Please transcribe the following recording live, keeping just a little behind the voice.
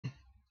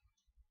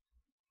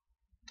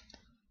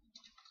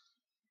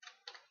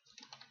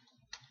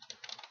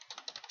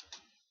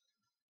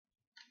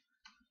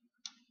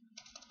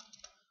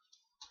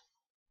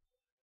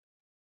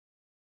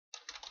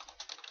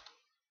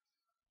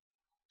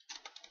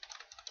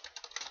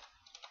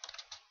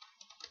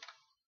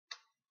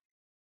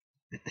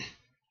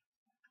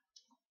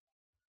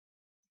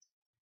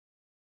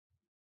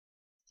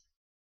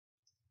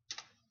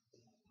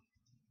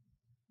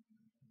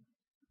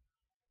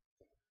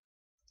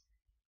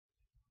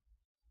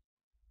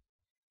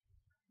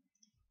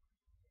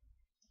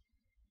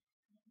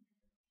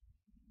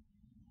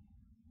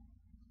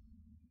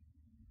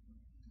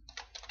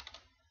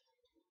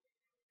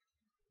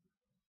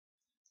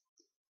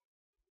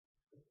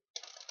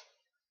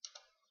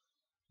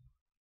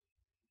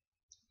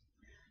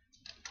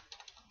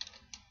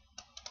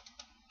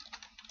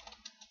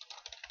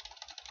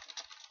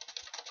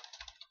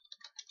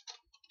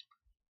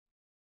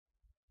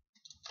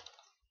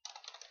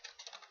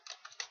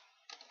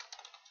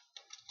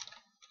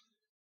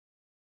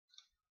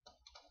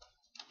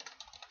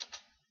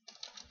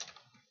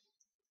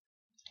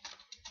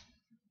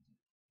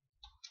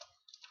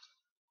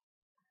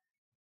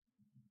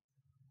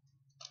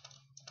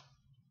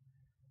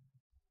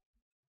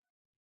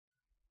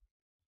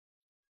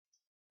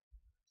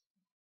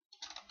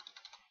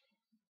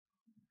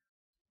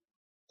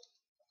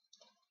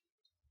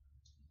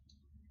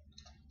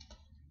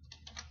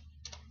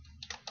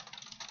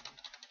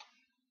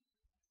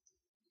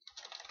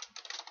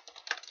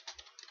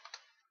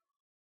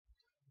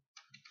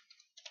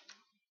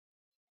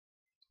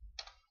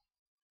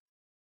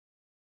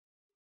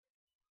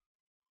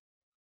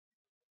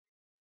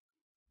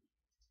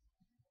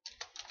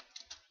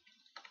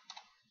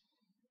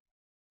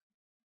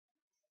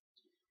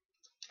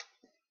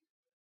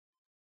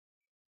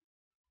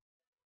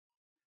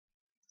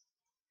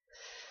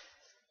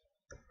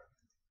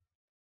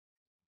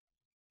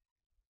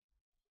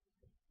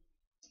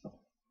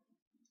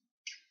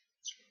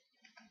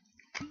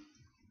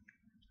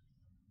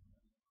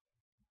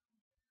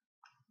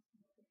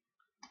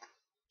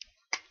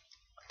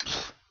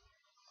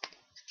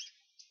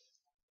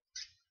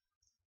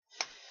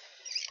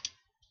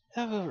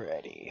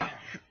Alrighty.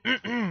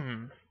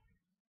 There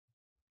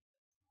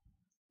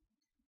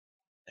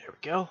we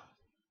go.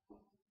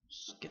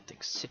 Just get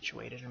things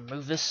situated and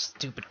move this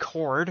stupid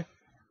cord.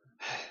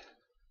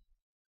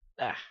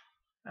 Alright.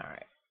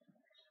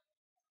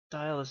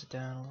 Dial this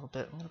down a little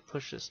bit. I'm gonna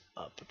push this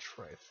up a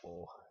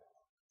trifle.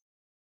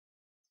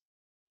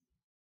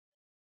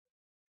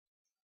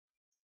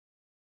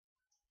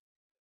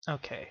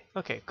 Okay,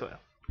 good.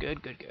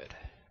 Good.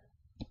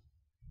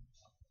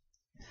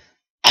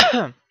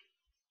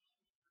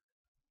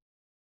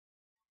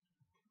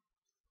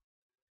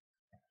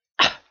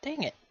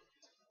 Dang it.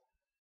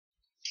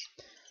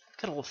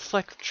 Got a little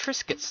fleck of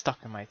Triscuit stuck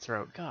in my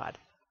throat, God.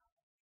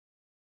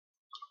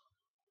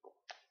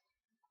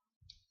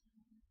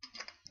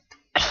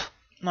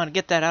 I'm gonna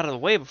get that out of the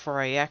way before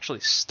I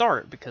actually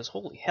start, because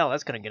holy hell,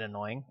 that's gonna get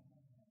annoying.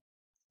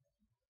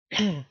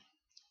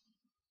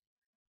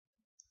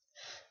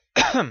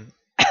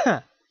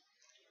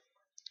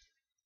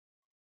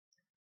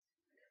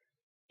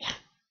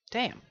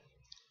 Damn.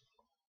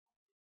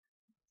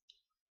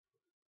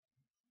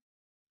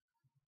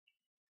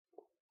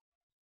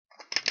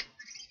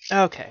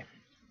 Okay.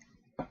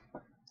 I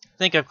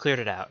think I've cleared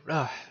it out.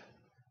 Ugh,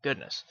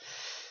 goodness.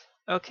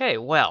 Okay,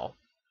 well.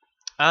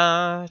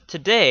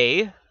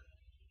 Today,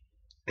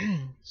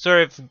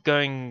 sort of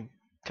going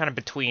kind of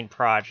between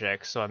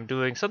projects, so I'm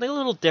doing something a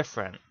little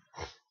different.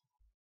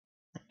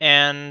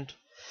 And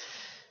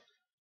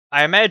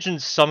I imagine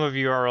some of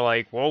you are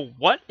like, well,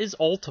 what is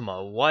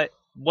Ultima? What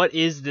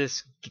is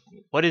this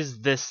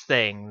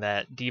thing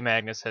that D.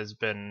 Magnus has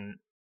been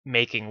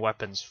making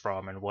weapons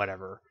from and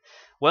whatever?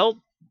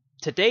 Well,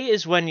 today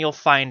is when you'll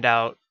find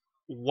out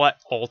what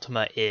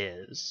Ultima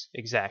is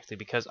exactly,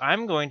 because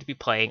I'm going to be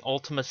playing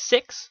Ultima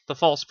 6, The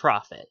False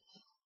Prophet.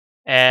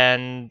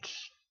 And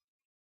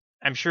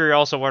I'm sure you're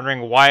also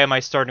wondering, why am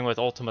I starting with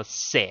Ultima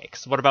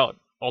 6? What about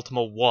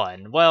Ultima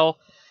 1? Well,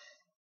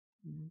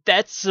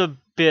 that's a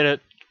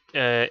bit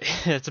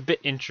it's a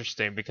bit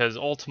interesting, because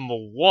Ultima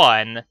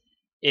 1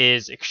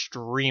 is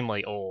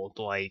extremely old,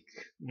 like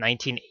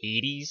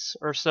 1980s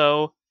or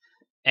so,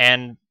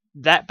 and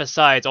that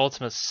besides,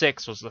 Ultima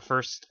 6 was the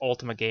first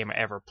Ultima game I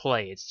ever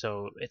played,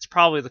 so it's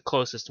probably the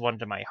closest one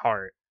to my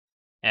heart,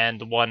 and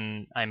the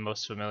one I'm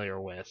most familiar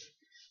with.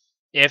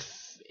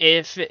 If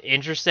it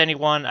interests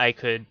anyone, I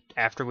could,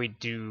 after we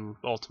do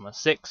Ultima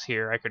 6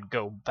 here, I could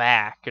go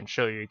back and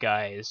show you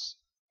guys,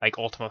 like,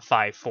 Ultima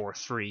 5, 4,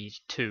 3,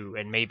 2,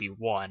 and maybe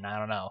 1, I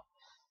don't know.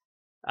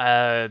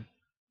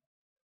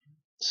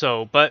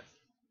 But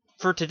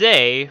for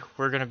today,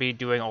 we're going to be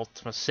doing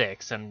Ultima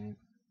 6, and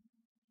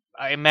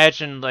I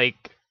imagine,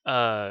 like,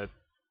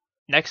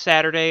 next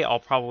Saturday, I'll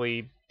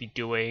probably be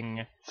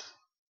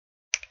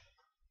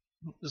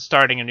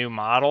starting a new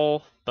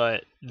model,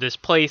 but this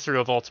playthrough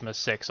of Ultima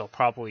 6, I'll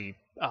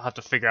have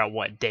to figure out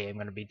what day I'm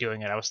going to be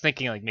doing it. I was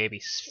thinking like maybe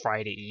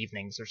Friday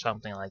evenings or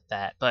something like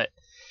that, but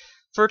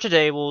for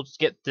today, we'll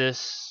get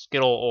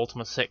old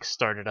Ultima 6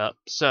 started up.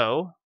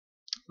 So,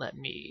 let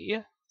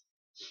me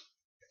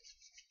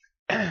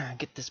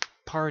get this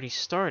party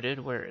started.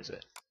 Where is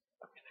it?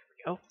 Okay, there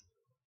we go.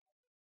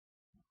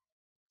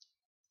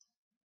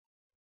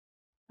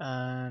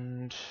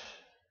 And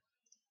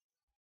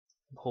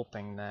I'm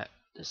hoping that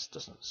this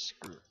doesn't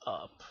screw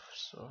up,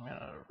 so I'm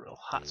gonna real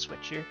hot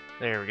switch here.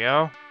 There we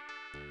go.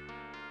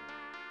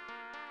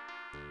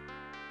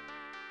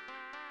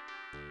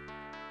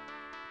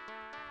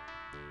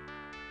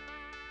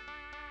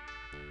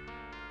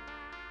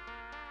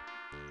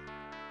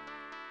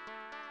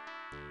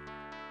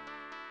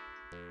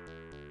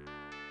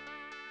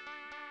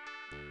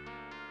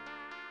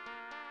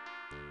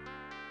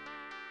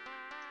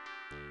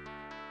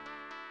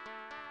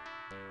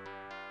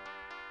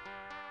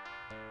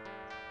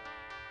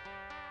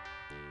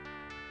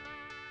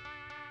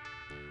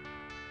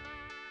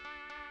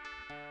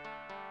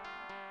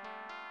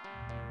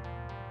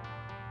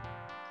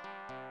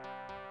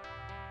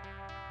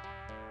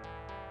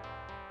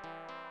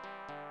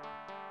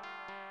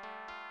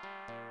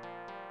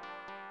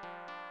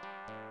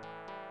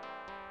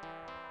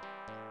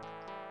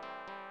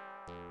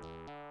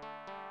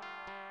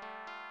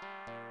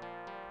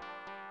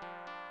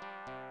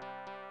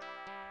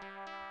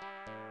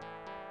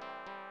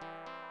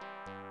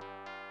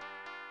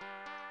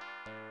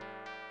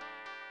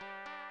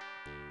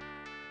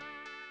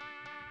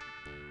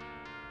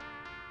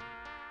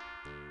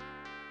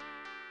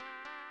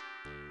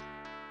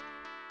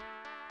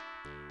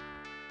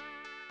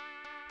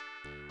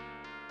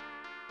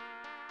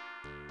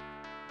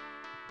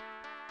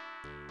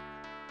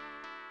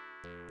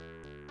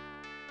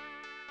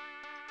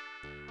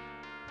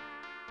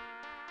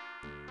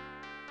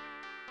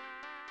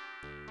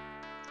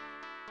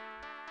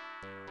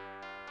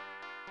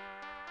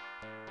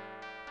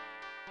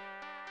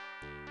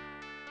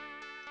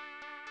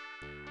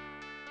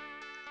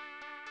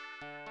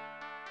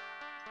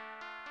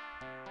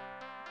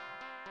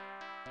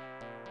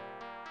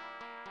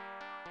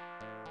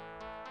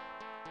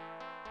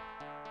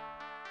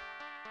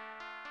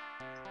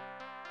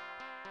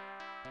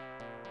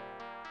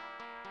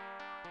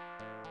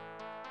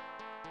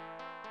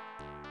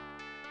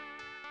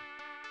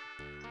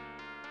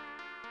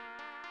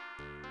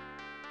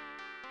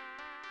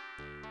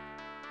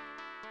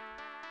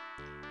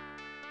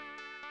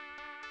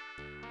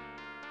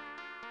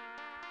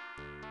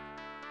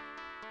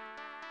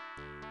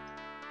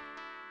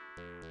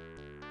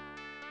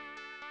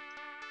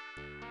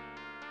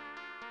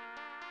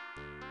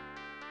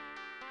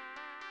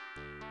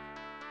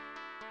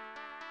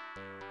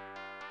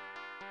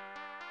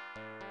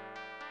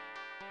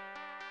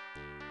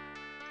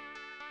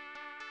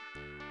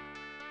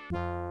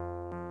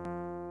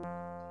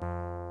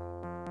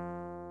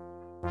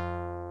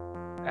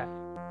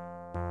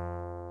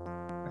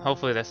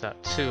 Hopefully that's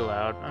not too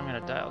loud. I'm gonna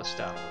dial this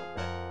down a little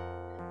bit.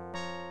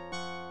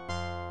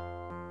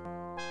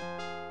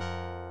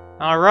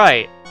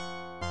 Alright.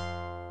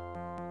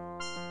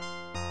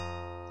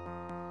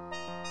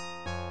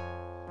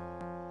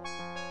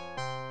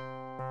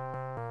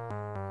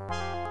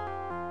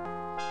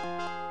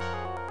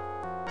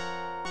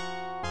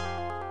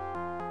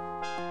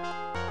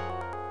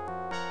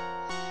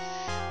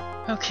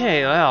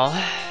 Okay, well,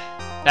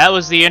 that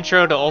was the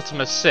intro to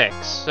Ultima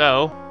 6,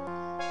 so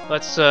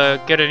let's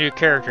get a new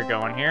character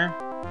going here.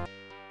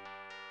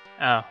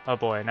 Oh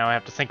boy, now I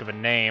have to think of a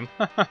name.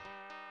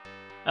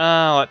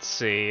 Let's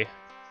see.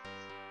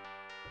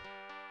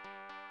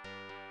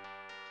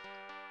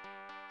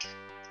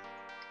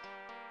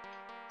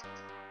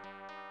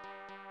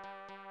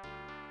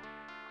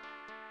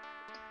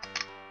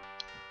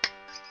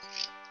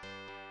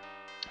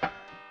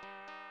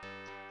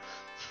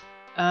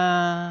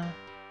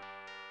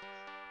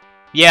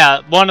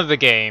 Yeah, one of the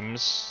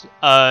games.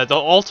 The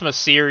Ultima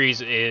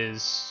series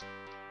is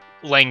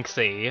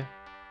lengthy.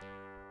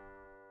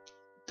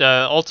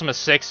 The Ultima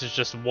 6 is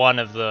just one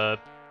of the...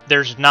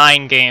 There's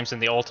 9 games in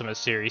the Ultima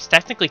series.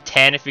 Technically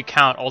 10 if you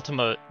count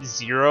Ultima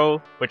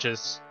 0, which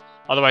is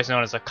otherwise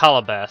known as a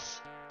Calabeth.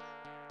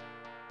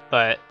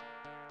 But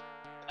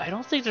I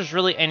don't think there's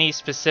really any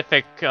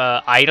specific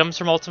items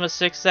from Ultima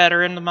 6 that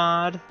are in the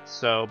mod.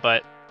 So,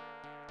 but...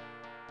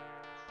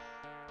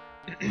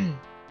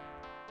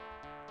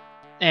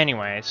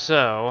 Anyway,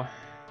 so...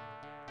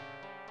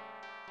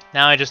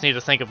 Now I just need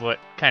to think of what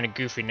kind of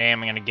goofy name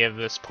I'm going to give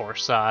this poor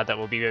sod that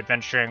we'll be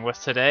adventuring with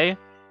today.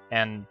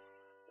 And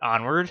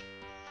onward.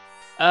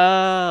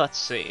 Let's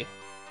see.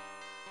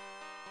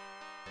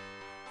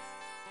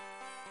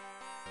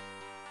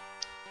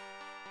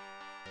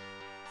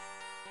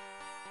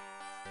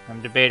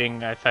 I'm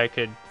debating if I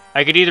could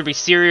either be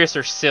serious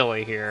or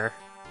silly here.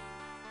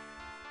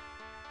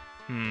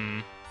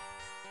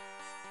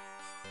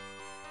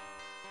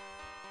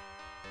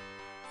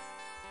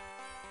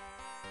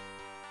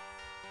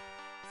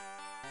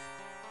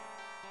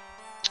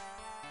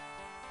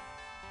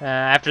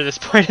 After this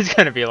point, it's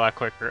going to be a lot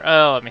quicker.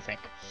 Oh, let me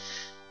think.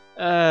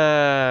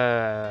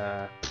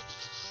 How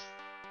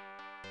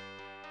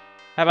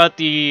about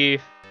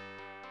the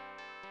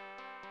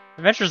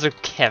Adventures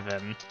of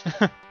Kevin?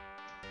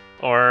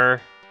 Or...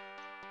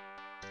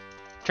 I'm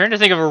trying to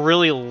think of a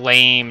really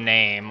lame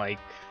name, like...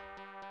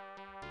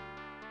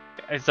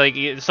 It's like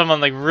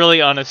someone like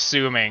really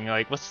unassuming.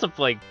 Like, what's the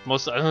like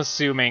most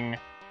unassuming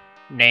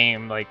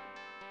name? Like,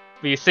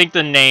 But you think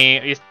the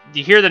name,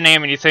 you hear the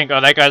name and you think, oh,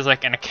 that guy's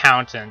like an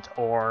accountant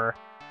or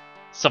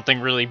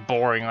something really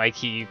boring, like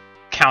he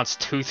counts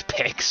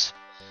toothpicks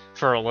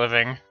for a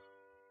living.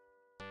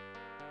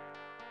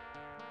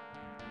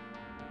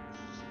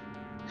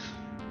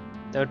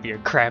 That would be a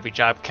crappy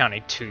job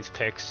counting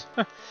toothpicks.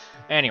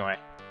 Anyway.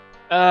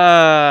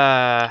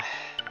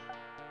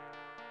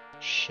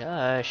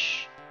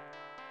 Shush.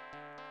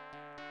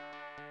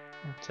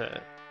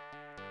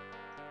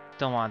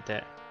 Don't want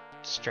that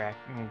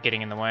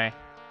getting in the way.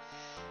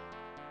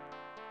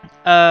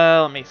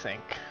 Let me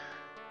think.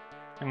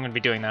 I'm gonna be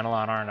doing that a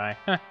lot, aren't I?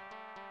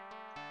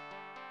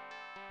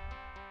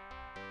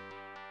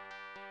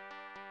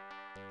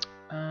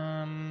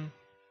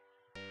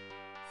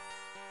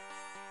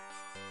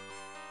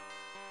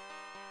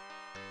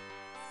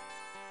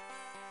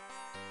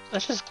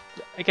 Let's just,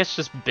 I guess,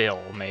 just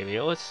Bill, maybe.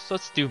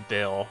 Let's do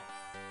Bill.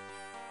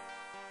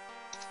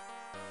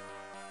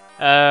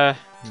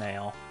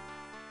 Male.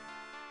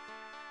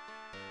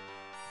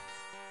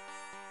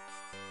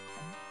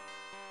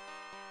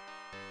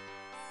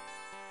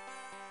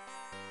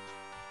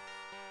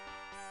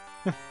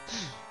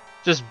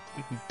 Just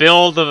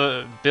build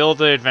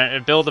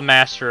the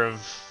master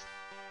of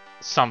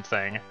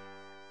something.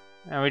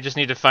 And we just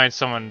need to find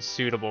someone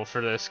suitable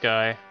for this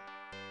guy.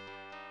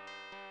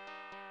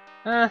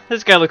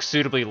 This guy looks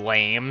suitably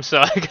lame, so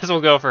I guess we'll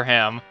go for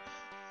him.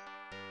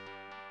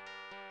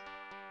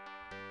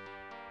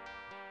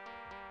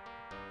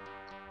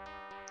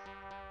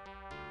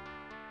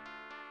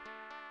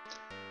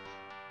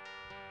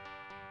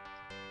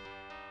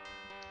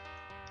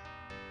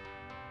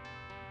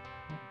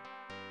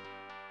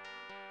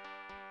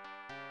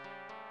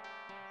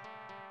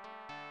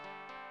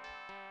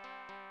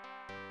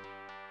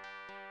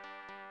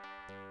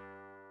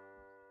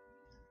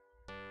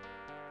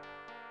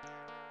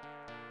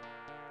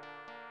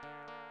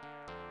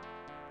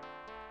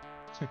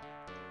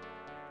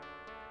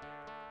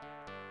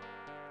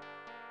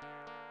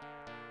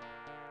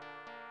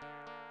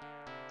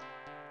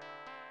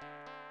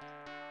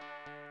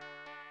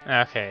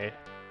 Okay.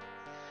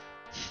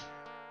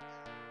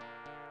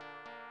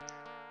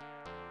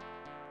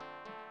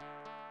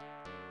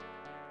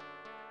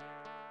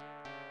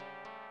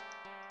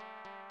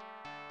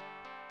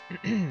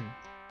 Okay,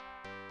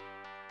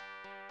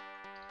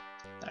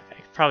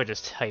 probably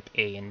just type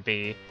A and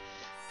B.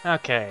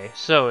 Okay,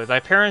 so thy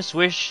parents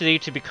wish thee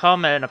to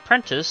become an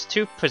apprentice.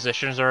 Two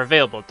positions are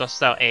available. Dost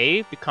thou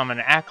A, become an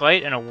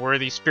acolyte in a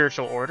worthy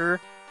spiritual order,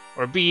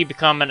 or B,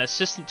 become an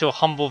assistant to a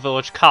humble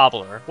village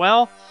cobbler?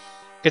 Well,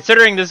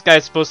 considering this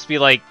guy's supposed to be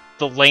like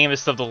the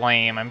lamest of the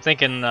lame, I'm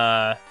thinking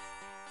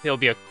he'll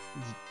be a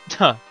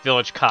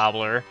village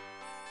cobbler.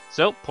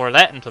 So pour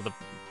that into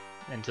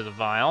the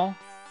vial.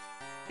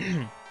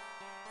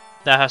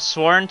 Thou hast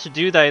sworn to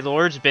do thy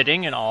lord's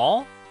bidding in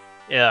all.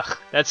 Ugh,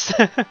 that's.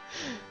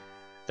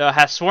 Thou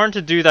hast sworn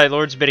to do thy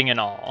lord's bidding in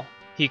all.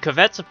 He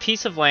covets a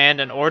piece of land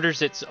and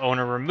orders its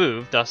owner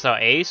removed. Dost thou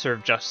A,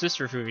 serve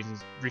justice,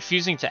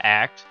 refusing to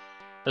act,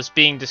 thus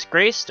being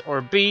disgraced,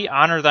 or B,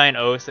 honor thine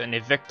oath and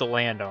evict the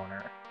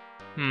landowner?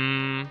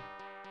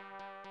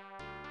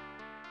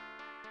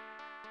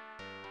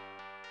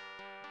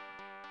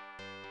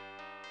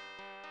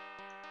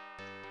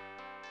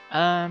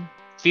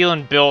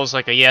 Feeling Bill's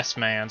like a yes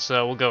man,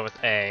 so we'll go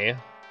with A.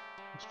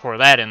 Let's pour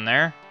that in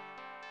there.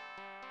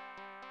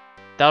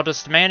 Thou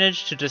dost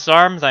manage to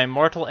disarm thy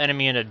mortal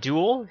enemy in a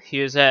duel, he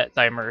is at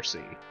thy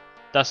mercy.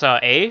 Dost thou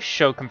A,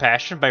 show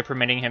compassion by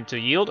permitting him to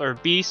yield, or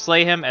B,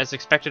 slay him as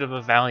expected of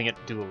a valiant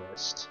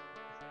duelist?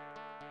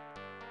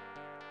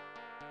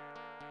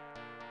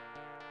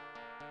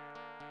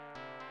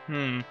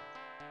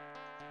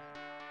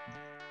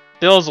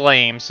 Bill's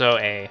lame, so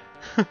A.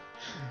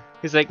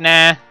 He's like,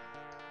 nah.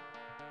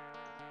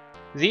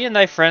 Thee and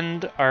thy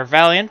friend are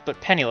valiant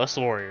but penniless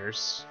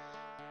warriors.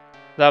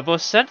 Thou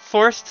wast sent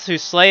forth to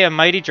slay a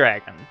mighty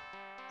dragon.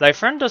 Thy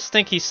friend does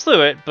think he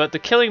slew it, but the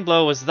killing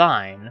blow was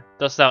thine.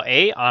 Dost thou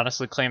A,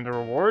 honestly claim the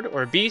reward,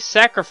 or B,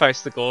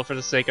 sacrifice the goal for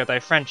the sake of thy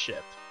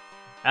friendship?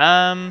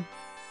 We'll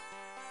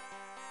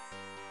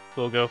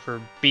go for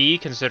B,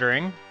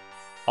 considering.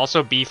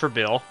 Also B for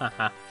Bill.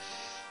 Haha.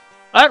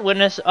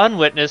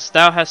 Unwitnessed,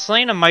 thou hast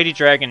slain a mighty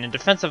dragon in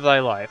defense of thy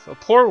life. A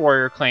poor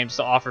warrior claims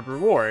the offered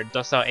reward.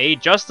 Dost thou A,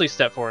 justly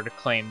step forward to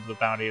claim the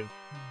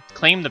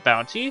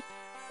bounty,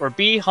 or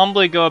B,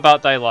 humbly go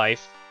about thy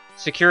life,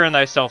 secure in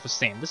thy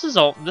self-esteem? This is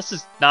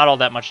not all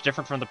that much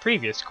different from the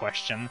previous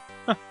question.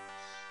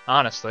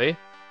 Honestly.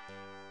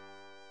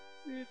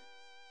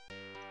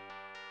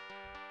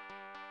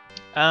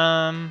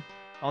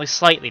 Only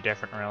slightly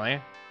different,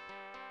 really.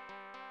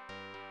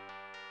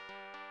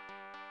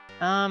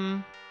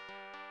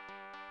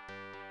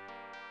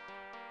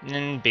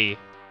 And B.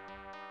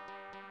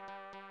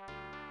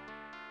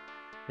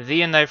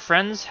 Thee and thy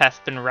friends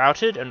hath been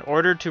routed and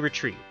ordered to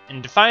retreat.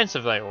 In defiance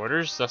of thy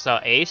orders, dost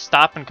thou A,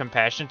 stop in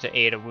compassion to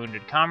aid a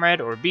wounded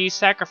comrade, or B,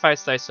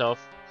 sacrifice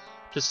thyself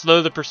to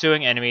slow the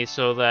pursuing enemy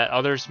so that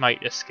others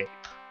might escape?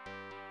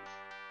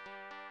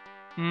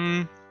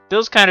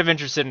 Bill's kind of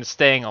interested in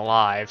staying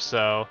alive,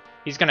 so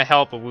he's gonna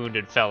help a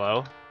wounded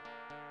fellow.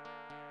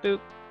 Boop.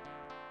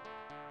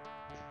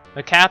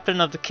 The captain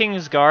of the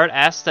King's Guard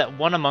asks that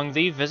one among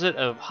thee visit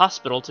a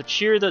hospital to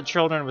cheer the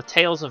children with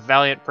tales of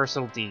valiant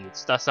personal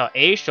deeds. Dost thou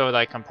A, show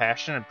thy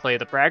compassion and play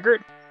the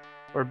braggart,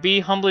 or B,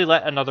 humbly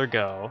let another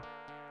go?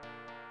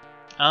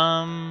 He's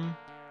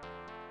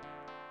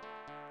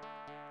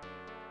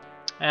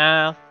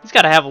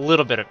got to have a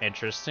little bit of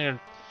interest. You know,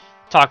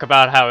 talk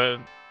about how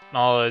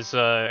all his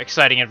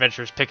exciting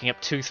adventures picking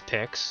up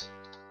toothpicks.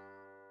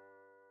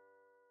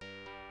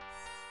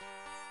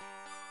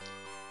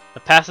 The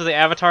path of the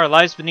Avatar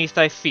lies beneath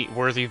thy feet,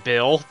 worthy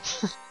Bill.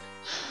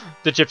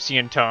 The gypsy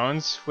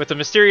intones. With a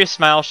mysterious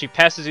smile, she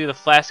passes you the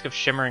flask of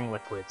shimmering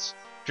liquids.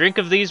 Drink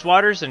of these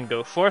waters and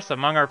go forth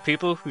among our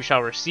people who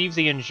shall receive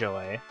thee in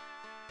joy.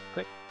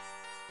 Click.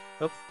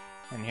 Oh,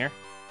 in here.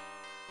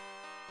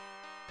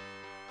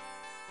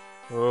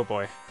 Oh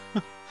boy.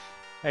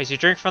 As you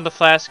drink from the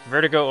flask,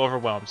 vertigo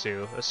overwhelms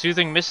you. A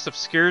soothing mist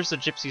obscures the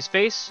gypsy's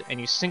face,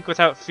 and you sink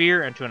without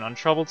fear into an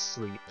untroubled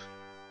sleep.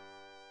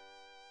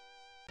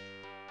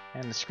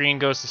 And the screen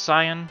goes to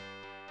cyan.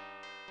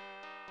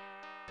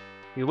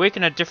 You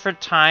awaken a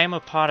different time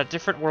upon a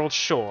different world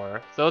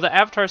shore. Though the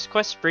Avatar's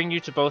quests bring you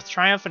to both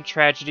triumph and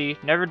tragedy,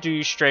 never do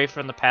you stray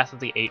from the path of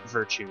the 8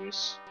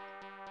 virtues.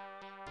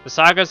 The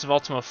sagas of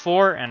Ultima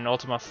 4 and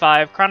Ultima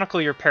 5 chronicle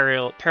your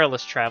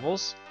perilous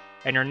travels,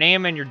 and your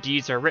name and your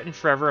deeds are written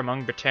forever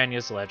among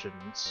Britannia's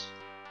legends.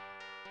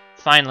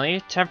 Finally,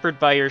 tempered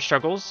by your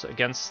struggles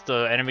against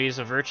the enemies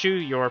of virtue,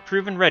 you are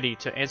proven ready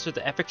to answer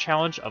the epic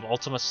challenge of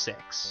Ultima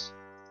 6.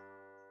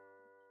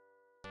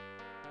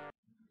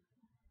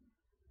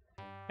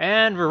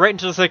 And we're right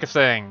into the thick of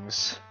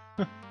things.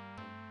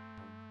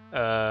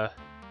 I'm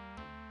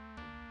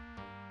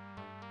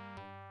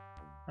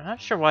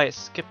not sure why it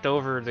skipped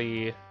over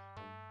the...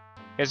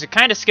 Because it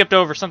kind of skipped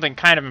over something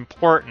kind of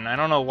important. I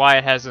don't know why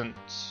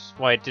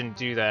it didn't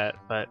do that,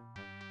 but...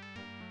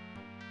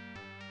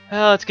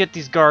 let's get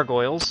these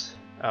gargoyles.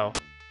 Oh.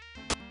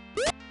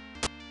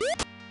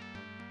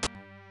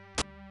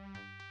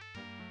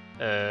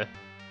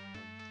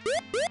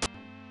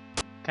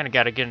 Kind of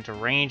got to get into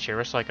range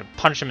here so I can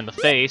punch him in the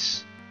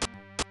face.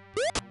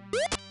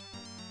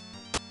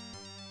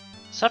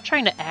 Stop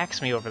trying to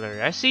axe me over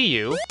there. I see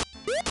you.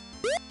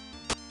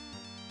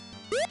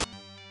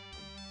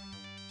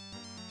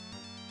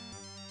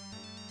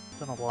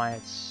 Don't know why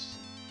it's...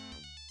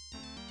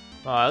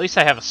 Well, at least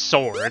I have a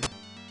sword.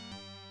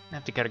 I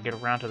have to gotta get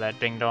around to that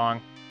ding-dong.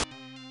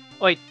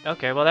 Wait,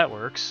 okay, well that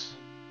works.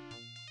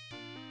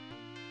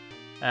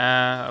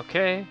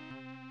 Okay.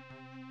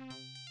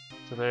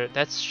 So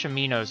that's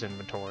Shimino's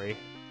inventory.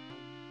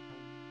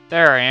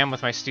 There I am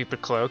with my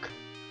stupid cloak.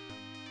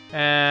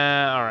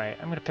 Alright,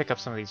 I'm gonna pick up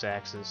some of these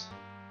axes.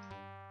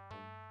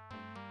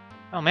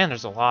 Oh man,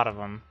 there's a lot of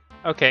them.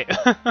 Okay.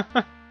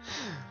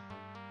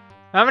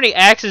 How many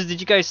axes did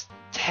you guys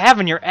have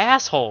in your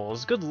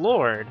assholes? Good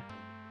lord.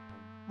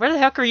 Where the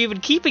heck are you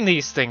even keeping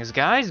these things,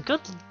 guys? Oh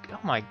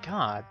my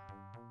god.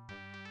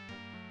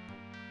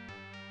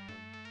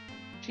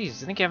 Jeez, do you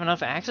think you have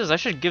enough axes? I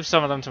should give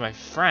some of them to my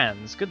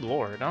friends. Good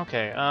lord.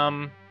 Okay, yeah,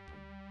 I'm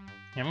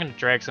gonna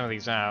drag some of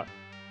these out.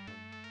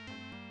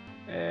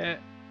 I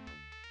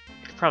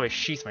could probably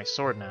sheath my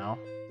sword now,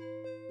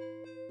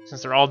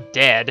 since they're all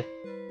dead.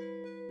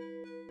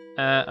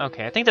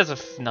 Okay, I think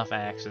that's enough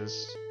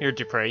axes. Here,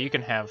 Dupre, you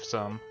can have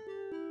some.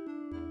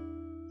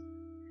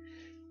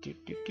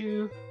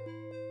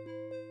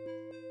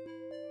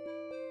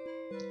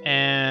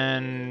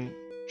 And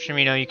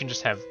Shimino, you can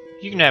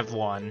have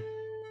one.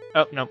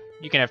 Oh, nope,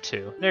 you can have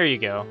 2. There you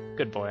go.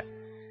 Good boy.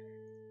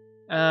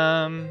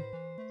 And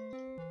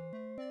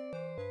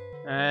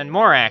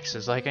more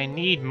axes. Like, I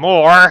need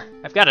more!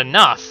 I've got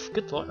enough!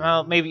 Good lord.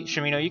 Well, maybe,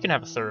 Shimino, you can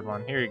have a 3rd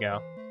one. Here you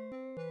go.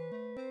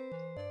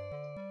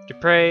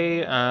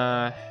 Dupre,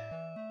 I'm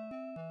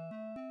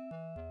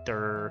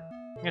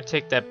gonna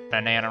take that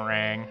banana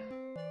ring.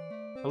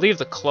 I'll leave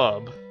the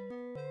club.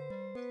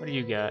 What do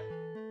you got?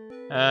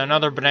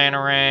 Another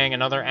banana ring,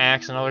 another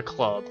axe, another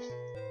club.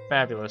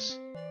 Fabulous.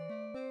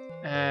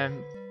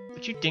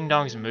 Would you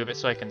ding-dongs move it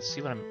so I can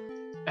see what I'm...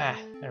 Ah,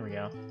 there we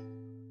go.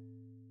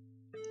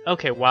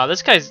 Okay, wow,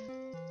 this guy's...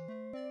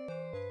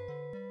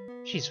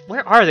 Jeez,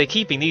 where are they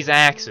keeping these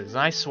axes?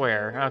 I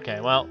swear.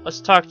 Okay, well, let's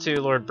talk to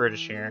Lord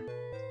British here.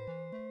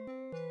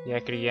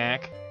 Yakety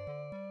yak.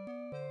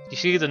 You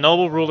see, the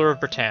noble ruler of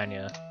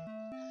Britannia.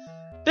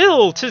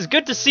 Bill, 'tis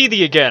good to see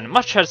thee again.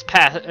 Much has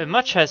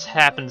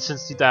happened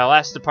since thou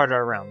last departed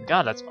our realm.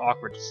 God, that's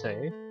awkward to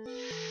say.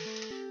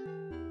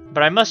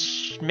 But I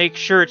must make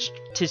sure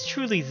 'tis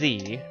truly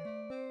thee.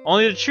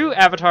 Only the true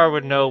Avatar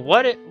would know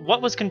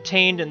what was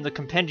contained in the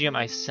compendium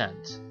I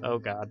sent. Oh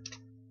god.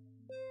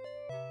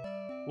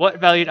 What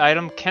valued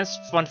item canst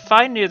one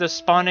find near the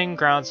spawning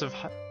grounds of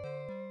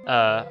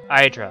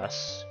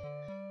Idras?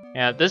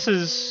 Yeah, this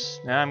is...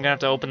 Now I'm gonna have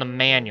to open the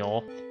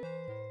manual.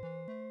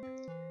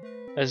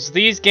 As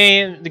the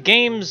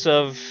games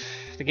in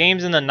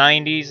the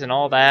 90s and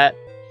all that,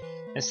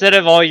 instead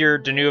of all your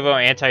de novo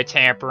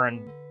anti-tamper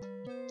and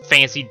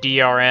fancy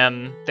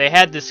DRM. They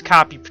had this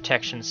copy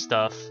protection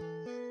stuff.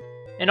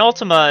 In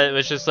Ultima, it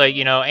was just like,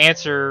 you know,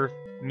 answer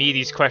me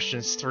these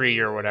questions 3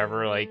 or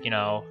whatever, like, you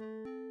know,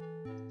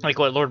 like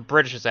what Lord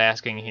British is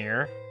asking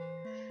here.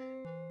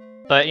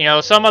 But, you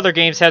know, some other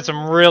games had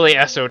some really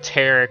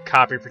esoteric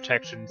copy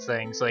protection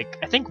things. Like,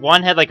 I think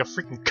one had like a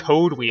freaking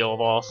code wheel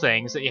of all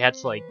things that you had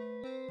to like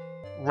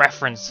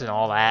reference and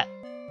all that.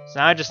 So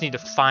now I just need to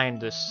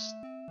find this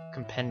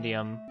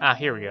compendium. Ah,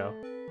 here we go.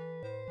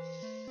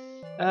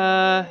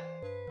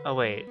 Oh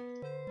wait.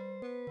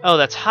 Oh,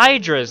 that's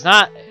Hydra's,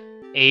 not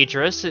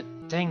Adris.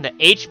 Dang, the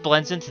H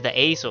blends into the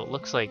A, so it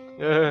looks like...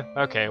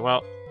 okay,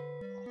 well...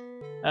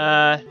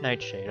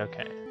 Nightshade,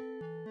 okay.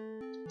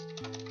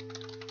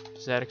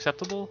 Is that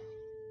acceptable?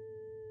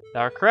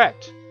 Thou art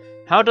correct.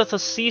 How doth a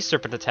sea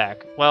serpent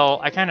attack? Well,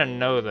 I kinda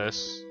know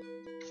this.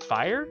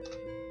 Fire?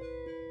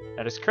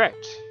 That is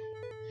correct.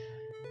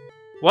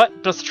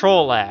 What doth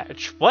troll lack?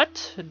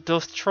 What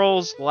doth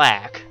trolls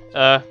lack?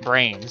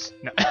 Brains.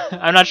 No,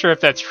 I'm not sure if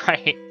that's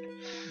right.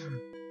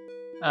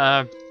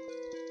 No,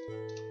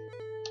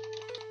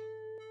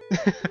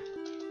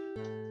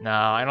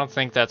 I don't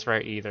think that's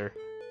right either.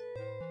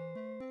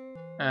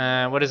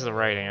 What is the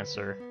right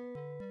answer?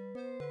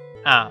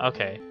 Ah,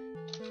 okay.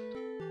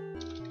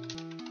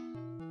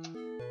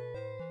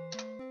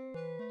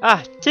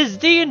 Ah, 'tis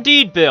thee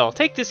indeed, Bill.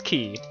 Take this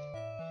key.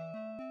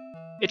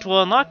 It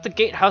will unlock the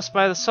gatehouse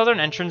by the southern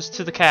entrance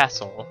to the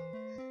castle.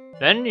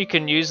 Then you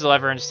can use the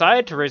lever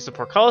inside to raise the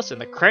portcullis,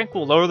 and the crank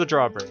will lower the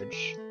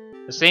drawbridge.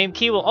 The same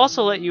key will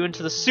also let you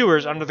into the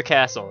sewers under the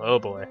castle. Oh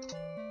boy.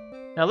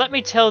 Now let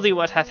me tell thee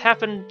what hath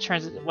happened,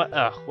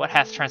 what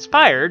hath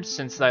transpired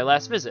since thy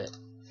last visit.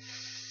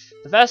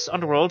 The vast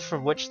underworld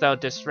from which thou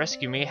didst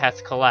rescue me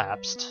hath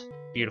collapsed.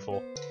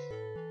 Beautiful.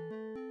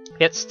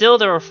 Yet still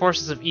there are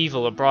forces of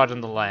evil abroad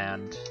in the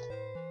land.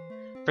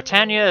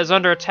 Britannia is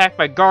under attack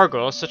by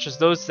gargoyles such as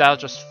those thou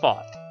just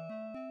fought.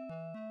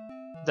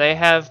 They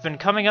have been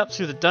coming up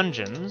through the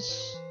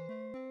dungeons.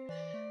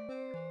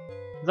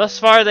 Thus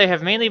far they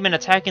have mainly been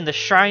attacking the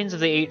shrines of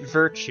the 8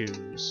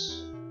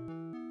 virtues.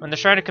 When the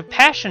Shrine of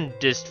Compassion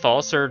did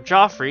fall, Sir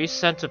Joffrey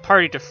sent a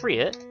party to free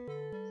it.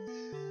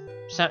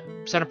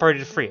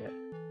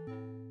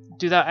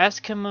 Do thou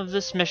ask him of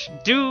this mission.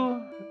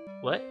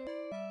 What?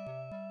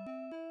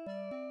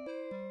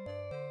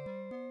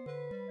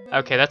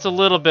 Okay, that's a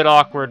little bit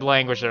awkward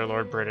language there,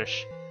 Lord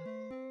British.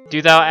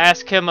 Do thou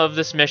ask him of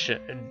this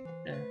mission.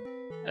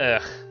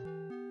 Ugh.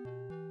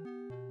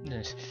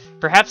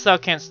 Perhaps thou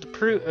canst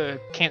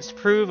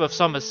prove of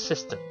some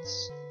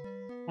assistance.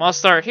 While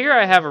start here,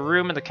 I have a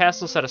room in the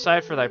castle set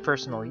aside for thy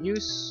personal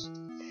use.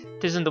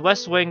 'Tis in the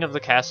west wing of the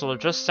castle,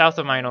 just south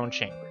of mine own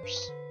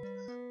chambers.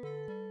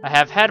 I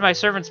have had my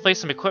servants place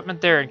some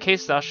equipment there in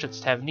case thou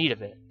shouldst have need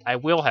of it. I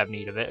will have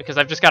need of it, because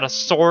I've just got a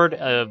sword,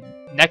 a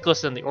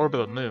necklace, and the Orb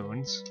of the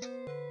Moons.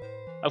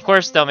 Of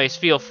course, thou mayst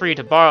feel free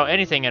to borrow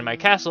anything in my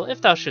castle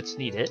if thou shouldst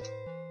need it.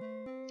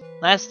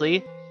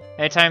 Lastly,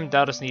 anytime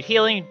thou dost need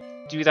healing,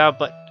 do thou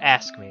but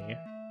ask me.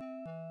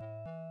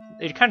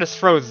 It kind of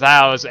throws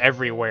thous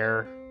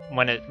everywhere,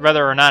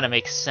 whether or not it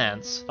makes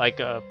sense, like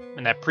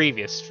in that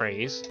previous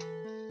phrase.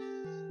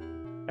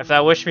 If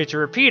thou wish me to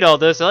repeat all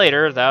this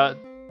later, thou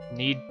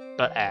need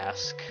but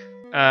ask.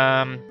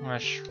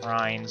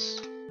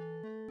 Shrines.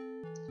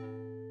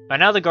 By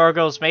now the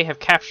gargoyles may have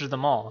captured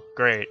them all.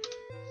 Great.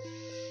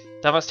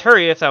 Thou must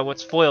hurry if thou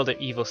wouldst foil their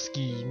evil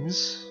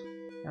schemes.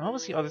 And what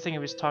was the other thing he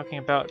was talking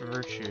about?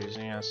 Virtues,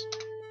 yes.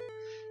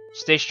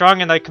 Stay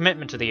strong in thy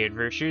commitment to the 8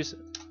 virtues.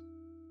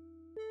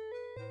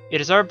 It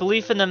is our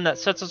belief in them that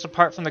sets us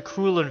apart from the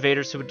cruel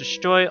invaders who would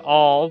destroy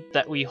all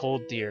that we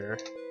hold dear.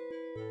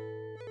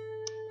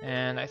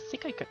 And I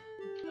think I could...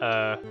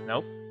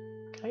 nope.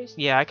 Can I,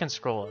 yeah, I can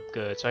scroll up.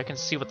 Good, so I can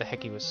see what the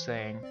heck he was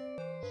saying.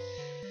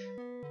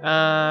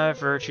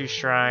 Virtue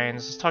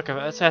shrines.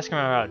 Let's ask him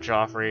about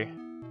Joffrey.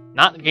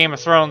 Not Game of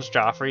Thrones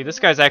Joffrey. This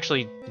guy's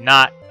actually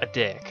not a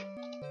dick.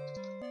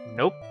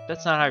 Nope,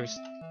 that's not how you...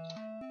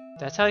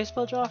 That's how you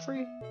spell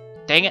Joffrey?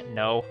 Dang it,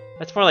 no.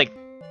 That's more like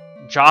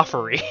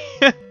Joffrey.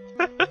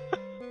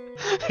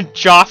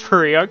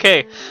 Joffrey,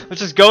 okay.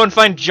 Let's just go and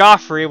find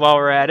Joffrey while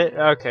we're at it.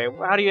 Okay,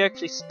 well, how do you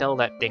actually spell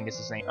that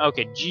dingus's name?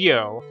 Okay,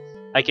 Geo.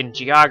 Like in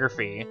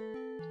geography.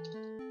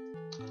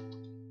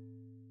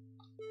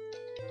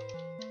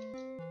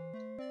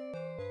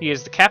 He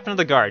is the captain of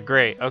the guard.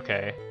 Great,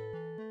 okay.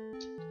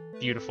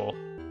 Beautiful.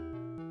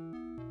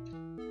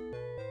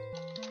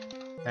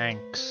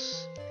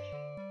 Thanks.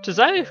 'Tis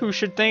I who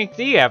should thank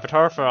thee,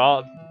 Avatar, for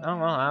all... Oh,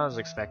 well, that was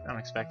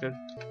unexpected.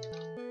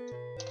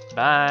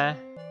 Bye.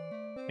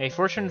 May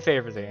fortune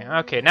favor thee.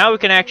 Okay, now we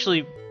can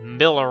actually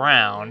mill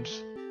around.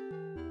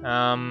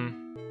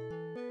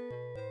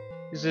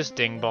 Who's this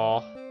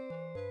dingball?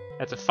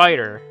 That's a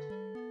fighter.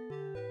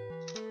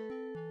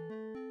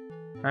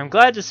 I'm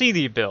glad to see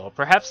thee, Bill.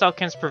 Perhaps thou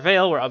canst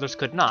prevail where others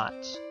could not.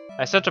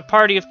 I sent a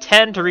party of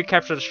 10 to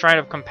recapture the Shrine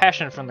of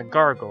Compassion from the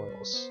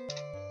gargoyles.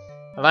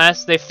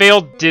 Alas, they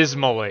failed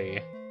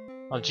dismally.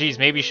 Well, geez,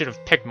 maybe you should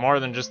have picked more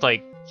than just,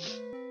 like,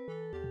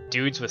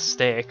 dudes with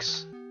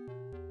sticks.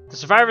 The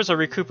survivors are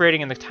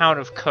recuperating in the town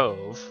of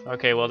Cove.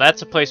 Okay, well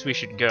that's a place we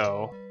should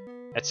go.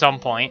 At some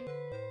point.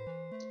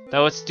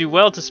 Thou wouldst do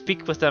well to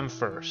speak with them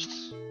first.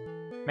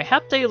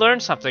 Mayhap they learn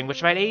something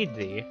which might aid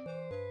thee.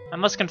 I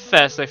must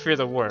confess I fear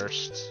the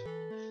worst.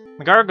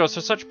 The gargoyles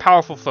are such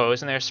powerful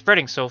foes, and they are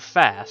spreading so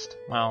fast.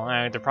 Well,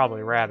 they're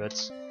probably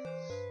rabbits.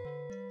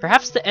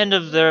 Perhaps the end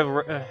of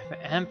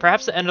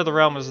the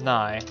realm is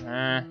nigh.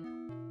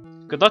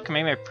 Good luck, and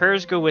may my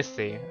prayers go with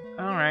thee.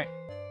 Alright.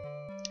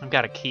 I've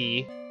got a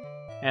key.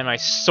 And my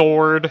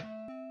sword.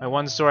 My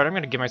one sword. I'm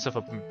gonna give myself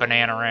a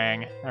banana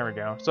ring. There we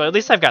go. So at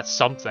least I've got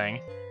something.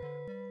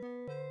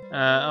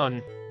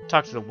 And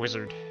talk to the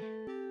wizard.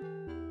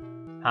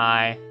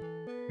 Hi.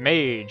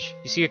 Mage.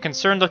 You see a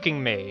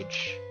concerned-looking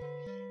mage.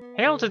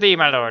 Hail to thee,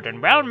 my lord,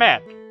 and well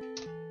met.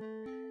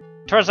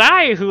 'Twas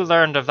I who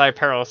learned of thy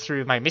peril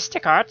through my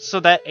mystic arts, so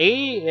that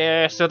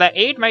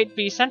aid might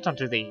be sent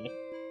unto thee.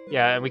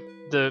 Yeah,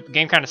 the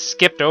game kind of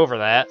skipped over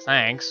that.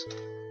 Thanks.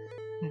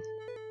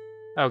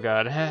 Oh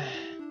god.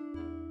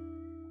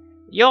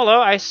 Iolo,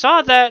 I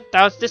saw that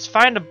thou didst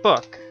find a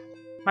book.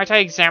 Might I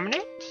examine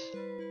it?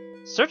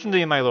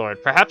 Certainly, my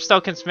lord. Perhaps thou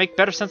canst make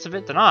better sense of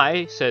it than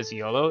I, says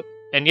Iolo.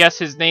 And yes,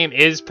 his name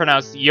is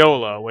pronounced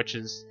Iolo, which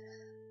is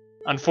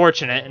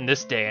unfortunate in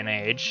this day and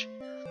age.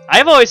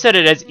 I've always said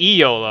it as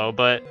Iolo,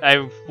 but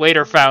I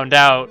later found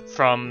out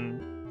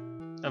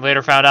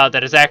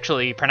that it's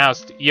actually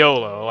pronounced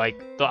YOLO,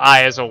 like the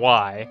I is a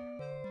Y.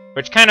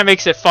 Which kind of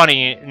makes it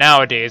funny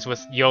nowadays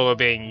with YOLO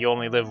being you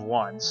only live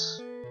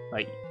once.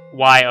 Like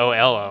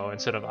YOLO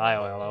instead of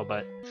IOLO,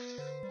 but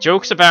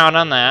jokes abound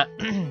on that.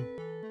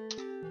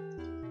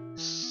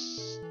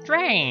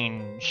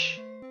 Strange.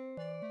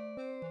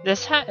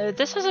 This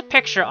has a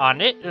picture on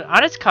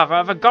its cover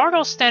of a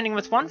gargoyle standing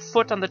with one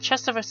foot on the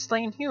chest of a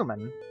slain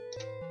human.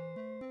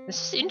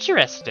 This is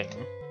interesting.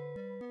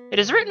 It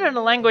is written in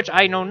a language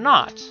I know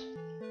not.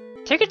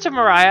 Take it to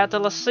Mariah at the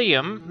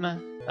Lyceum,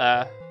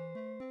 the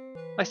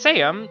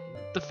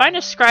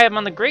finest scribe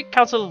on the Great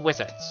Council of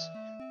Wizards.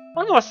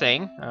 One more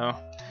thing. Oh.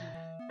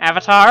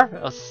 Avatar,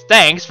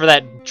 thanks for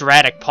that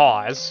dramatic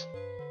pause.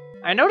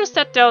 I noticed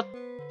that thou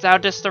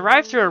didst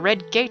arrive through a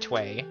red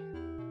gateway.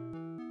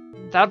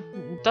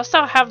 Dost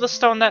thou have the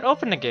stone that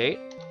opened the gate?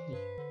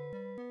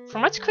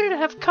 From whence could it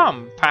have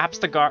come? Perhaps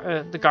the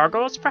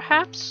gargoyles,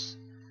 perhaps?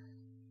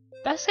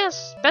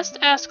 Best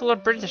ask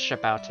Lord British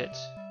about it.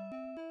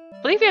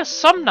 I believe he has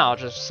some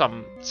knowledge of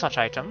some such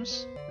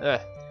items.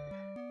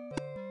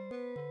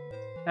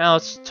 Now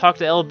let's talk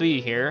to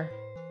LB here.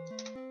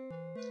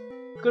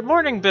 Good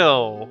morning,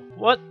 Bill.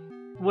 What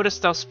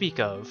wouldst thou speak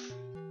of?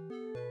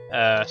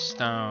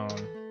 Stone.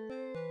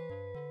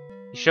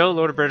 You show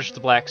Lord British the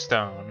black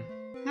stone.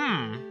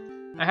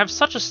 I have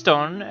such a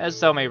stone, as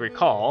thou may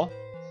recall.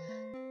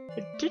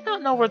 I did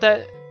not know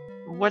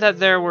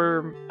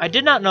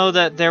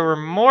that there were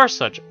more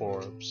such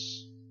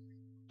orbs.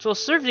 'Twill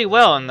serve thee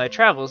well in thy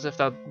travels if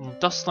thou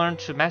dost learn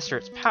to master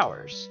its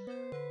powers.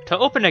 To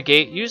open a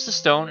gate, use the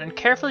stone and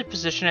carefully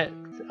position it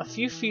a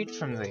few feet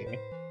from thee.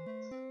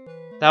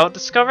 Thou wilt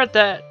discover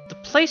that the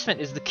placement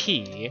is the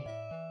key.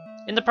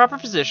 In the proper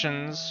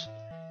positions,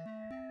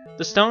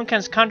 the stone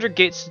can conjure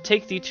gates to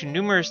take thee to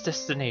numerous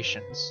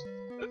destinations.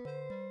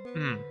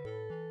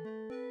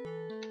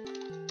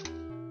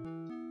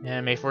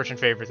 Yeah, may fortune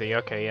favor thee.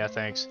 Okay, yeah,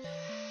 thanks.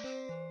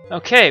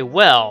 Okay,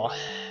 well,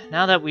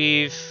 now that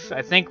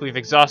I think we've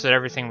exhausted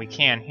everything we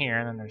can here,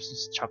 and then there's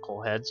these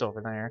chuckleheads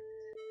over there.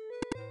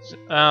 So,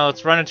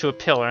 let's run into a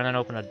pillar and then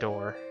open a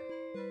door.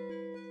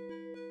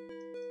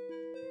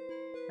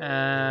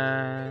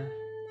 I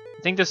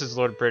think this is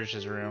Lord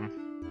British's room.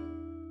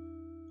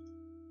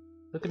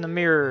 Look in the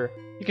mirror.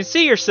 You can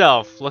see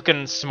yourself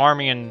looking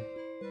smarmy and...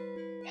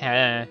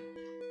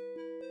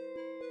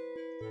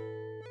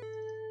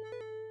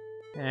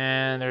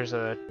 And there's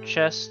a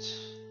chest.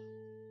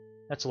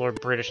 That's Lord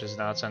British's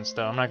nonsense,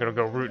 though. I'm not gonna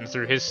go rooting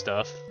through his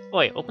stuff. Oh,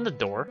 wait, open the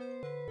door.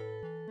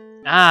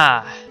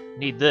 Ah,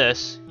 need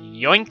this.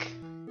 Yoink!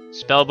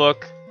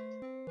 Spellbook.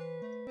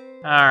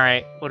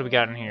 Alright, what do we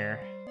got in here?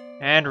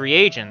 And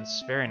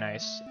reagents. Very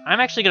nice. I'm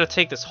actually gonna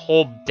take this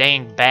whole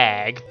dang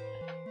bag.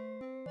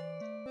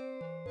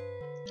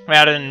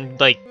 Rather than,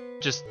 like,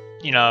 just,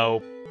 you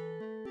know,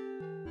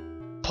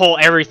 pull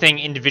everything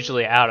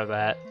individually out of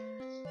that.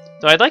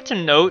 So I'd like to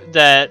note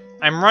that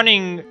I'm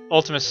running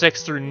Ultima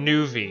 6 through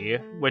Nuvi,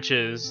 which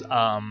is,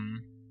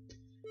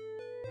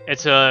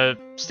 it's a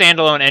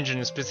standalone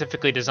engine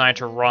specifically designed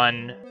to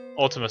run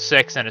Ultima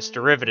 6 and its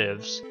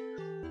derivatives.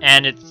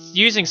 And it's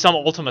using some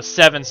Ultima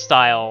 7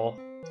 style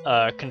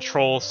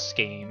control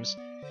schemes.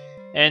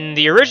 In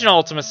the original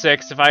Ultima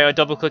 6, if I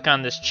double-click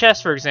on this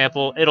chest, for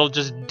example, it'll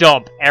just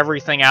dump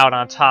everything out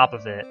on top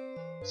of it.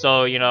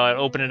 So, you know, I'd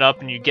open it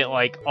up and you get,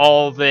 like,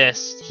 all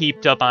this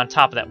heaped up on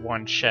top of that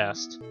one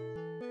chest.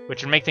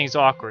 Which would make things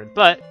awkward,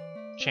 but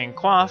chain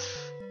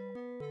coif,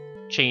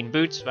 chain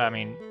boots,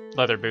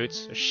 leather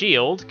boots, a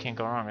shield, can't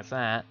go wrong with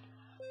that.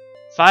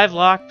 5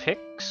 lock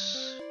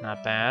picks,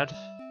 not bad.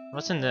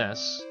 What's in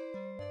this?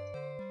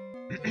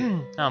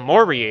 Oh,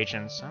 more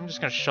reagents. I'm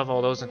just gonna shove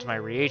all those into my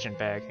reagent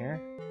bag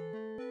here.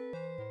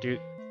 Doot.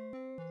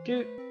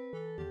 Doot.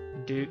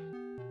 Doot.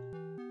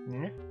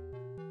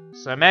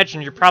 So I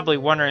imagine you're probably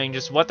wondering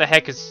just what the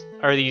heck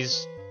are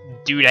these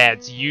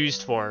doodads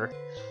used for.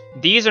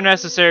 These are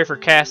necessary for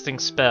casting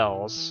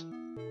spells.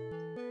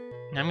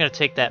 I'm gonna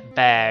take that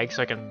bag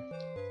so I can...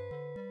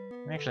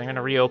 Actually, I'm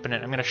gonna reopen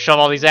it. I'm gonna shove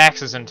all these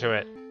axes into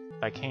it.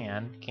 If I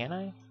can. Can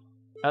I?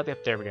 Oh,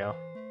 yep, there we go.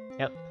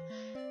 Yep.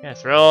 I'm gonna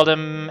throw all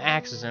them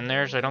axes in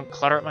there so I don't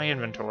clutter up my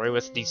inventory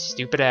with these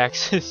stupid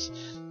axes.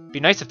 It'd be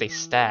nice if they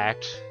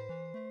stacked.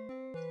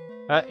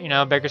 But, you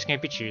know, beggars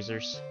can't be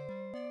choosers.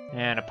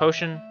 And a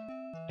potion.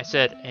 I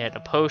said, and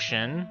a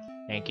potion.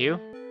 Thank you.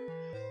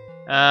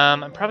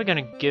 I'm probably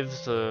gonna give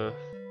the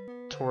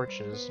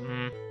torches.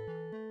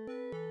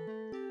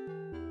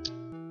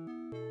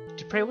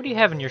 Dupre, what do you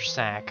have in your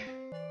sack?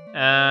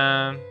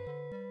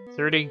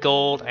 30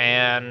 gold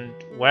and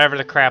whatever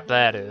the crap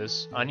that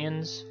is.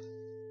 Onions?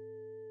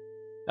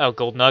 Oh,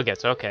 gold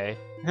nuggets, okay.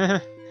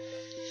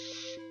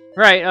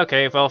 Right,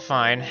 okay, well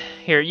fine.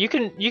 Here, you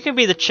can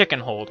be the chicken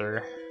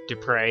holder,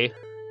 Dupre.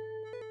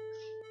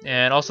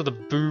 And also the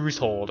booze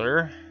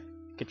holder.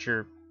 Get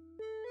your...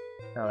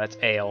 Oh, that's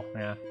ale,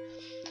 yeah.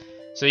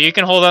 So you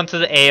can hold on to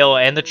the ale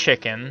and the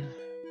chicken.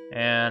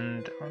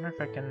 And I wonder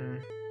if I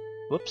can...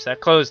 Whoops, that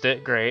closed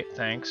it. Great,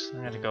 thanks.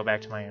 I'm gonna go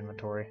back to my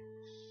inventory.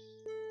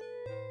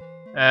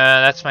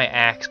 That's my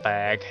axe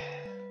bag.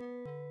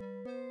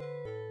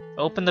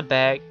 Open the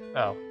bag.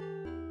 Oh.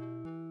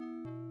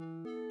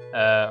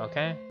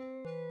 Okay.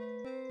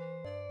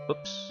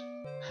 Whoops.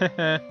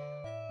 I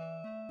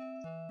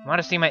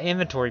want to see my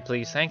inventory,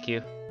 please. Thank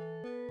you.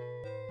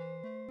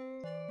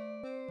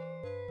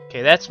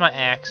 Okay, that's my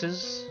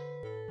axes.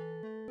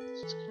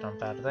 Let's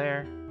dump out of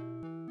there.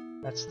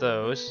 That's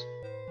those.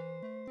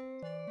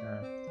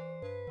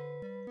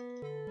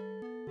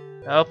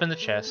 Open the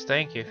chest.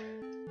 Thank you.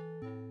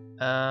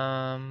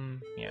 Yeah.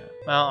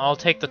 Well, I'll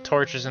take the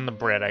torches and the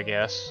bread, I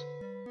guess.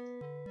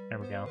 There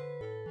we go.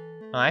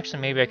 Oh,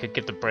 actually, maybe I could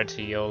give the bread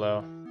to YOLO.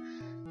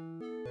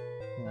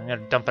 I'm gonna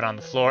dump it on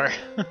the floor.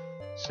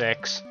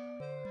 6.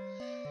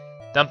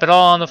 Dump it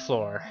all on the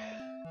floor.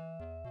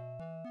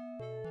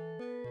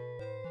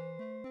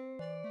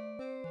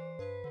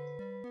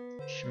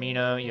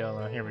 Shimino,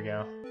 YOLO. Here we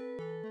go.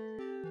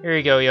 Here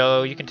you go,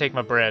 YOLO. You can take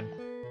my bread.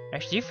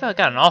 Actually, you've got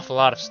an awful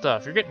lot of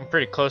stuff. You're getting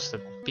pretty close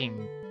to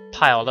being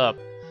piled up.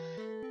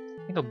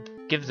 I think I'll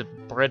give the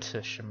bread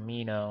to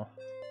Shimino.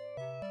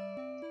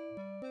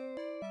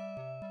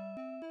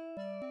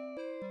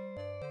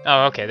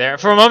 Oh, okay. There.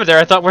 For a moment there,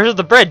 I thought, where's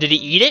the bread? Did he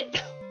eat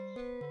it?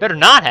 Better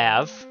not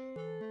have.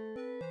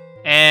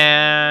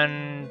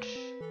 And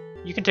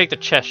you can take the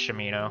chest,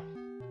 Shimino.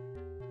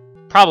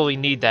 Probably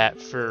need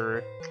that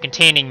for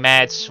containing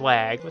mad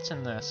swag. What's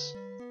in this?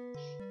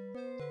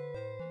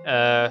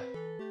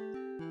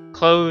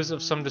 Clothes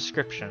of some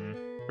description.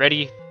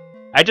 Ready?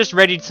 I just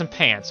readied some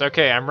pants.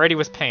 Okay, I'm ready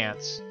with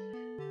pants.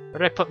 Where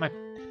did I put my...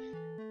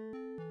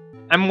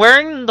 I'm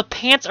wearing the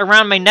pants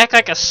around my neck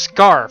like a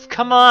scarf.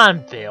 Come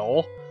on,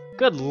 Bill.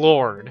 Good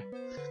lord.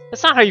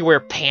 That's not how you wear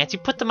pants. You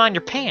put them on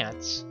your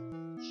pants.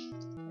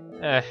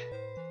 You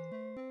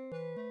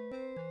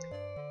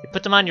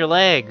put them on your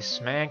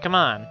legs, man. Come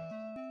on.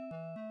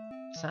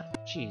 It's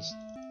not... Jeez.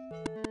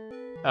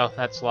 Oh,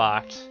 that's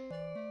locked.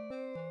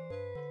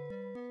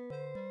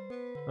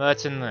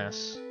 What's in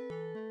this?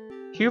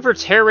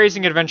 Hubert's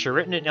hair-raising adventure,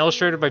 written and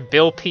illustrated by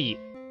Bill Pete.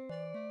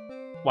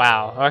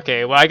 Wow,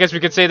 okay, well I guess we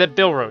could say that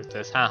Bill wrote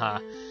this, haha.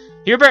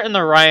 Hubert the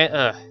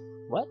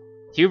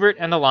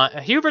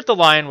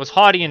Lion was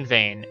haughty and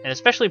vain, and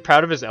especially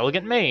proud of his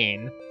elegant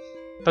mane.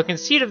 But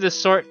conceit of this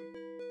sort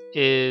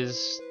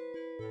is...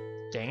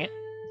 Dang it.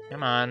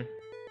 Come on.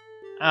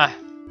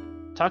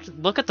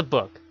 Look at the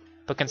book.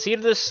 But conceit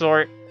of this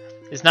sort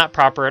is not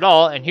proper at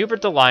all, and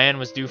Hubert the Lion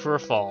was due for a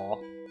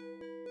fall.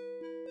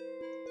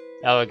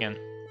 Elegant.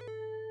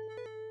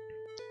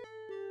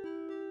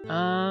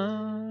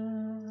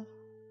 Well...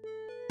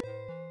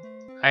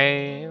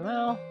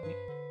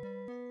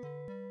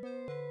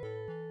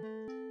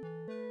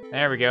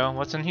 There we go.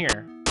 What's in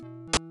here?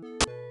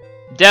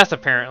 Death,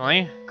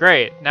 apparently.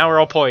 Great. Now we're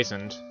all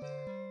poisoned.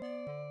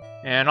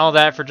 And all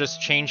that for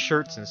just change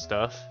shirts and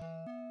stuff.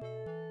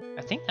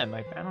 I think that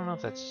might... I don't know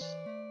if that's...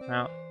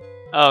 No.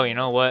 Oh, you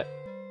know what?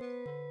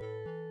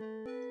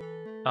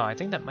 Oh, I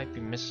think that might be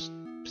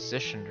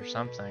mispositioned or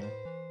something.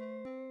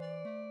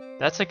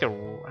 That's like a...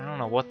 I don't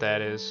know what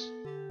that is.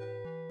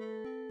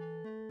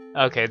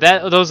 Okay,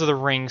 those are the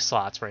ring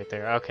slots right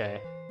there.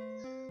 Okay.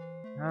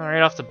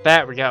 Right off the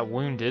bat, we got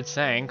wounded.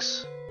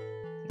 Thanks.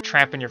 You're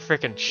trapping your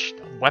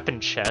frickin' weapon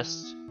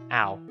chest.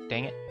 Ow.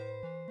 Dang it.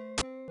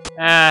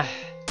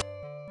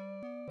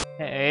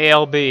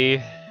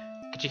 ALB.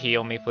 Could you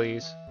heal me,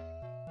 please?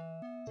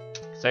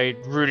 Because I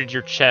rooted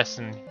your chest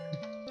and...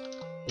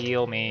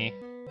 Heal me.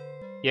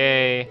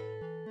 Yay.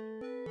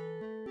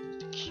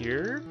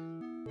 Cure?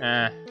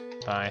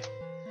 Bye.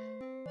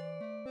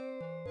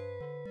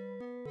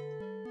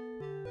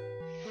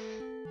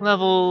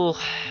 Level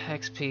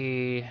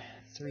XP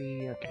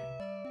 3, okay.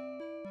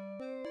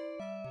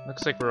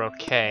 Looks like we're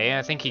okay.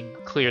 I think he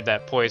cleared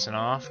that poison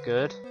off.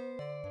 Good.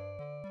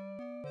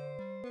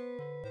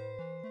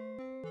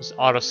 Just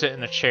auto sit in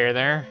the chair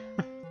there.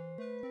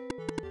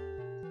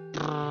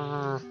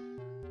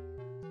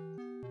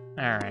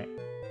 Alright.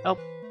 Oh.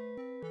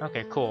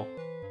 Okay, cool.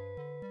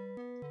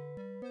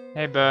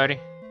 Hey, buddy.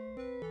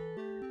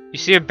 You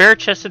see a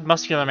bare-chested,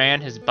 muscular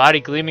man, his body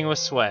gleaming with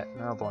sweat.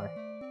 Oh boy.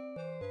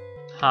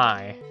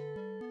 Hi.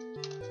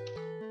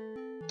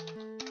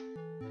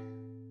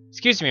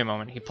 Excuse me a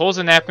moment. He pulls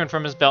a napkin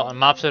from his belt and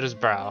mops at his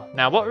brow.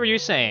 Now, what were you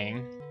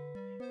saying?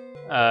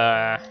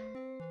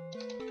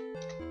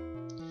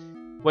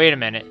 Wait a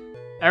minute.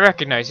 I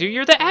recognize you.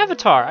 You're the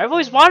Avatar. I've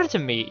always wanted to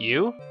meet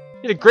you.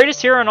 You're the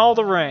greatest hero in all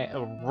the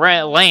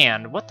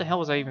land. What the hell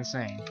was I even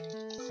saying?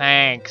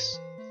 Thanks.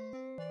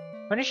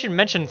 Funny you should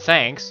mention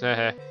thanks.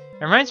 It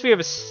reminds me of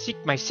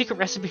my secret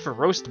recipe for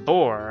roast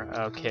boar.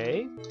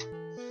 Okay.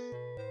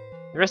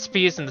 The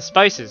recipe is in the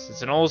spices.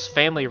 It's an old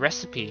family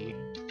recipe.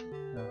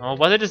 Oh,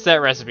 what is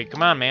that recipe?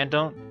 Come on, man.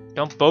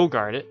 Don't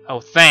bogart it. Oh,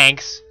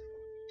 thanks.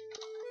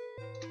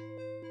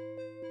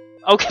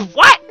 Okay,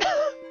 what?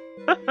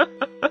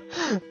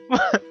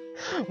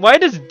 Why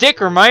does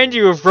Dick remind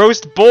you of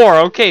roast boar?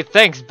 Okay,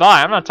 thanks,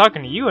 bye. I'm not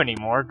talking to you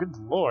anymore. Good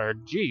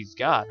lord. Jeez,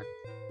 God.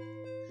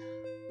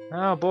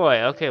 Oh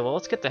boy, okay, well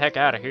let's get the heck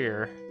out of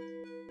here.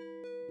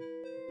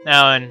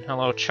 Now and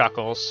hello,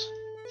 Chuckles.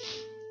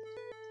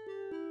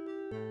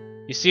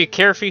 You see a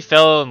carefree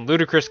fellow in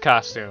ludicrous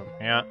costume,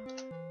 yeah.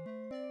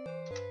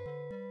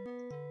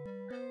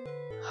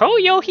 Ho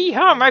yo hee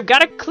hum, I've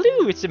got a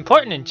clue! It's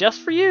important and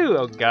just for you!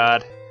 Oh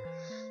god.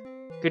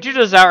 Could you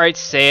just outright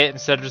say it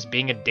instead of just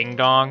being a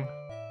ding-dong?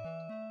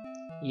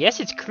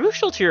 Yes, it's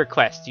crucial to your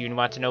quest. Do you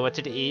want to know what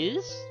it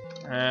is?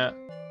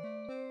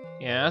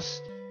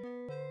 Yes.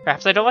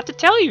 Perhaps I don't want to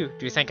tell you.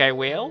 Do you think I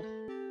will?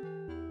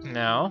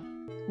 No.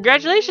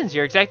 Congratulations,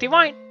 you're exactly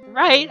right.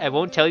 I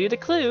won't tell you the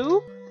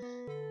clue.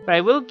 But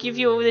I will give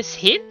you this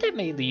hint that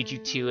may lead you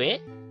to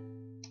it.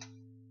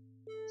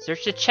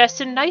 Search the chest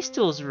in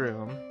Nystul's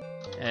room.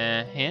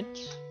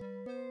 Hint?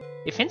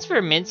 If hints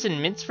were mints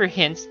and mints were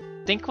hints,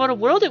 think what a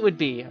world it would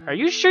be. Are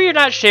you sure you're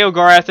not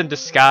Sheogorath in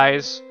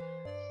disguise?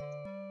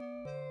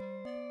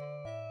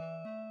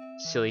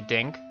 Silly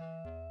dink.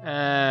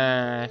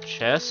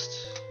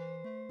 Chest.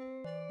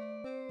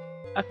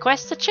 A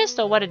quest, a chest,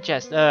 oh what a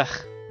jest. Ugh,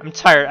 I'm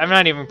tired. I'm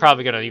not even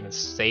probably gonna even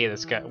say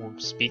this guy,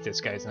 speak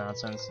this guy's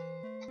nonsense.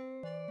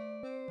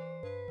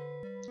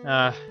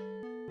 Have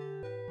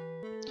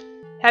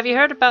you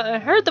heard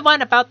the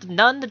one about the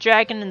nun, the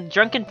dragon, and the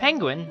drunken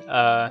penguin?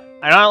 I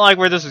don't like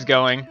where this is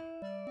going.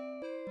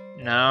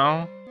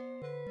 No.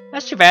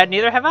 That's too bad,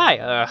 neither have I.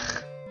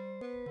 Ugh.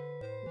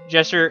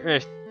 Jester,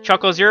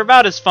 Chuckles, you're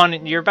about as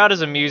fun, you're about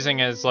as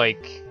amusing as,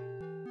 like,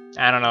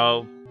 I don't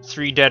know,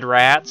 3 Dead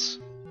Rats.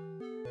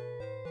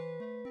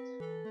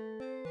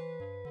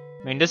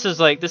 I mean, this is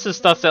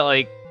stuff that,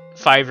 like,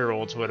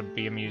 5-year-olds would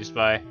be amused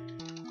by.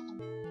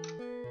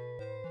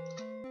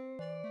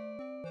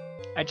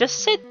 I just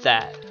said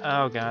that.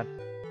 Oh god.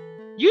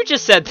 You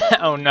just said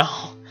that. Oh no.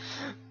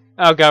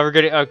 Oh god, we're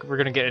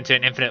gonna get into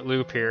an infinite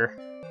loop here.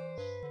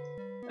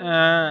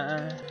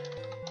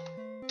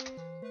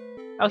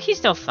 Oh,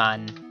 he's no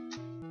fun.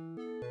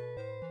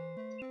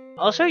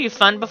 I'll show you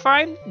fun before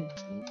I'm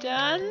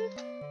done.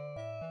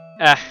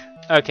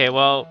 Okay,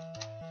 well,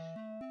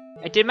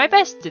 I did my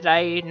best. Did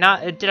I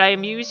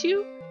amuse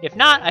you? If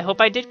not, I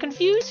hope I did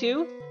confuse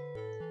you.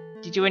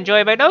 Did you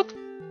enjoy my joke?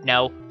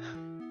 No.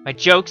 My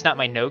jokes, not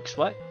my nokes.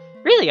 What?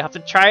 Really? I'll have to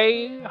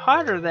try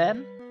harder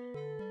then.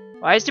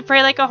 Why is to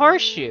pray like a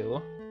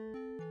horseshoe?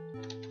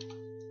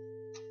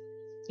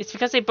 It's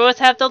because they both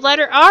have the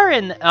letter R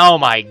in. Oh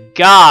my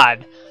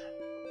god!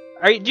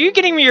 Are you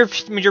getting me your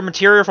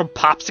material from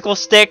popsicle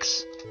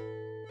sticks?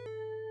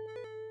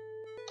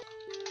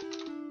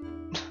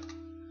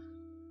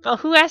 Well,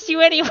 who asked you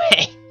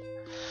anyway?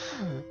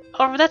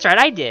 Oh, that's right,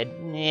 I did.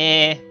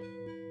 Nah.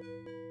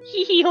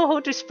 Hee hee ho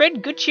ho, to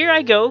spread good cheer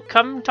I go.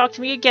 Come talk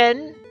to me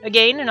again,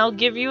 and I'll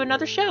give you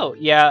another show.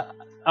 Yeah,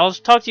 I'll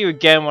talk to you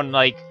again when,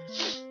 like,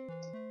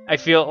 I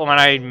feel when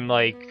I'm,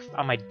 like,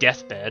 on my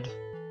deathbed.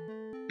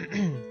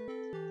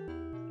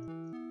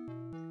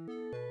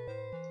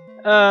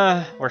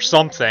 Or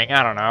something,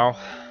 I don't know.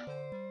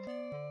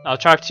 I'll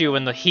talk to you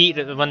when the heat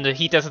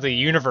death of the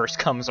universe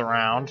comes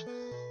around.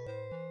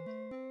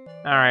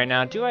 Alright,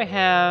 now, do I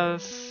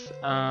have,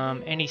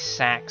 any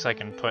sacks I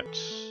can put?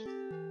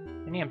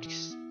 Any empty...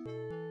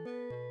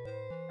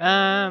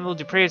 well,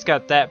 Dupre's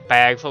got that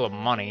bag full of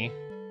money.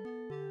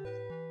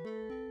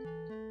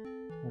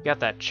 We got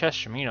that chest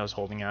Shimino's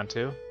holding on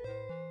to.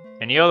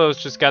 And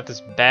Yolo's just got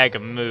this bag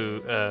of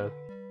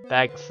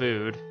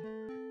food.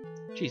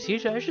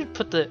 Jeez, I should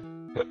put the...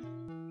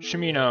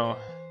 Shimino.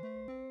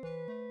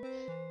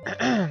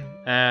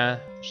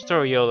 Just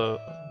throw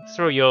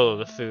Yolo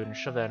the food and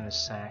shove that in his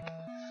sack.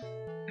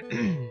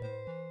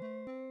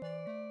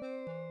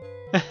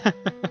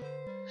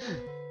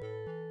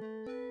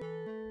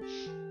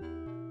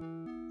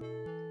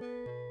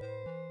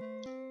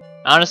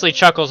 Honestly,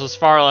 Chuckles was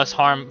far less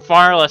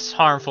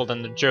harmful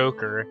than the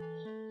Joker.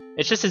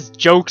 It's just his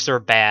jokes are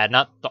bad,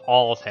 not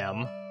all of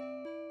him.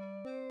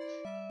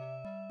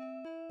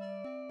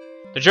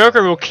 The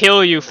Joker will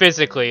kill you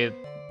physically.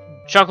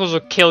 Chuckles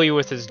will kill you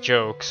with his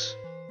jokes.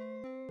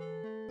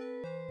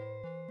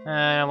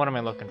 What am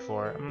I looking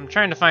for? I'm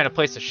trying to find a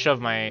place to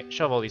shove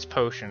all these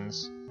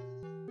potions.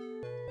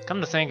 Come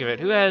to think of it,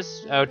 who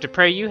has... Oh,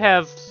 Dupre, you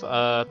have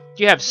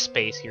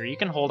space here. You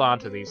can hold on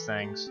to these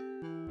things.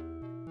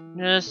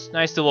 Just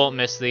nice to won't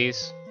miss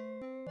these.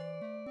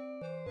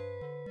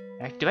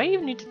 Do I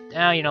even need to...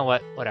 Oh, you know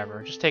what?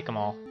 Whatever. Just take them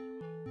all.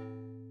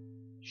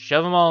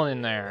 Shove them all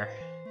in there.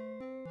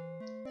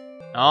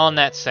 All in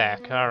that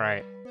sack.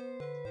 Alright.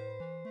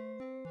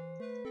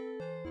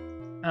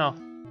 Oh.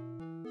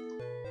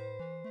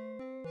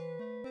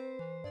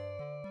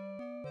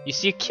 You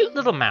see a cute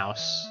little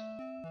mouse.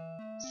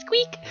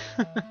 Squeak!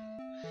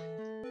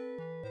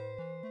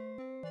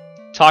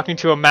 Talking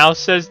to a mouse,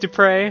 says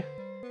Dupre.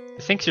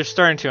 He thinks you're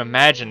starting to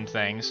imagine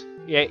things.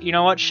 Yeah, you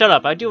know what? Shut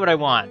up. I do what I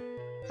want.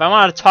 If I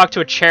want to talk to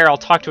a chair, I'll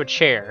talk to a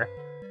chair.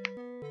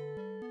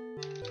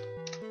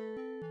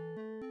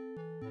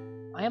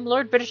 I am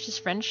Lord British's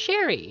friend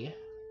Sherry.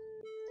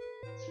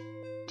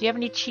 Do you have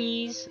any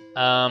cheese?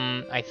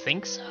 I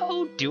think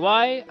so. Do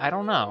I? I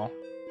don't know.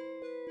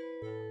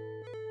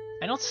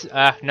 I don't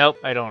nope,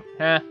 I don't.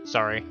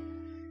 Sorry.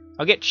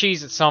 I'll get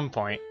cheese at some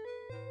point.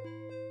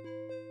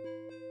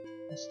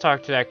 Let's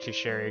talk to actually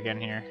Sherry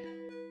again here.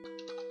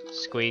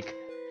 Squeak.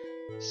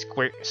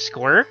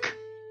 Squirk?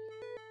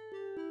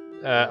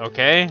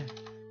 Okay.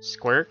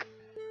 Squirk.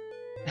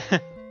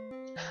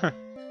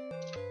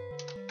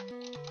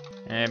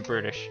 And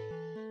British.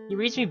 He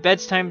reads me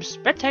bedtime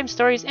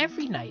stories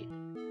every night.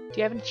 Do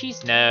you have any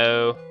cheese?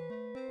 No.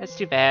 That's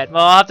too bad.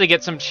 Well, I'll have to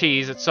get some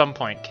cheese at some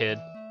point, kid.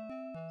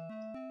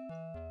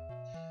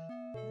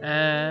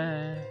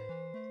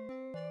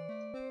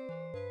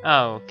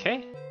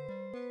 Okay.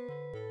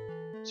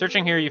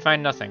 Searching here, you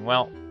find nothing.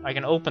 Well, I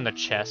can open the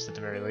chest at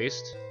the very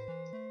least.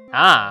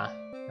 Ah,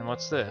 and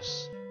what's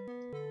this?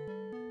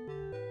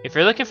 If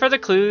you're looking for the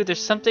clue, there's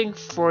something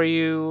for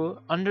you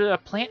under a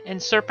plant in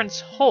Serpent's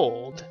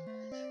Hold.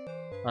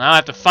 Well, now I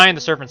have to find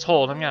the Serpent's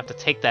Hold. I'm gonna have to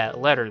take that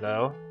letter,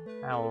 though.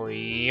 Ow,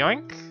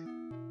 yoink.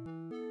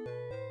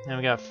 And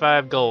we got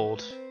 5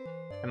 gold.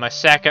 And my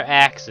sack of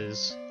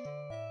axes.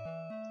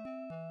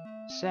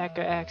 Sack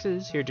of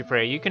axes. Here,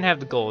 Dupre, you can have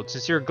the gold,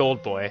 since you're a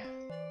gold boy.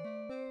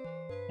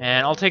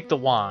 And I'll take the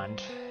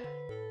wand.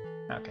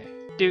 Okay.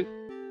 Dude.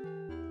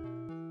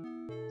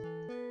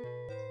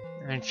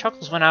 And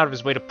Chuckles went out of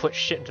his way to put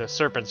shit into a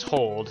Serpent's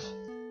Hold.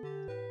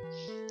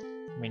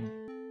 I mean,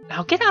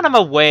 now get out of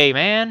my way,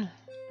 man!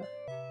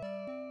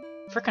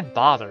 Frickin'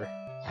 bother.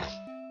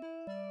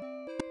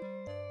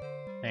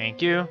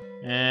 Thank you.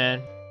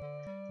 And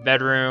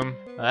bedroom.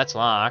 Oh, that's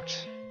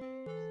locked.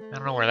 I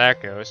don't know where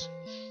that goes.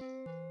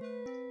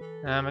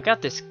 I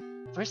got this.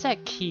 Where's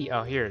that key?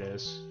 Oh, here it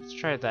is. Let's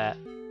try that.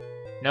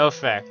 No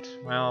effect.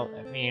 Well,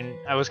 I mean,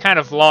 I was kind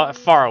of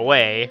far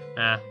away.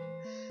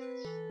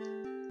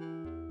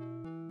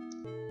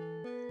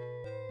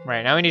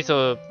 Right, now we need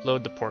to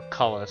load the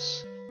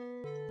portcullis.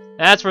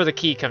 That's where the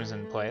key comes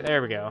into play.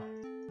 There we go.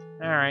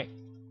 Alright.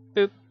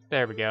 Boop.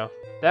 There we go.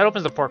 That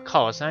opens the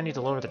portcullis. Now I need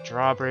to lower the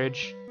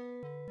drawbridge.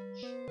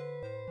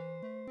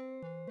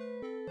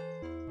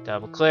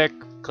 Double click.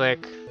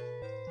 Click.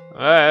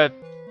 Did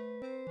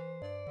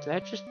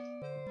that just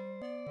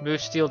move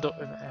steel door?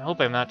 I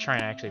hope I'm not trying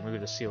to actually move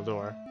the steel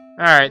door.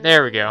 Alright,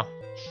 there we go.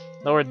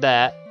 Lowered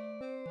that.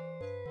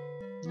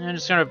 And I'm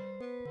just gonna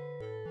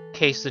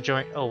case the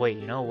joint. Oh wait,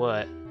 you know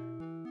what?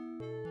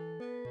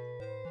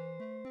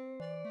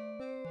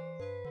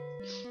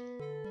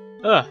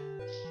 Ugh.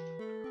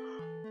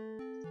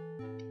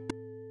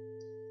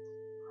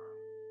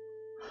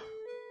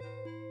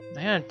 I'm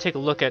gonna take a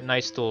look at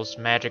Nice Tool's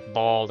magic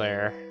ball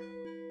there.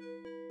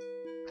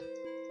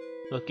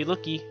 Looky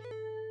looky.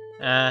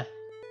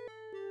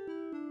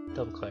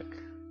 Double click.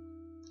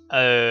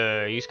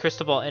 Use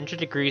crystal ball, enter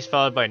degrees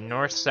followed by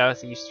north,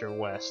 south, east, or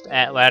west.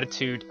 At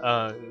latitude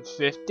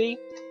 50.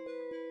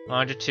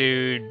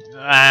 Longitude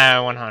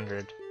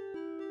 100.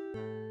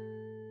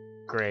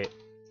 Great.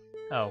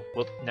 Oh,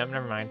 well,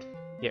 never mind.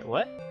 Yeah,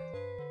 what?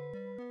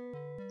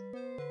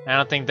 I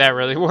don't think that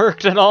really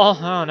worked at all.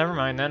 Oh, never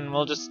mind then.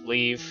 We'll just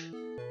leave.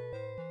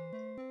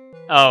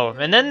 Oh,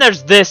 and then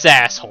there's this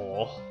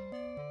asshole.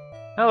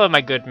 Hello, my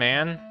good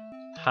man.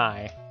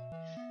 Hi.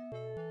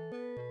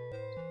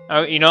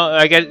 Oh, you know,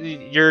 I guess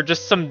you're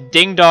just some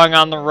ding-dong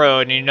on the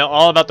road and you know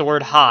all about the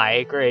word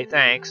hi. Great,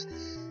 thanks.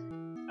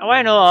 Oh,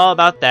 I know all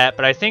about that,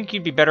 but I think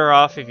you'd be better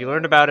off if you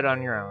learned about it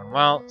on your own.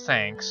 Well,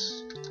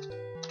 thanks.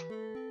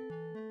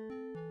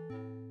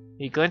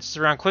 He glances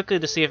around quickly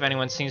to see if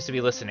anyone seems to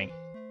be listening.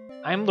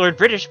 I'm Lord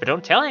British, but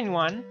don't tell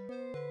anyone.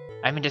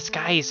 I'm in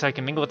disguise so I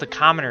can mingle with the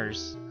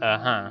commoners.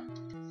 Uh-huh.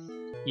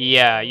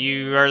 Yeah,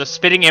 you are the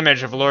spitting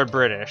image of Lord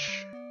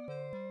British.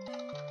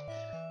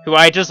 Who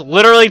I just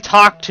literally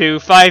talked to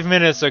 5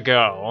 minutes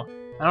ago.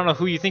 I don't know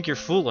who you think you're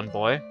fooling,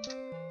 boy.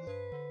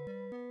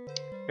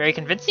 Very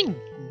convincing,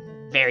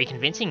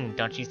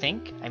 don't you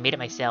think? I made it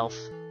myself.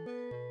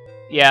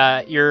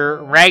 Yeah,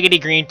 your raggedy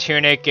green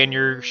tunic and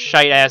your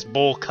shite-ass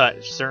bowl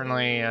cut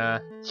certainly,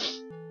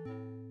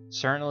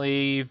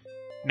 certainly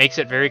makes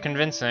it very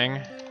convincing.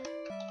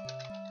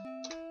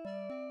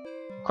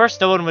 Of course,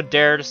 no one would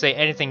dare to say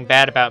anything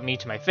bad about me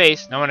to my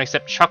face. No one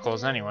except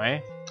Chuckles,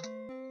 anyway.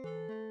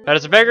 But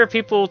as a beggar,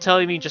 people will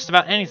tell me just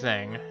about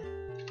anything.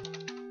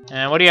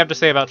 And what do you have to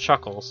say about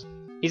Chuckles?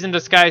 He's in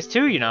disguise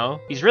too, you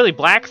know. He's really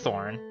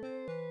Blackthorn.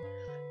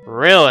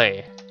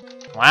 Really?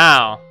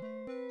 Wow.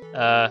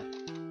 Where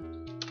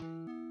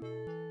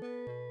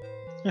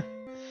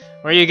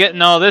are you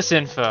getting all this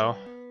info?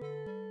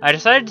 I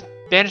decided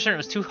banishment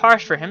was too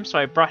harsh for him, so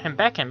I brought him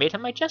back and made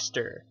him my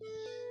jester.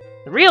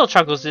 The real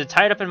Chuckles is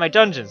tied up in my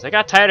dungeons. I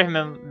got tired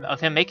of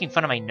him making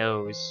fun of my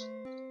nose.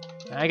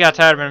 I got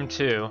tired of him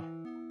too.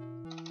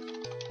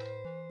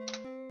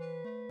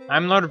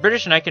 I'm Lord of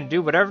British and I can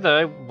do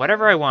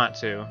whatever I want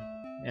to.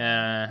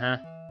 Uh-huh.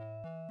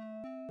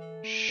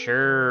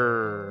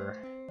 Sure.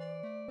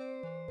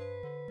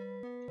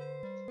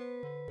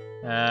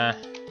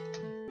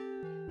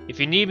 If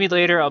you need me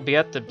later, I'll be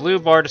at the Blue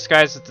Bar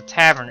disguised as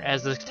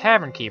the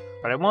tavern keeper,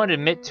 but I won't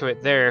admit to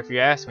it there if you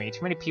ask me.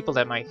 Too many people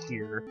that might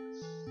hear.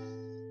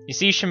 You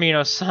see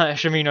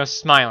Shimino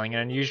smiling,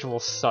 an unusual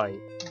sight.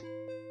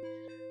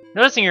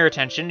 Noticing your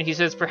attention, he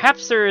says,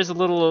 perhaps there is a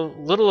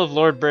little of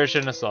Lord British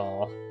in us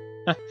all.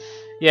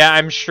 Yeah,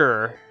 I'm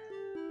sure.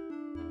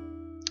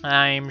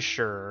 I'm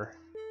sure.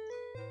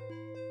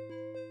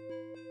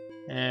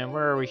 And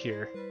where are we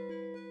here?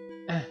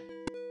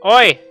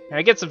 Oi! Can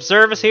I get some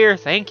service here?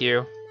 Thank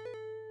you.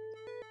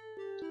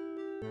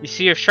 You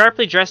see a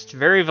sharply dressed,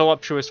 very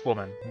voluptuous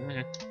woman.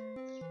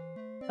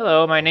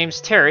 Hello, my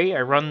name's Terry.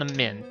 I run the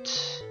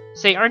Mint.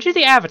 Say, aren't you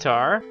the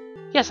Avatar?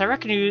 Yes, I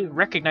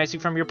recognize you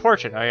from your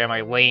portrait. Oh yeah,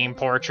 my lame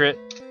portrait.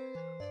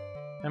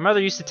 My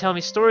mother used to tell me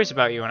stories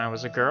about you when I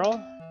was a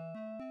girl.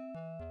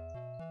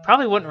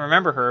 Probably wouldn't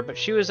remember her, but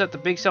she was at the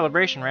big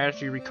celebration right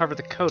after you recovered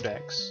the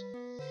Codex.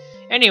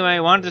 Anyway,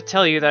 I wanted to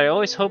tell you that I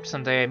always hope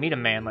someday I meet a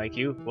man like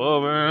you.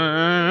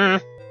 Whoa.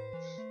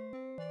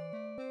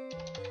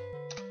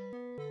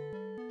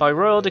 By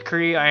royal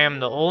decree, I am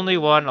the only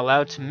one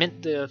allowed to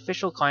mint the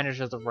official coinage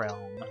of the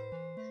realm.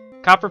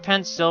 Copper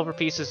pence, silver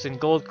pieces, and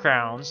gold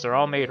crowns, they're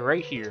all made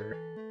right here.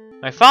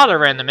 My father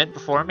ran the mint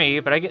before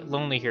me, but I get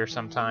lonely here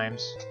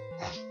sometimes.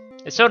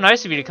 It's so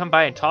nice of you to come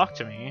by and talk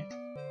to me.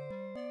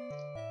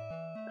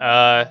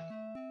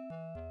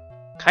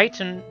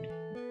 Kitten?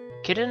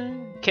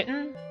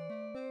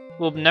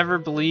 Will never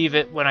believe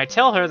it when I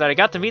tell her that I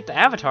got to meet the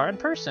Avatar in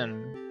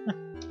person.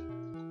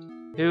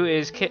 Who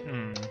is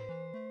Kitten?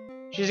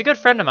 She's a good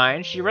friend of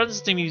mine. She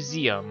runs the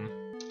museum.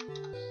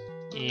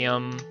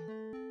 You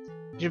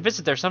should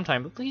visit there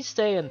sometime, but please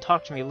stay and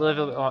talk to me a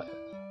little bit.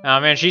 Oh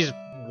man, she's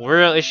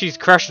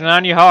crushing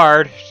on you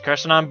hard. She's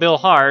crushing on Bill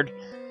hard.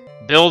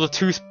 Bill,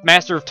 the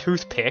master of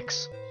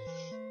toothpicks.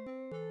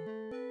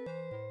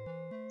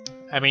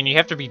 I mean, you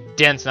have to be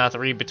dense not to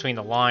read between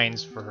the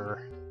lines for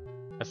her.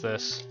 With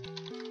this.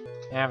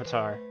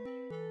 Avatar.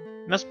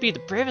 You must be the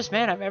bravest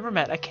man I've ever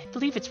met. I can't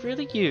believe it's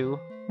really you.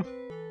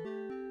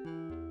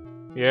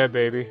 Yeah,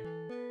 baby.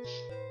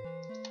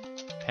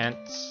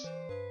 Pence.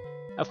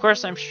 Of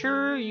course, I'm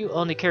sure you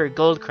only carry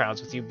gold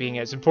crowns with you being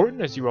as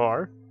important as you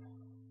are.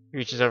 He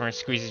reaches over and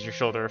squeezes your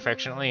shoulder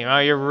affectionately. Oh,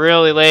 you're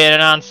really laying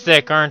it on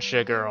thick, aren't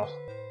you, girl?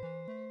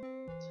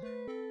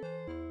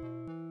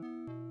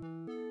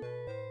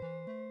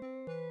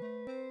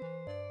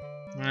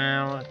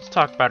 Well, let's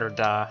talk about her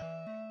da.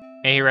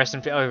 May he rest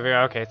in peace. Oh,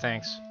 okay,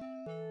 thanks.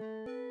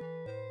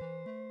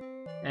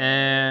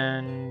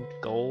 And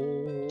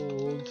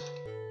gold.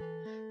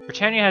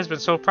 Britannia has been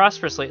so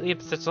prosperous lately,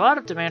 but there's a lot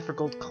of demand for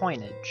gold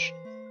coinage.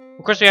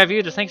 Of course, we have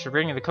you to thank for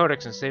bringing the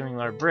Codex and saving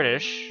Lord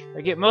British.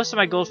 I get most of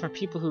my gold from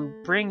people who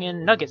bring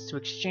in nuggets to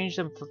exchange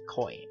them for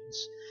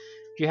coins.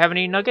 Do you have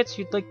any nuggets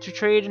you'd like to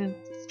trade in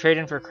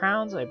for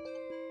crowns? I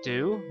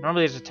do.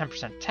 Normally there's a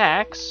 10%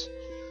 tax.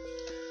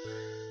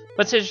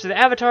 But since the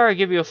Avatar, I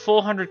give you a full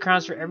 100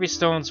 crowns for every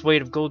stone's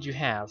weight of gold you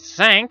have.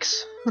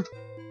 Thanks!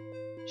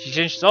 She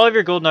exchanges all of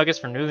your gold nuggets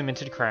for newly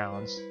minted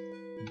crowns.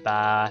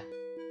 Bye.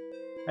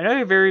 I know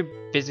you're very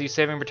busy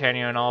saving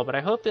Britannia and all, but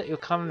I hope that you'll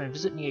come and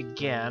visit me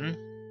again.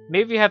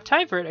 Maybe if you have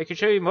time for it, I could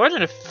show you more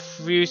than a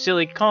few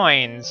silly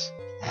coins.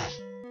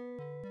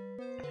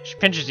 She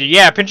pinches you.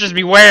 Yeah, pinches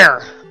me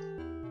where?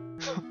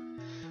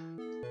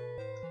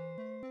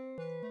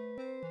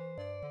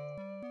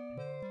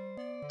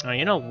 Oh,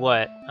 you know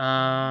what?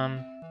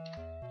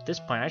 At this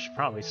point, I should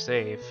probably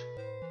save.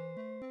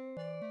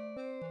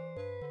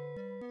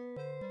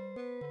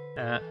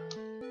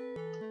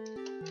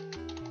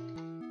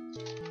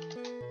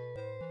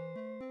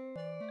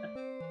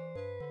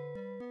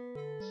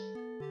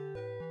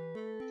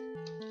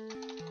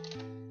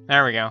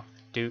 There we go.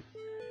 Doot.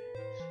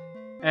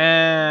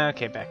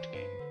 Okay, back to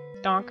game.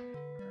 Donk.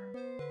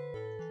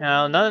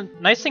 Now, another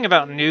nice thing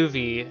about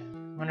Nuvi, I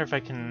wonder if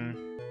I can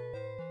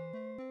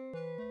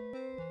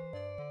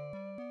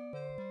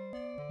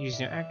use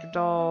new actor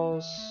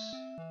dolls.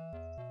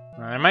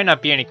 There might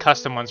not be any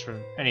custom ones for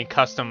any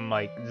custom,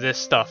 like, this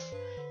stuff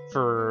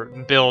for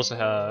Bill's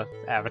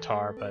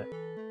avatar, but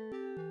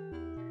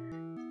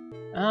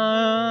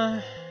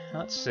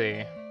let's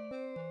see.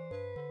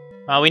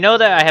 We know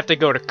that I have to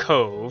go to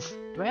Cove.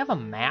 Do I have a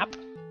map?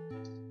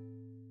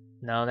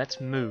 No, that's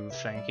move,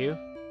 thank you.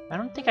 I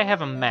don't think I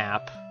have a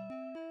map.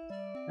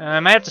 I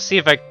might have to see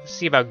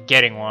about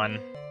getting one.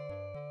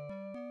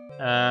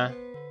 Don't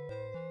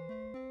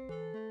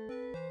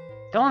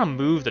want to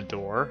move the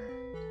door.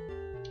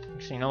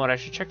 Actually, you know what? I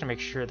should check to make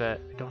sure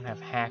that I don't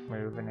have hack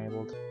move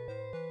enabled.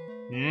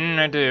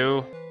 I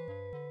do.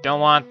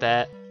 Don't want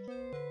that.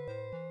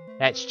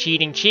 That's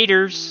cheating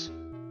cheaters.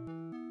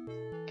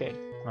 Okay,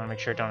 I want to make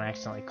sure I don't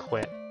accidentally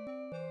quit.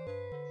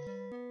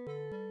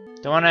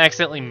 Don't want to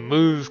accidentally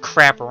move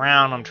crap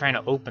around when I'm trying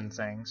to open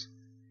things.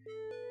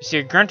 You see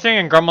a grunting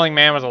and grumbling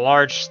man with a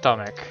large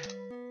stomach.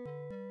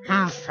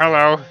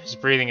 Hello. His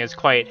breathing is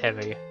quite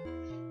heavy.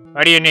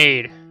 What do you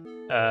need?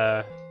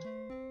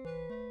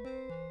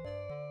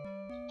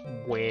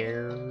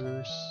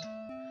 Wares?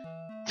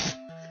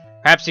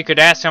 Perhaps you could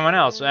ask someone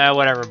else.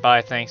 Whatever,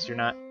 bye, thanks, you're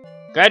not.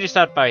 Glad you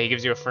stopped by, he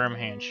gives you a firm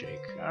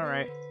handshake.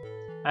 Alright.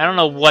 I don't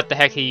know what the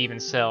heck he even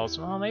sells.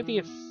 Well, maybe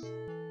if...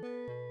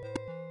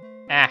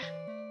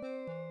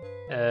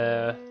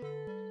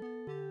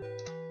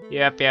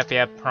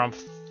 Yep,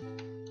 Prumph.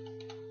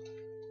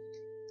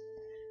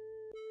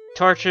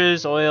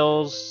 Torches,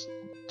 oil,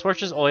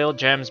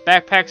 gems,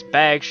 backpacks,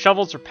 bags,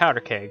 shovels, or powder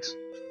kegs.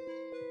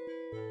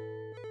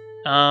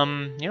 You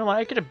know what?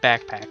 I get a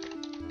backpack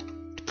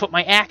to put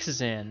my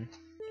axes in.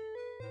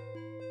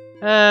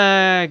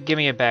 Give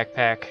me a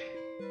backpack.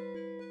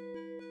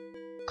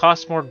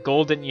 Costs more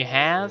gold than you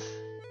have?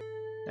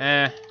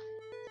 How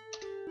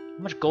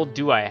much gold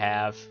do I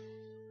have?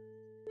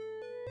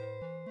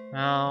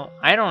 Well,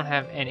 I don't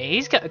have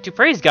any.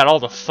 Dupree's got all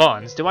the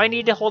funds. Do I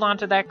need to hold on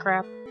to that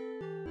crap?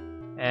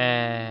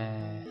 Yeah,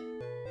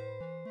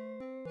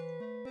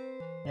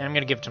 I'm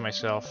gonna give it to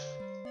myself.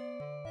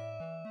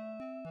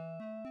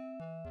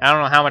 I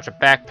don't know how much a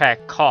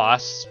backpack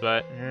costs,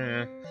 but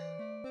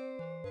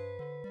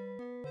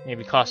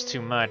maybe costs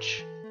too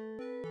much.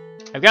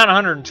 I've got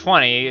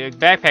 120. A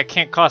backpack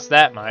can't cost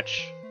that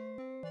much.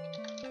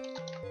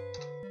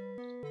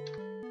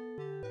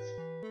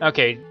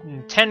 Okay,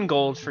 10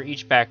 gold for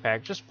each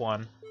backpack. Just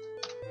one.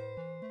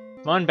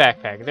 One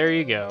backpack. There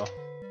you go.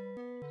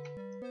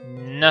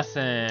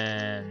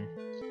 Nothing.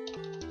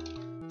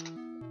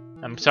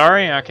 I'm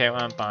sorry? Okay,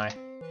 well, bye.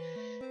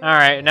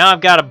 Alright, now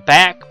I've got a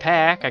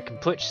backpack I can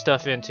put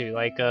stuff into,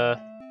 like, my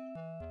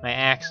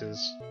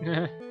axes.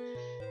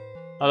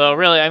 Although,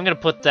 really, I'm gonna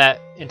put that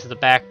into the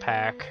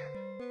backpack.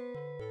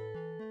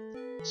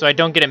 So I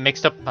don't get it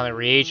mixed up with my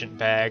reagent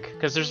bag,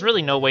 because there's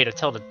really no way to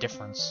tell the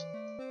difference.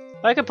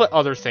 I could put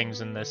other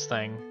things in this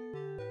thing.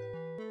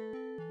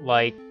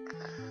 Like...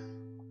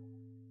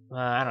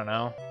 I don't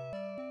know.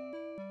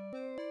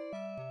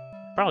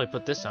 Probably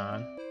put this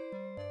on.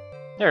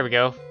 There we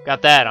go.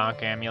 Got that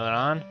Ankh amulet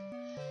on.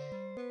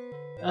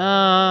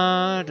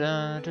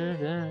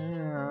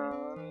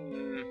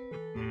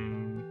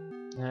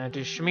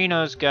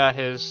 Shimino's got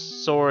his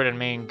sword and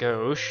main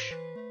gauche.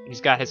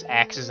 He's got his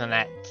axes in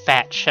that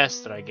fat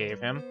chest that I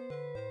gave him.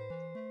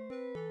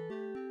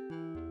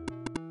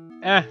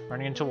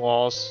 Running into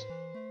walls.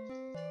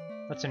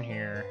 What's in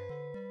here?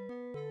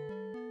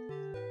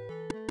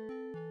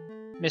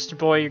 Mr.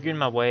 Boy, you're getting in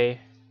my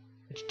way.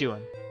 What you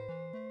doing?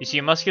 You see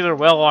a muscular,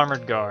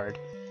 well-armored guard.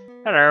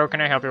 Hello, can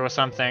I help you with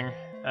something?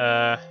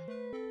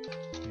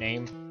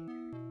 Name?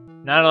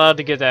 Not allowed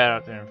to get that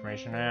out the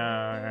information.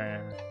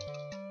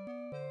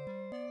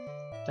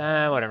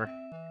 Whatever.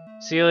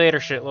 See you later,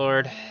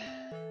 shitlord.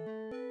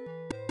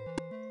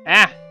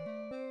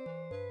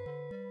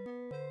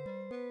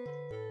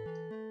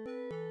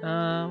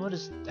 What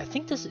is... I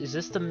think this... Is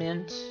this the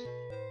mint?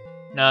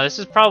 No, this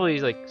is probably,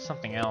 like,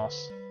 something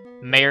else.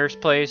 Mayor's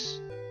place.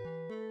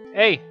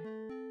 Hey!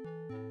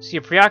 See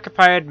a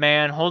preoccupied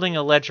man holding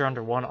a ledger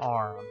under one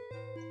arm.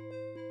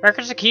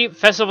 Records to keep,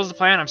 festivals to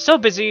plan. I'm so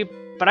busy,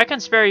 but I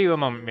can spare you a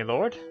moment, my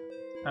lord.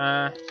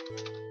 I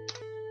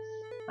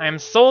am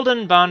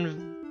Tholden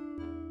von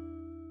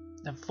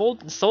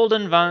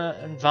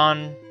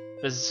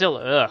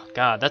Basila. Ugh,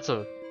 God,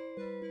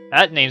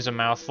 that name's a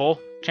mouthful.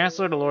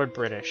 Chancellor to Lord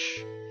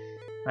British.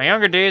 In my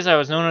younger days, I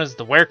was known as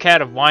the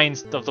werecat of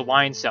the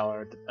wine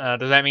cellar.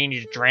 Does that mean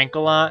you drank a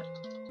lot?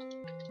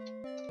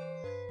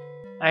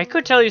 I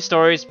could tell you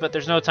stories, but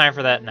there's no time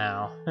for that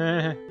now.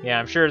 Yeah,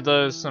 I'm sure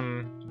those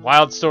some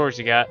wild stories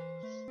you got.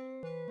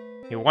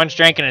 You once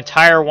drank an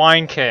entire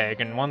wine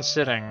keg in one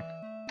sitting.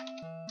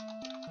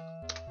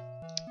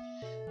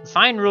 A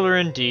fine ruler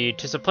indeed.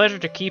 'Tis a pleasure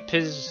to keep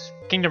his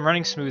kingdom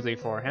running smoothly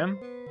for him.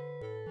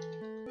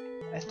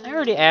 I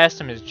already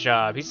asked him his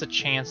job. He's the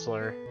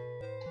Chancellor.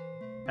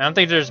 I don't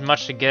think there's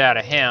much to get out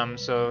of him,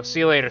 so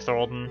see you later,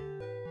 Tholden.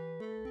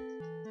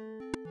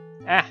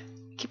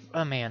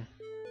 Oh man.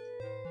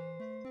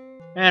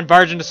 Man,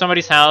 barge into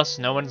somebody's house,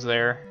 no one's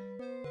there.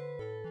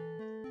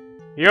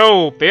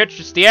 Yo, bitch,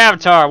 it's the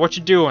Avatar, what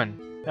you doing?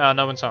 Oh,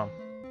 no one's home.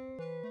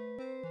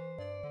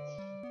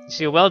 You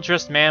see a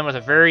well-dressed man with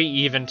a very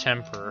even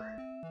temper.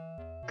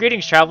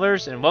 Greetings,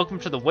 travelers, and welcome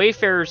to the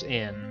Wayfarer's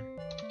Inn.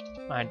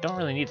 I don't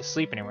really need to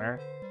sleep anywhere.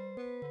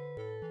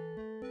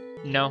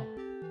 No.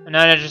 I'm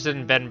not interested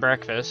in bed and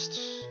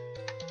breakfast.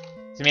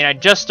 I mean, I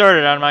just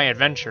started on my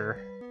adventure.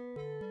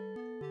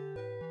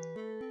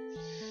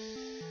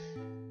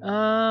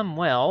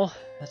 Well,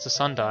 that's a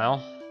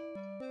sundial.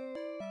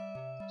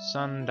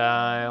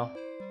 Sundial.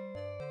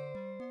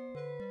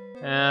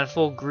 And a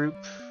full group.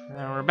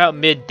 We're about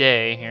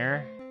midday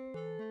here.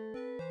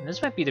 And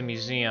this might be the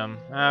museum.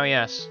 Oh,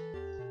 yes.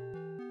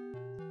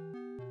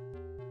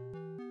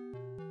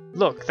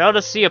 Look, thou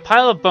dost see a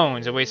pile of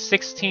bones. It weighs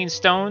 16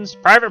 stones.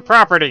 Private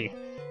property!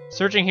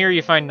 Searching here,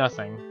 you find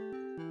nothing.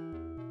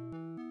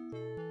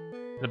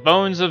 The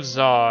bones of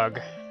Zog.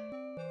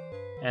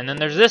 And then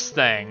there's this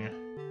thing.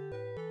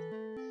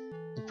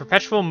 The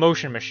perpetual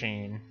motion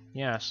machine.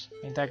 Yes,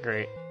 ain't that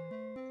great.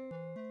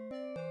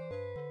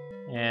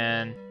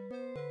 And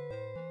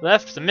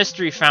left, the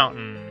mystery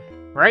fountain.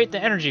 Right,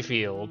 the energy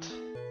field.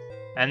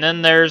 And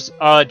then there's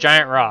a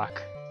giant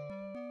rock.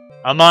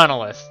 A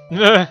monolith.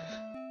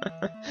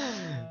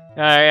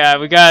 Yeah,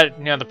 we got,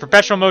 you know, the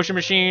perpetual motion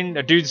machine,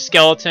 a dude's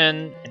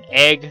skeleton, an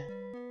egg,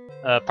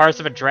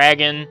 parts of a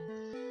dragon,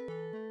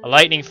 a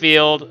lightning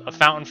field, a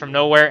fountain from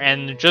nowhere,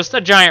 and just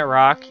a giant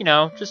rock. You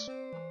know,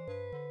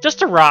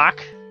 just a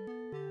rock.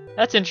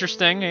 That's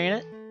interesting,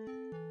 ain't it?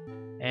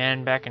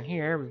 And back in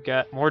here, we've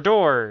got more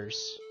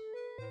doors.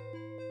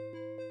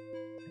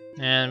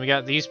 And we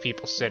got these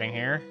people sitting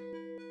here.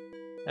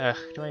 Ugh,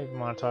 do I even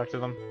want to talk to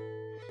them?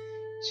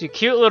 She's a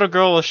cute little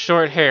girl with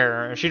short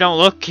hair. She don't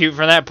look cute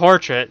from that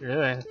portrait.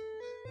 Ugh.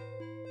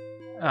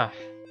 Ah.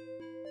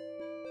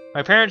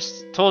 My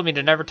parents told me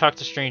to never talk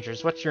to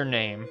strangers. What's your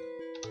name?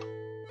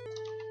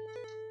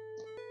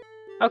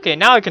 Okay,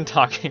 now I can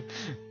talk.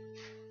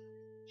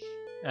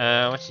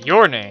 What's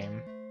your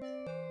name?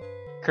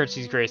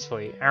 Curtsies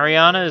gracefully.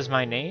 Ariana is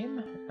my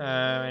name.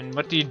 And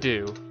what do you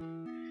do?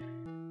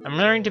 I'm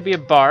learning to be a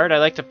bard. I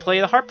like to play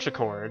the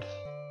harpsichord.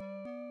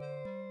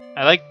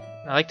 I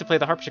like to play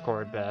the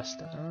harpsichord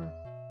best.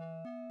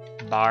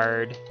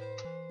 Bard.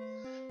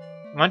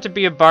 I want to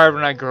be a bard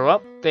when I grow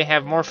up. They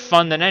have more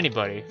fun than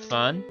anybody.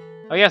 Fun?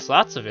 Oh yes,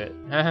 lots of it.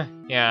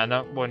 Yeah,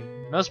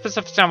 no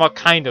specific time what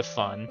kind of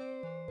fun.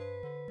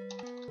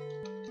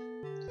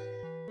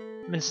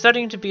 I've been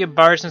studying to be a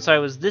bard since I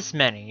was this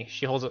many.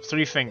 She holds up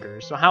 3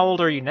 fingers. So how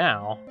old are you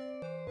now?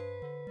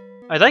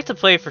 I'd like to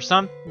play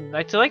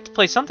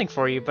something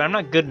for you, but I'm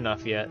not good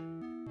enough yet.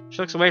 She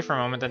looks away for a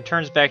moment, then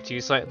turns back to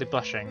you, slightly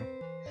blushing.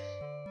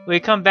 Will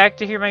you come back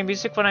to hear my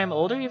music when I'm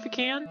older, if you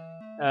can?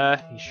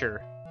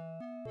 Sure.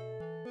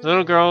 The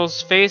little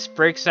girl's face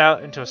breaks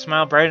out into a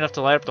smile bright enough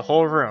to light up the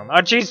whole room.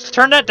 Oh, jeez,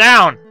 turn that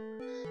down!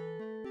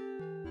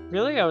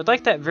 Really? I would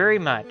like that very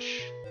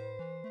much.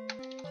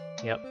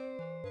 Yep.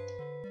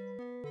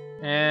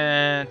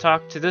 And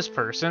talk to this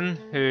person,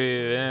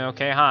 who...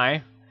 okay,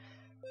 hi.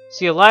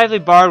 See a lively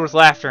bard with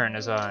laughter in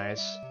his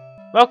eyes.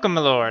 Welcome,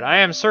 my lord. I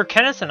am Sir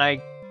Kenneth, and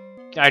I'd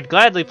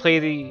gladly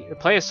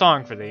play a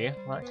song for thee.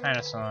 What kind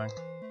of song?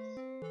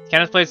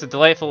 Kenneth plays a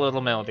delightful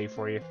little melody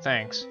for you.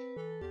 Thanks.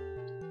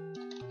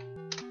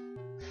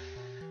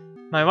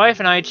 My wife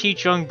and I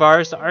teach young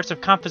bards the arts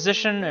of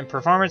composition and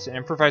performance and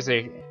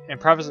improvisation.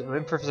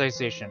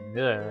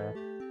 Ugh.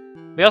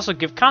 We also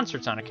give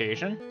concerts on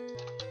occasion.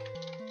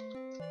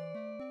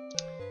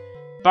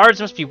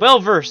 Bards must be well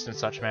versed in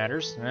such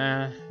matters.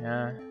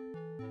 Yeah.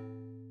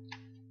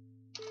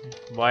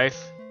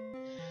 Wife.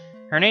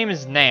 Her name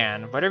is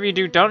Nan. Whatever you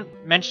do, don't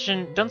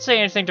say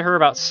anything to her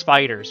about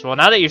spiders. Well,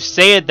 now that you've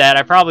said that,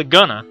 I'm probably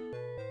gonna.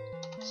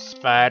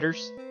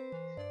 Spiders.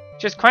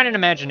 She has quite an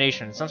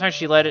imagination. Sometimes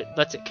she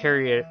lets it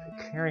carry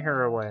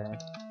her away.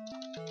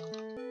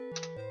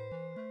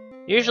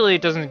 Usually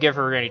it doesn't give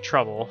her any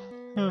trouble.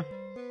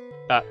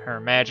 About her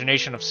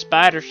imagination of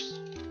spiders.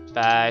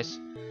 Spies.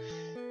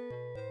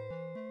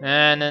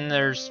 And then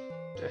there's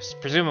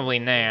presumably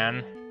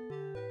Nan,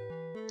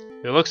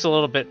 who looks a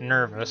little bit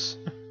nervous.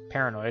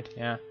 Paranoid,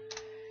 yeah.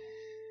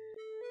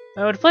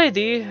 I would play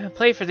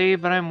for thee,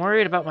 but I'm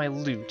worried about my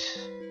loot.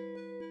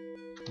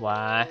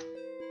 Why?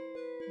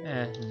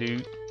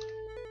 Loot.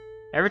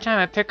 Every time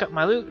I pick up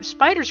my loot,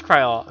 spiders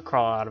crawl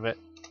out of it.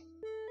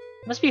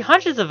 Must be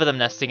hundreds of them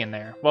nesting in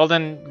there. Well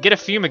then, get a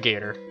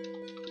fumigator.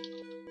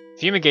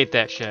 Fumigate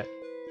that shit.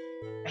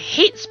 I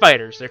hate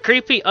spiders. They're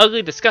creepy,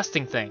 ugly,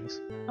 disgusting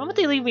things. Why won't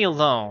they leave me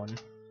alone?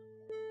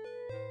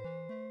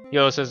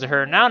 Yo says to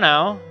her,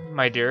 Now,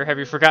 my dear, have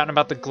you forgotten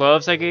about the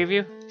gloves I gave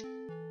you?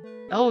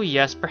 Oh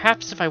yes,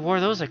 perhaps if I wore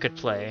those I could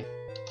play.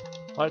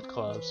 What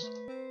gloves?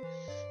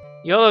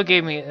 Yolo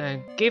gave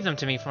them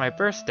to me for my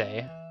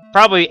birthday.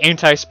 Probably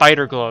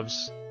anti-spider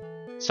gloves.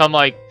 Some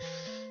like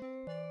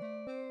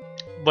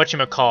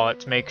whatchamacallit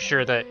to make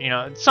sure that, you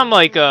know, some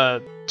like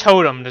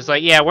totem that's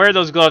like, yeah, wear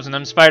those gloves and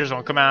them spiders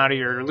won't come out of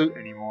your loot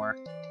anymore.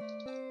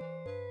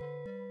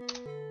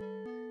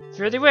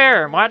 Fear thee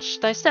wear and watch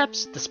thy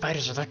steps. The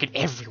spiders are lurking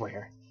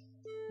everywhere.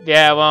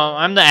 Yeah, well,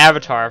 I'm the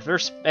avatar. If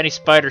there's any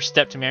spiders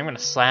step to me, I'm gonna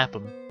slap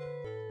them.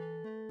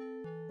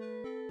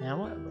 Now,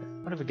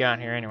 what have we got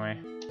here anyway?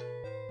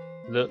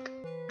 Look.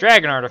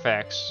 Dragon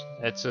artifacts.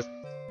 It's a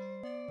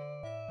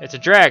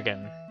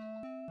dragon.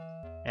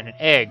 And an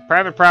egg.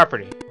 Private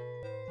property.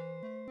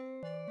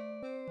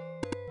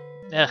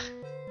 Ugh.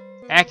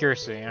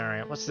 Accuracy.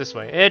 Alright, what's this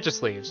way? It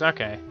just leaves.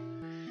 Okay.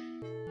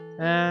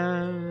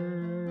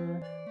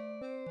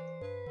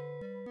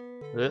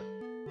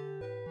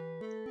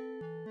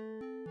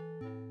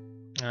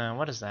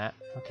 What is that?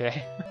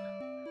 Okay.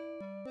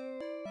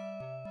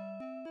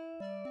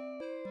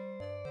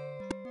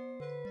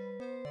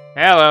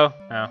 Hello.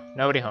 Oh,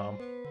 nobody home.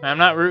 I'm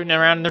not rooting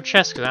around in their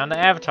chest because I'm the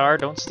Avatar.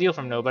 Don't steal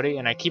from nobody,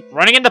 and I keep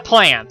running into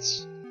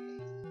plants.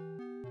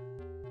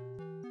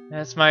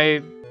 That's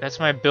my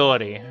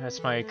ability.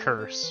 That's my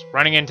curse.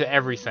 Running into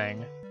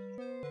everything.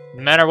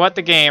 No matter what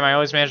the game, I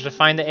always manage to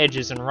find the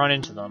edges and run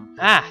into them.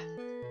 Ah!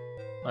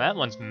 Well, that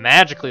one's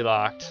magically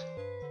locked.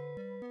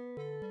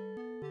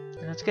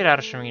 Let's get out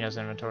of Sharino's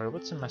inventory.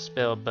 What's in my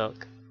spell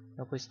book?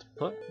 No place to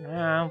put?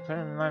 I'll put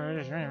it in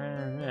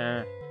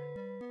my...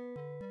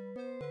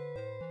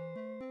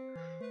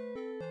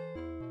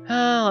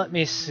 let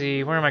me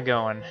see. Where am I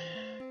going?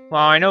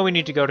 Well, I know we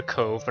need to go to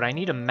Cove, but I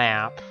need a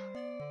map.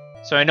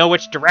 So I know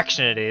which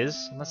direction it is.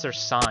 Unless there's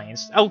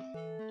signs. Oh!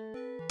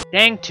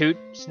 Dang toot.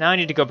 So now I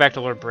need to go back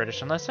to Lord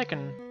British. Unless I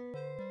can...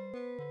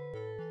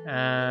 Can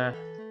I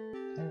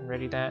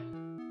ready that?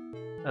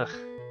 Ugh.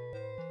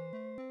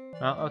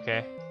 Well,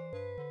 okay.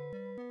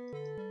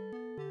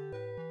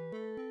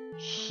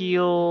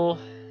 Heal...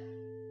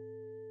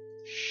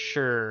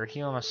 Sure,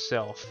 heal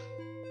myself.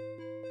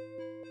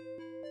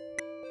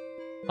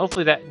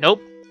 Hopefully that...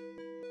 Nope.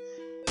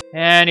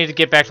 And I need to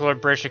get back to Lord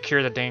British to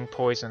cure the dang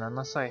poison,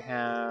 unless I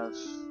have...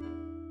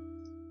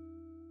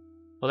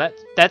 Well,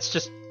 that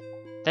just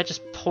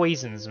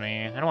poisons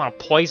me. I don't want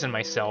to poison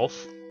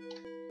myself.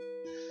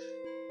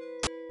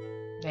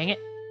 Dang it.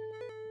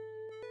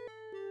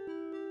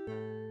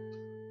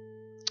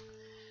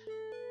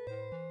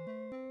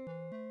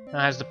 Now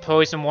has the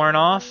poison worn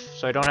off,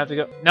 so I don't have to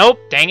go... Nope!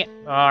 Dang it!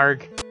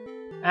 Arg.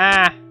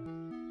 Ah!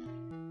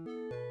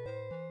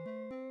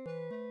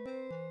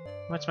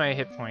 What's my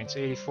hit points?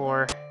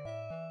 84.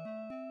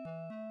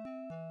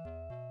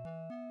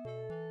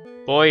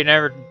 Boy, you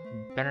never...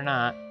 Better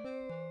not.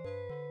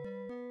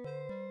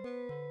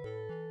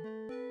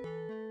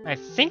 I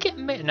think it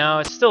may... No,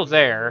 it's still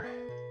there.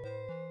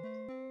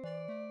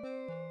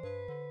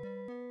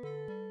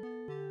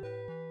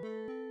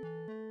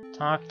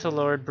 Talk to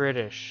Lord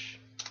British.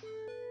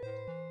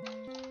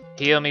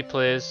 Heal me,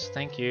 please.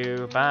 Thank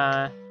you.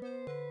 Bye.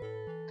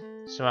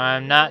 So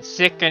I'm not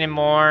sick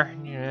anymore.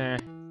 Yeah.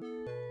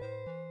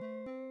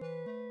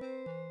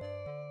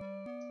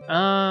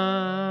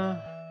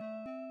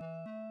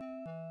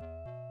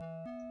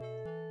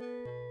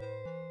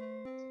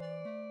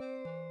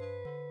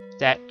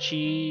 That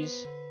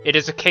cheese. It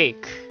is a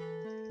cake.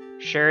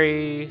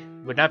 Sherry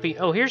would not be...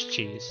 Oh, here's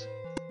cheese.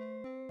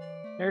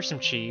 There's some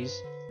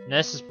cheese. And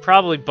this is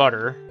probably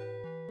butter.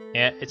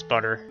 Yeah, it's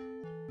butter.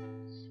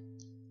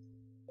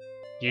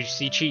 You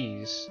see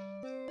cheese.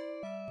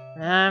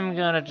 I'm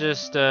gonna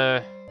just,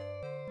 Well,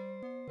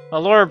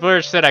 Laura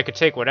Blair said I could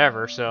take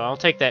whatever, so I'll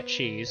take that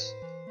cheese.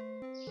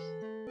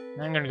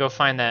 I'm gonna go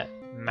find that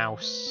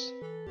mouse.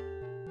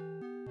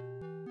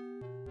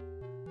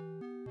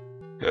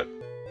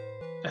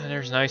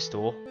 There's an ice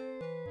stool.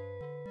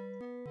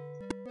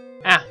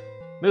 Ah!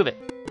 Move it!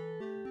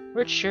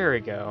 Where'd Sherry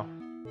go?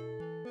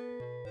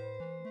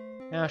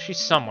 No, she's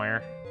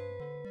somewhere.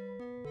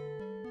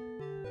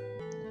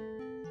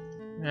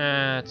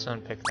 Let's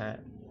unpick that.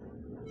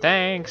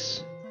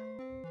 Thanks!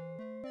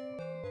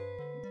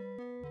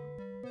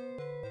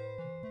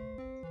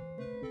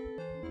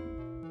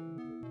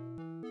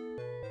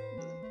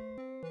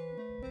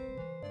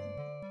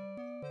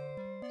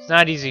 It's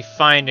not easy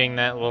finding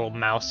that little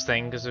mouse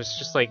thing, because it's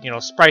just like, you know,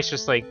 Sprite's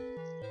just like,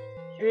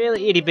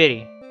 really itty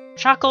bitty.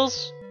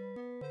 Chuckles?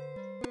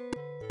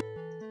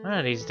 One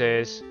of these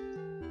days.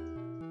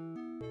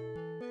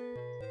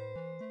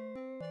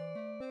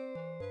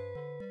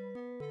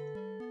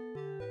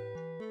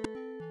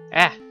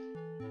 Ah!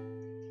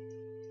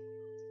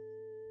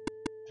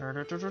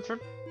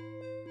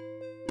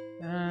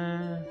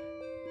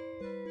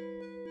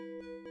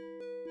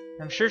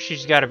 I'm sure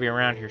she's got to be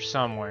around here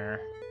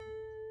somewhere.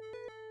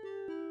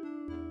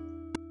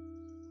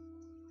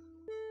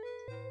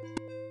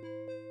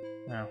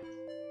 No.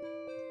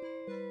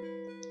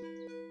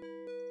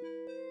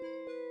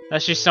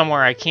 That's just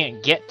somewhere I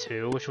can't get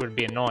to, which would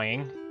be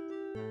annoying.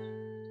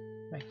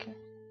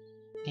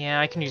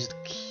 Yeah, I can use the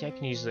key, I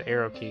can use the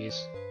arrow keys.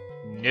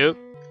 Nope.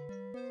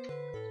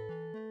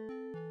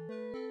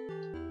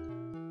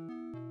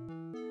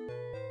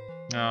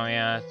 Oh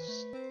yeah,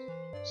 it's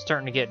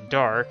starting to get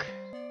dark.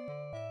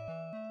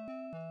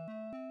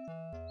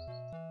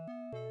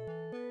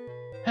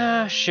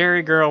 Ah,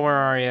 Sherry girl, where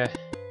are you?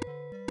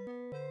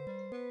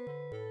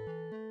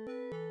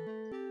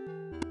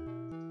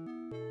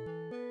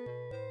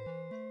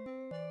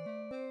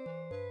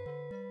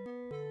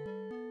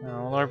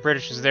 Oh, Lord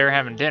British is there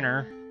having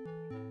dinner.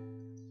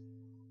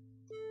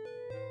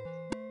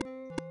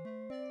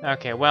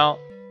 Okay, well,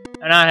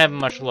 I'm not having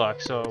much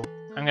luck, so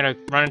I'm gonna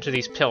run into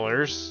these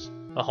pillars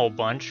a whole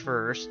bunch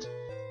first.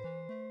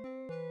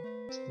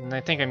 And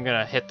I think I'm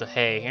gonna hit the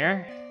hay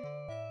here.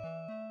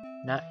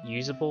 Not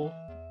usable.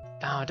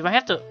 Oh, do I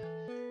have to?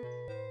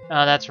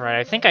 Oh, that's right.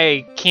 I think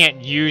I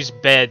can't use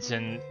beds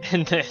in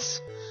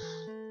this.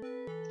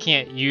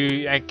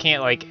 I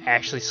can't like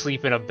actually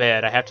sleep in a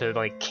bed. I have to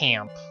like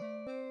camp.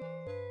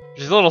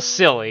 Which is a little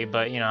silly,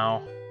 but you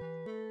know,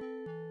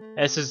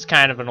 this is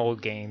kind of an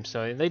old game,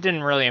 so they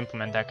didn't really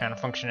implement that kind of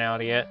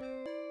functionality yet.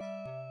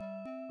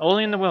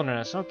 Only in the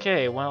wilderness.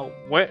 Okay, well,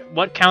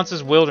 what counts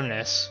as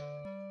wilderness?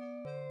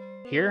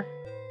 Here?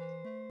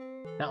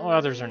 Not what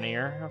others are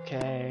near.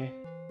 Okay.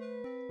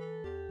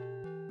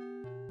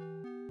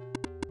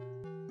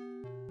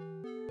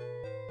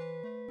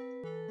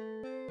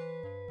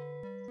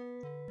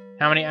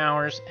 How many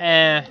hours?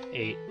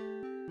 8.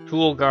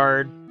 Tool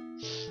guard.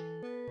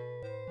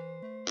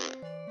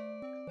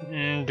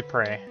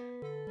 Dupre.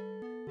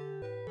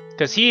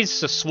 Because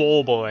he's a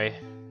swole boy.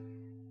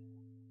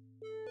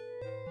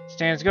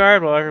 Stands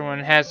guard while everyone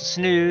has to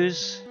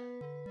snooze.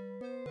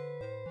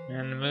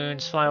 And the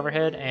moons fly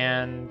overhead,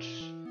 and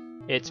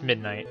it's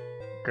midnight.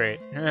 Great.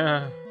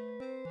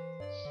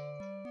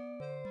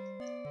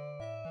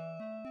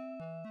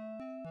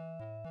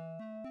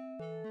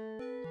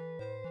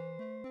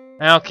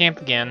 I'll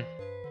camp again.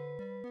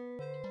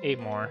 8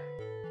 more.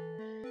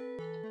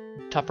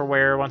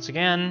 Tupperware once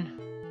again.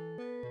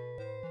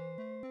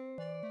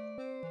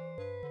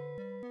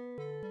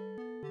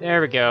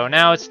 There we go.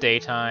 Now it's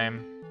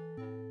daytime.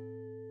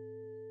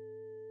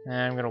 And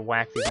I'm gonna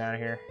whack these out of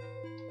here.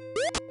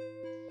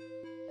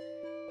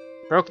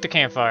 Broke the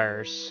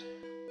campfires.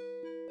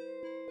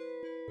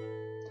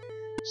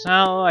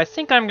 So I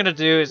think I'm gonna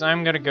do is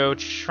I'm gonna go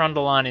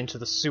trundle on into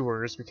the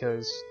sewers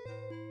because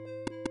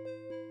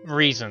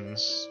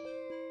reasons.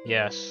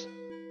 Yes.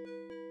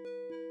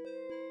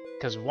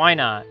 Because why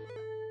not?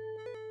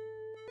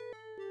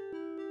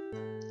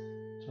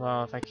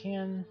 Well, if I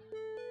can.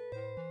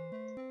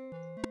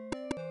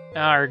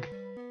 Arg.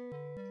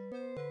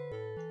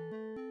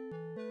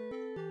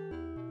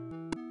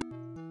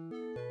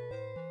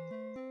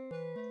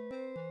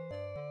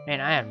 Man,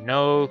 I have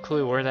no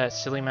clue where that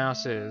silly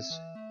mouse is.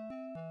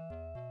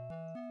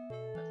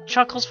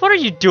 Chuckles, what are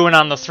you doing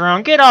on the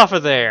throne? Get off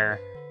of there!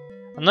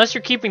 Unless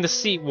you're keeping the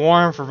seat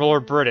warm for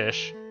Lord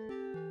British.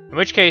 In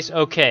which case,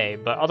 okay,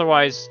 but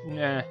otherwise,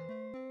 get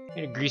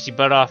a greasy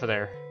butt off of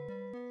there.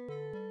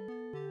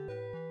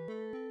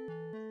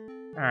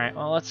 Alright,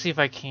 well, let's see if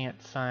I can't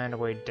find a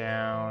way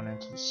down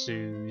into the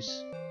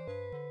sews.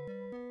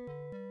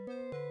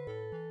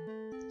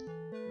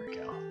 There we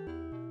go.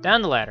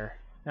 Down the ladder.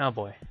 Oh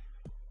boy.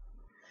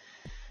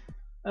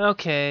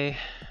 Okay,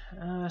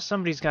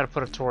 somebody's got to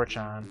put a torch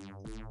on.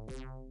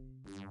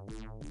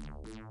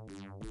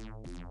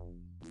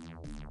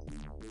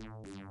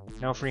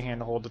 No free hand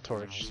to hold the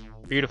torch.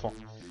 Beautiful.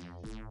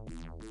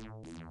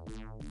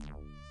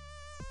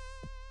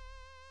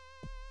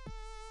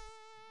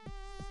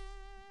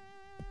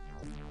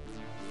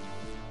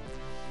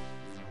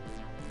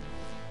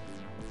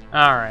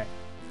 Alright.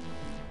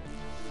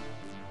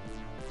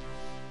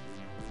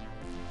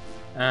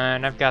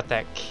 And I've got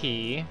that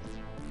key.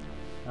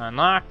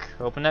 Unlock,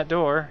 open that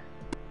door.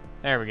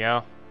 There we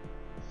go.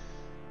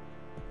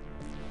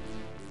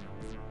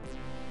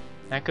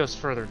 That goes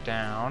further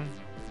down.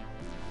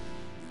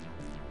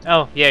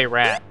 Oh, yay,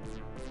 rat.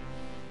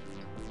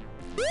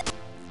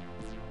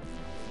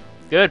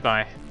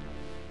 Goodbye.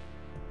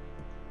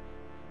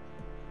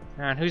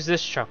 And who's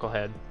this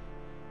chucklehead?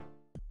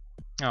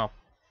 Oh.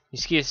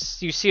 You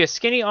see a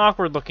skinny,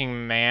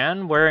 awkward-looking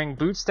man wearing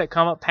boots that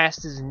come up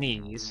past his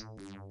knees.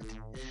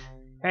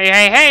 Hey,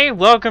 hey, hey!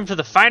 Welcome to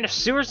the finest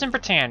sewers in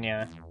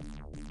Britannia.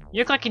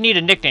 You look like you need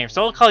a nickname,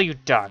 so I'll call you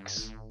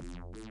Ducks.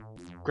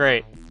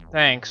 Great.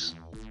 Thanks.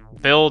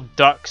 Bill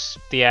Ducks,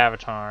 the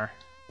Avatar.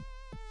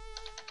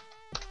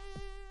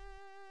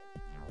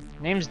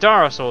 Name's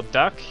Doros, old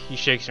duck. He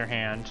shakes her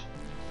hand.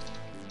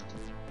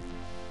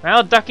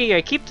 Well, Ducky,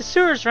 I keep the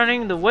sewers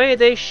running the way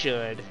they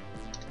should.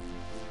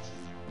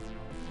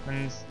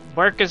 When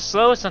work is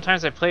slow,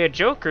 sometimes I play a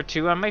joke or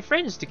two on my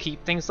friends to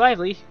keep things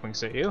lively.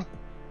 Winks at you.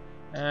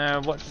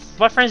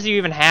 What friends do you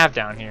even have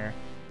down here?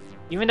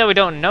 Even though we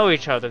don't know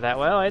each other that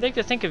well, I'd like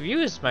to think of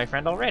you as my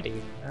friend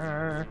already.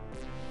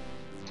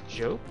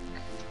 Joke?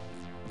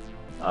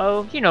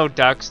 Oh, you know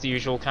ducks, the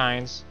usual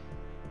kinds.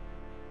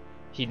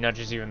 He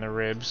nudges you in the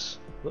ribs.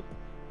 Whoop.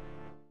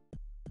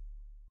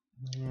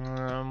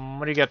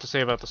 What do you got to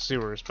say about the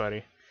sewers,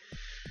 buddy?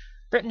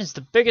 Britain is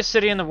the biggest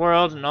city in the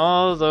world, and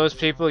all those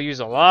people use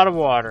a lot of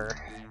water.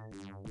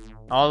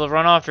 All the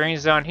runoff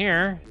drains down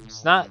here.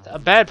 It's not a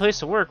bad place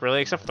to work,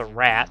 really, except for the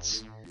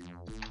rats.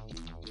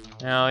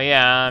 Oh,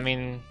 yeah, I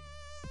mean...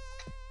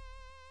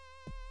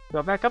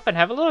 Go back up and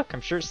have a look.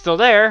 I'm sure it's still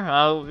there.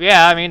 Oh,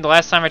 yeah, I mean, the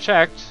last time I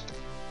checked.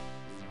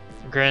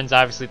 Grin's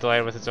obviously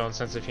delighted with its own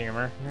sense of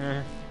humor.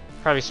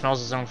 Probably smells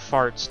his own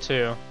farts,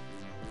 too.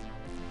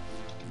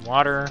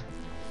 Water.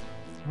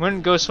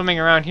 Wouldn't go swimming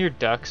around here,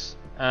 ducks.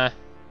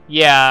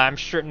 Yeah, I'm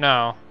sure.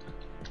 No.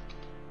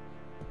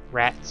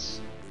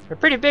 Rats. They're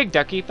pretty big,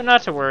 Ducky, but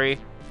not to worry.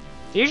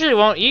 They usually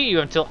won't eat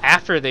you until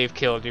after they've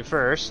killed you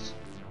first.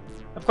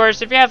 Of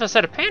course, if you have a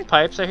set of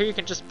panpipes, I hear you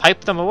can just pipe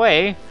them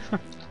away. Do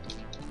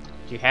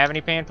you have any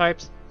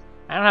panpipes?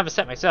 I don't have a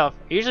set myself.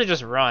 I usually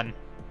just run.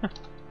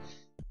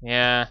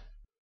 Yeah.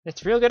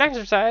 It's real good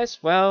exercise.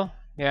 Well,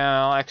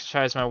 yeah, I'll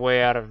exercise my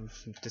way out of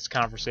this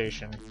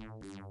conversation.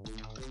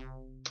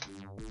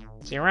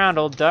 See you around,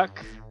 old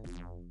duck.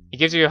 He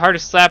gives you a hearty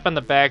slap on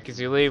the back as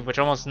you leave, which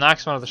almost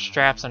knocks one of the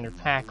straps on your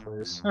pack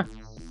loose.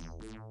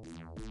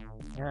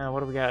 Yeah,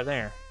 what do we got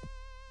there?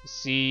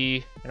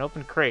 See an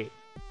open crate.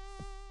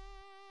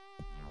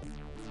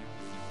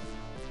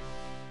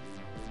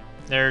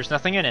 There's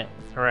nothing in it.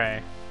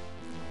 Hooray.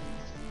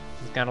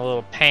 He's got a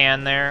little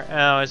pan there.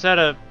 Oh, is that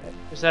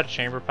a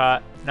chamber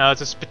pot? No,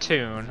 it's a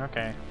spittoon.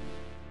 Okay.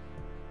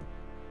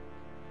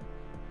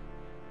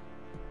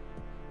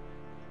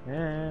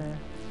 Yeah.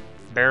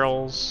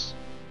 Barrels.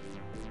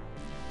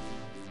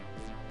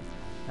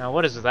 Now,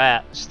 what is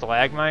that?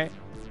 Stalagmite?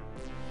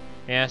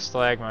 Yeah,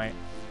 stalagmite.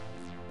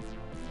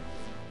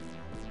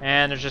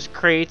 And there's just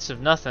crates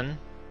of nothing.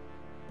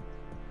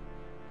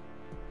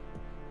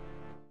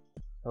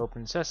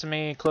 Open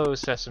sesame,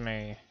 close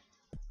sesame.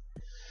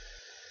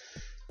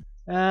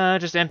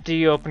 Just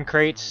empty open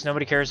crates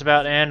nobody cares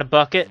about, and a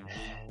bucket.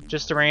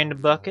 Just a random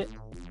bucket.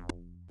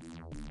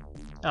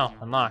 Oh,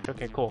 unlocked.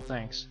 Okay, cool,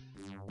 thanks.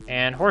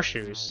 And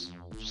horseshoes.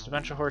 Just a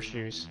bunch of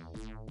horseshoes.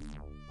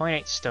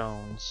 0.8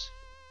 stones.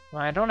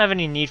 Well, I don't have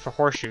any need for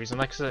horseshoes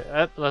unless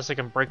I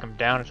can break them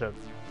down into...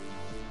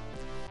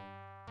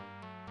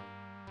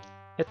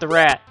 Hit the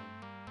rat.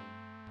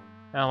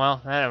 Oh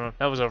well,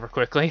 that was over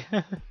quickly.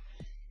 I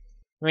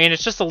mean,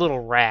 it's just a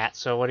little rat,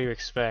 so what do you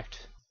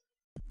expect?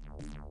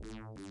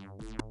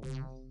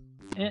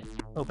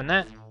 Open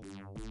that.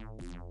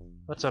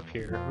 What's up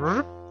here?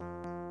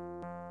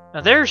 Now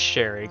there's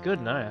Sherry,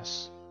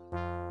 goodness.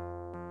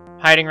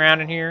 Hiding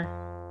around in here.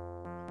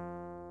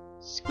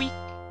 Squeak.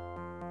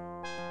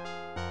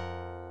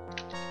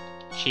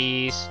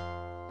 Cheese.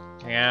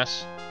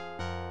 Yes.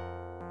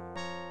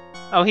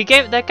 Oh,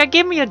 that guy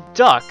gave me a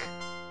duck.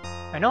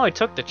 I know I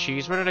took the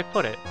cheese, where did I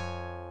put it?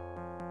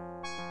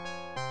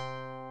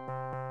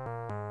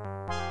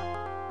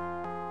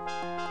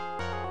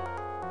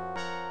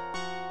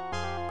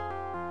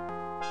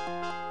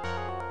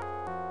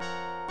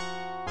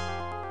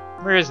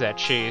 Where is that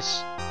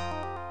cheese?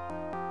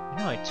 I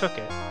know I took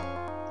it.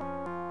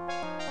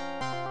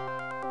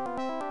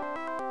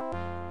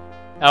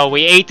 Oh,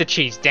 we ate the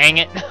cheese, dang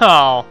it.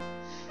 Oh.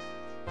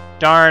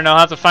 Darn, I'll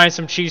have to find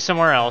some cheese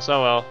somewhere else.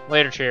 Oh well.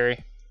 Later,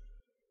 Cherry.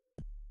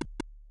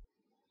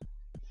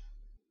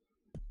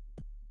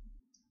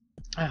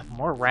 Ah,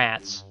 more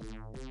rats.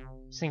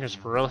 This thing is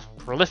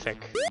prolific.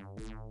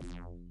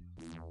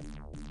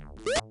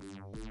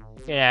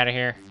 Get out of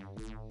here.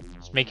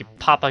 Just make you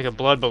pop like a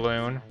blood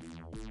balloon.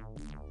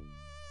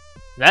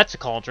 That's a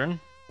cauldron.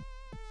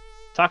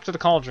 Talk to the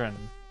cauldron.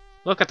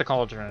 Look at the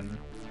cauldron.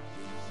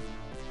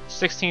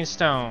 16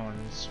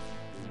 stones.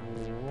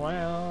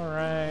 Well,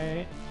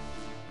 right.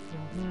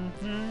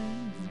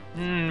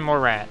 More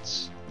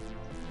rats.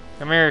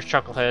 Come here,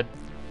 Chucklehead.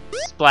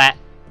 Splat.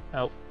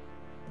 Oh.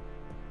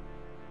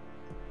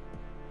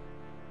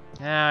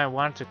 Yeah, I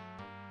want to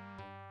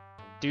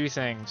do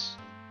things.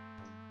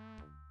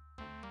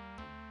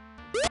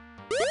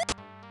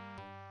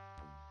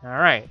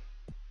 Alright.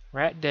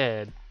 Rat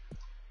dead.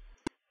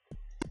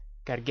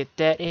 Gotta get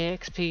that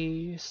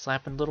XP.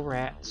 Slapping little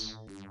rats.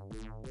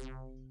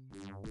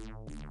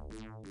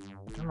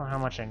 I don't know how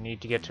much I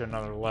need to get to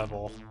another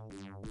level.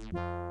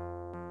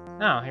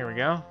 Oh, here we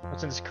go.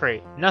 What's in this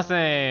crate?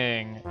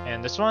 Nothing!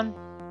 And this one?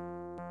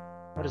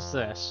 What is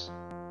this?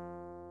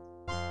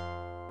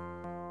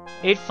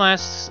 8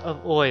 flasks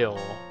of oil.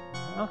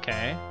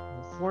 Okay.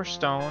 4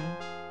 stone.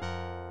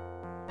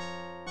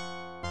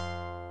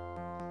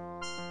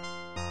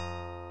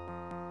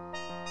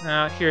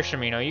 Now, here,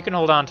 Shimino, you can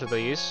hold on to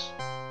these.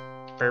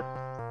 Burp.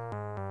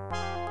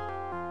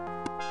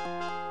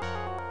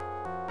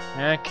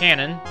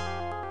 Cannon.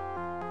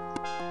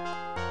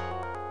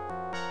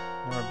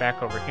 And we're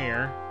back over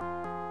here.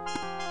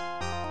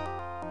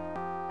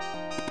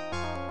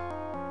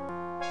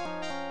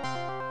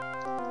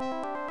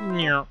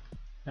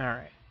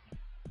 Alright.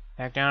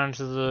 Back down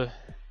into the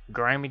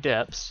grimy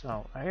depths.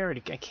 Oh, I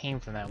came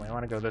from that way. I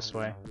want to go this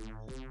way.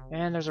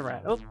 And there's a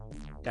rat. Oh,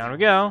 down we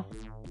go.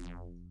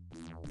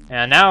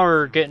 And now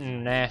we're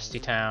getting nasty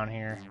town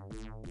here.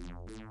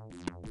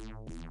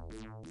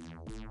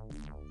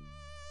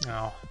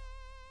 Oh.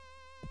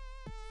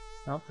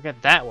 Don't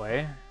forget that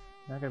way.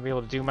 Not gonna be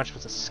able to do much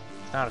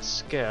without a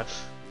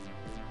skiff.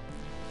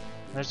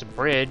 There's a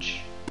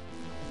bridge.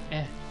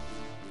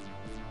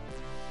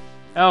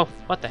 Oh,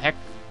 what the heck?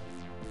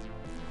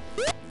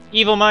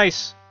 Evil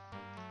mice!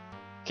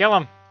 Kill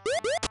him!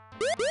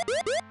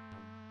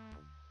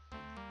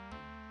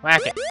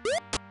 Whack it!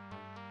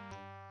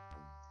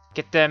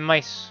 Get that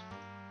mice!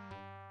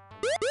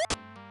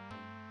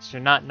 These are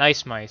not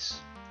nice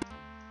mice.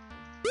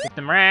 Get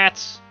them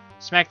rats!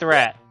 Smack the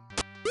rat!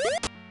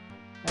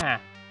 Ah.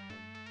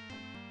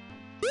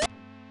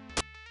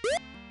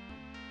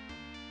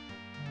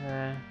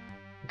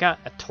 got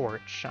a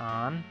torch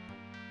on.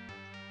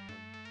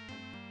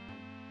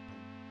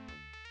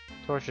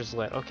 Torch is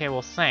lit. Okay,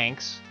 well,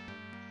 thanks.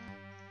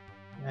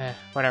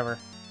 Whatever.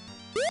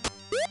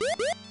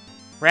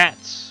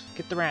 Rats!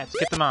 Get the rats,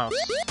 get the mouse.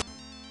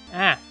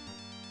 Ah!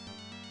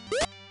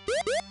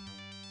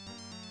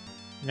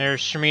 And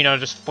there's Shimino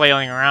just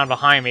flailing around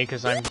behind me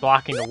because I'm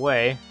blocking the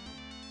way.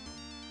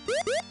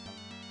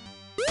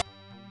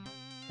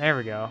 There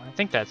we go. I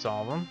think that's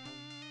all of them.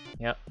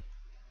 Yep.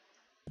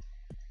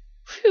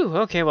 Phew,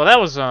 okay, well that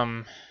was,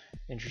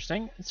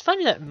 interesting. It's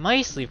funny that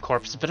mice leave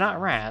corpses, but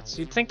not rats.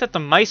 You'd think that the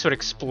mice would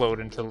explode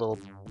into little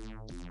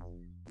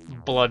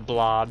blood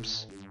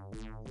blobs.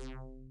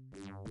 I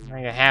don't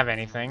think I have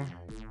anything.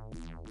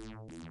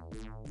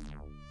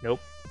 Nope.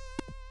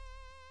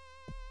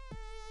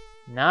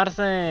 Not a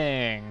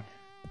thing.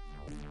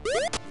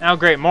 Oh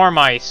great, more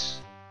mice.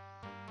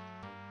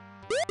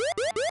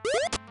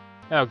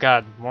 Oh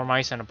god, more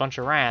mice and a bunch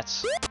of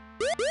rats.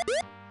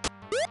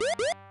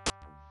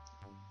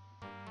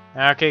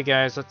 Okay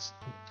guys, let's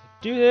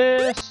do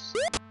this!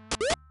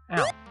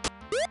 Ow.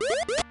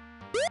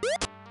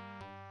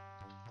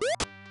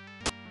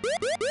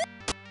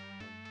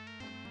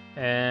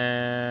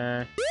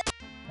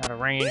 Out of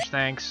range,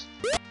 thanks.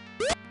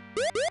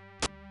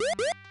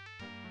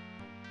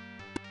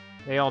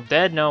 They all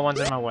dead? No one's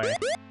in my way.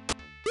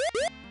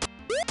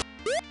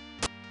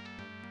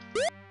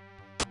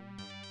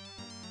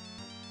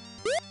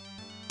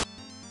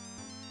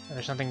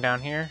 There's something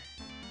down here.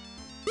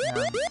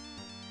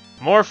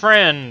 More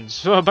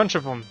friends! A bunch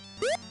of them.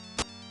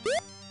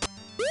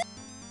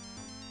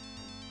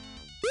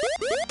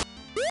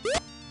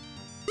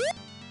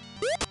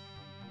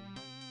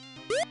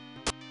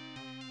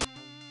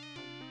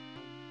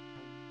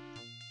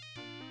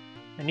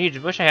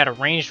 Wish I had a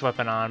ranged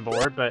weapon on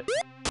board, but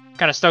I'm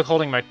kind of stuck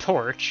holding my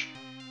torch.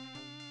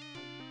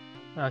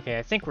 Okay,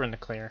 I think we're in the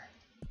clear.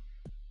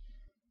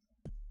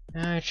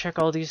 Check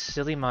all these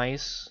silly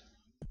mice.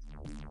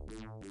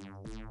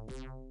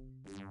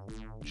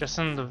 Just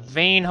in the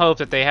vain hope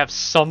that they have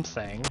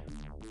something.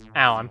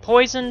 Ow, I'm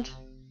poisoned?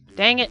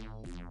 Dang it!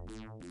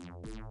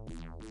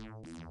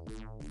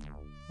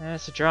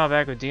 That's the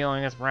drawback of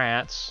dealing with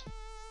rats.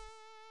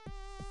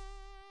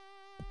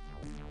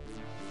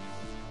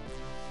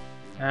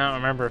 I don't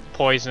remember if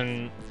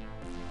poison...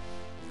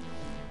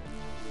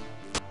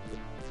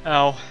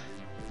 Oh.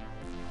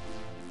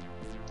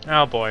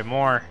 Oh boy,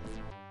 more.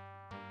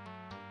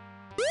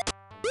 I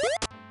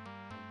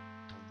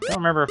don't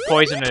remember if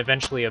poison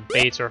eventually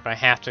abates or if I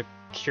have to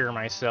cure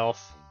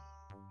myself.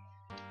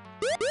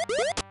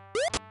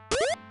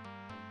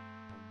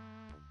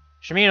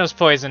 Shimino's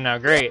poisoned now,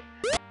 great.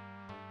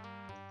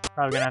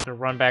 Probably gonna have to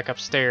run back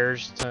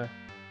upstairs to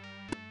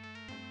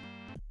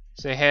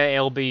say, hey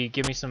LB,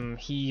 give me some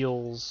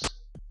heals.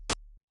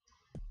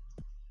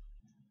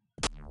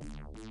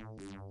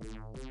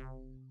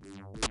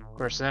 Of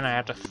course, then I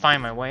have to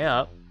find my way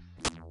up.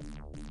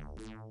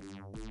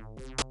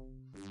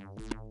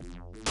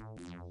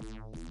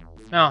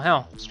 Oh,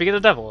 hell. Speak of the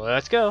devil.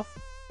 Let's go.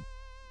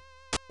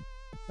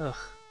 Ugh.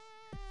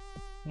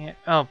 Yeah.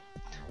 Oh.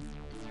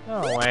 Go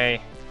away.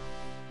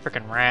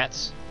 Frickin'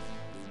 rats.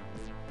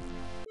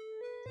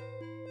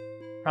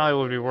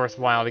 Probably would be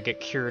worthwhile to get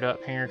cured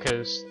up here,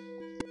 because...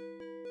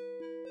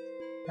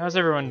 How's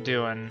everyone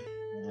doing?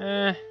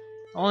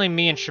 Only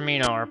me and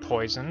Shimino are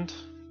poisoned.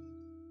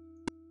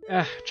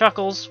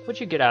 Chuckles, would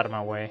you get out of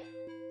my way?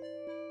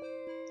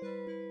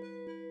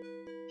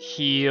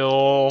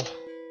 Heal...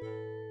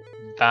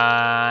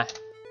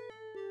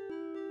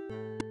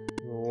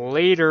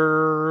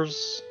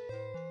 Laters.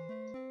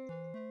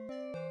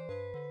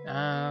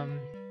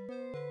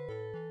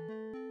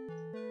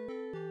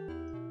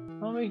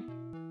 Well, we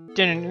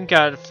didn't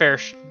got a fair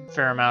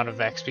amount of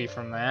XP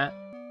from that.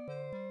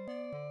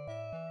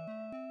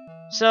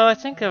 So I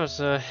think that was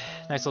a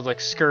nice little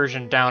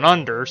excursion down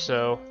under.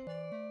 So,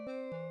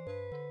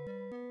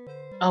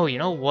 oh, you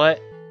know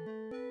what?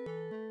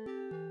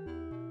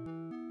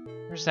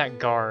 Where's that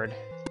guard?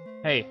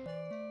 Hey.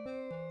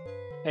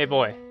 Hey,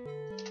 boy.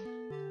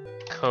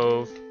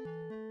 Cove.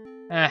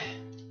 Well,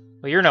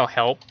 you're no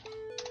help.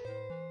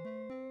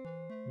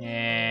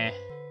 Yeah.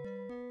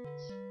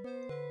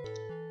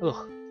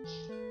 Ugh.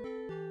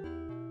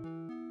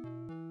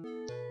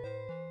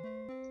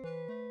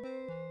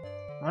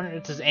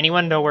 Does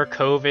anyone know where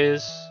Cove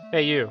is?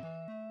 Hey, you.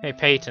 Hey,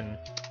 Peyton.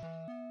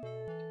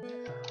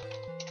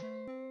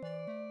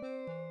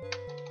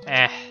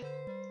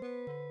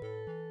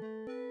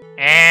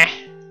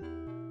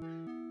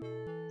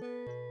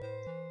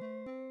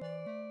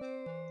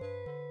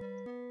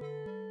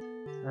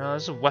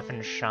 There's a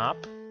weapon shop.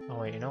 Oh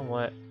wait, you know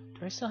what?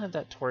 Do I still have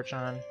that torch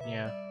on?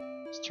 Yeah.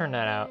 Let's turn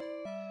that out.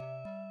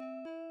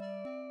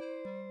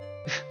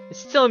 It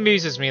still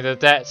amuses me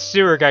that that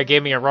sewer guy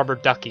gave me a rubber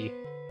ducky.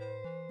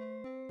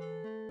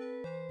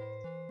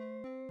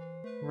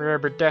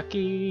 Rubber ducky,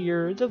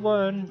 you're the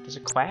one. Does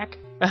it quack?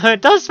 It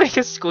does make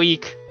a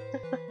squeak!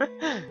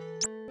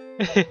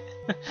 Oh,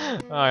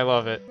 I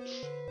love it.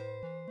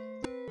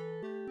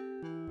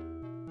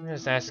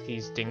 Let's ask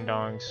these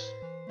ding-dongs.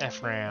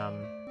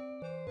 Ephraim.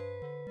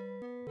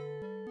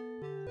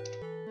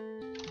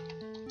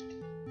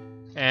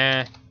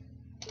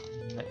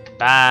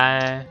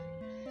 Bye.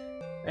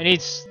 I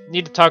need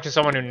to talk to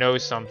someone who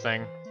knows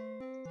something.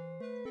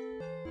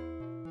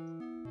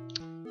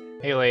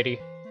 Hey, lady.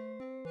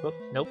 Oop,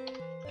 nope.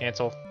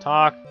 Cancel.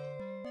 Talk.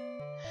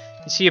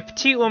 You see a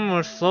petite woman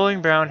with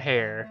flowing brown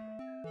hair.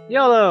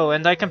 YOLO,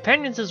 and thy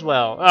companions as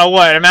well. Oh,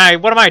 what am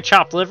I,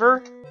 chopped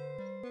liver?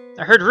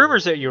 I heard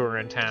rumors that you were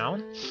in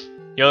town.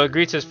 YOLO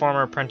greets his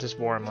former apprentice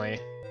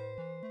warmly.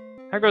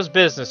 How goes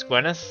business,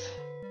 Gwyneth?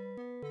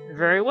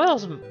 Very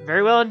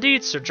well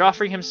indeed. Sir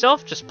Joffrey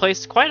himself just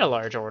placed quite a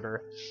large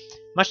order.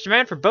 Much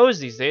demand for bows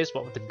these days,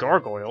 what with the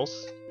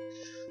gargoyles.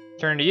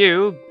 Turn to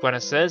you,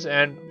 Gwyneth says,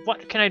 and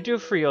what can I do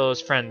for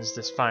YOLO's friends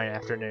this fine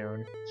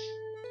afternoon?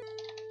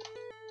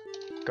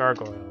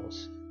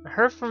 Gargoyles. I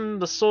heard from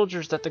the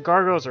soldiers that the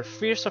gargoyles are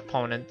fierce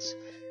opponents.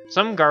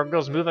 Some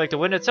gargoyles move like the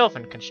wind itself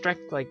and can strike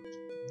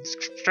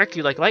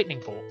you like lightning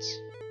bolts.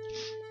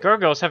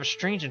 Gargoyles have a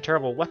strange and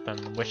terrible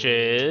weapon, which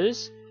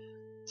is...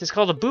 It is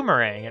called a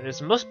boomerang, and it is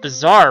the most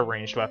bizarre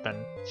ranged weapon.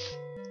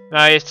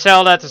 Now you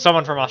tell that to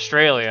someone from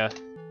Australia.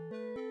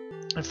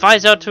 It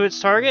flies out to its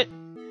target,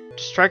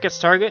 to strike its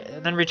target,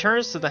 and then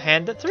returns to the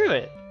hand that threw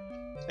it.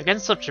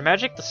 Against such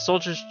magic, the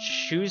soldiers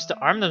choose to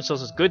arm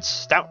themselves with good,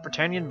 stout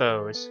Britannian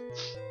bows.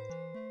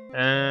 You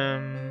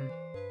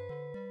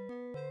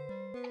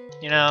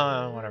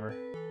know, whatever.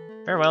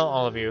 Farewell,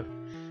 all of you.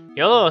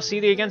 YOLO, I'll see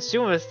thee again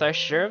soon with thy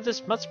share of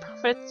this month's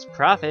profits.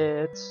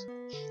 Profits.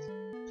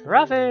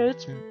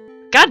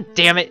 God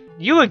damn it!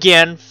 You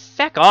again!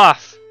 Feck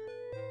off!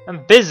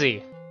 I'm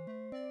busy.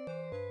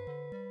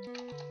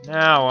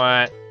 Now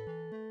what?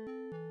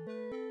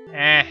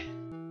 Yeah,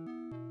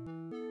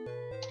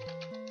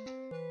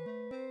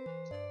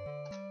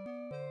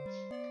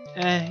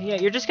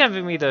 you're just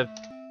giving me the...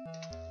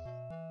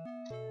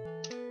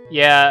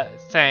 Yeah,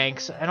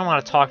 thanks. I don't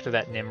want to talk to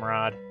that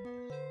Nimrod.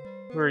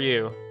 Who are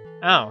you?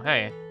 Oh,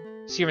 hey.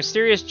 See a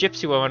mysterious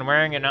gypsy woman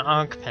wearing an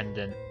Ankh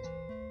pendant.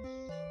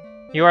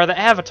 You are the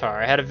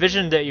Avatar. I had a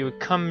vision that you would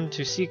come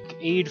to seek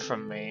aid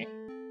from me.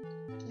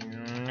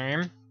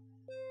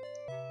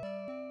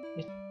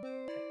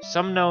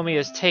 Some know me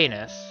as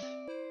Taineth.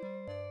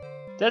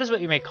 That is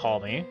what you may call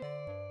me.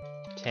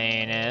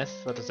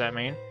 Taineth. What does that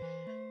mean?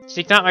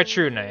 Seek not my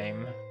true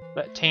name.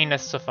 Let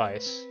Taineth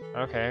suffice.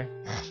 Okay.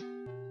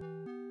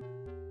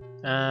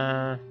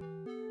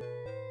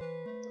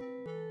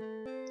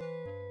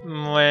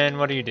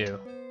 What do you do?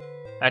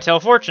 I tell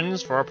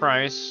fortunes for a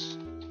price.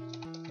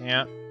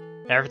 Yeah.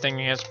 Everything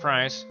has a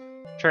price.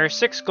 Charge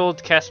 6 gold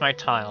to cast my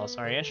tiles.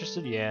 Are you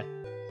interested? Yeah.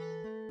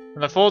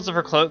 From the folds of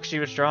her cloak, she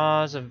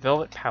withdraws a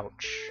velvet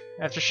pouch.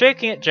 After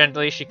shaking it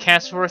gently, she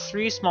casts forth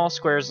 3 small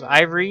squares of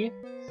ivory,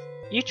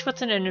 each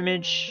with an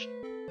image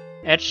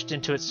etched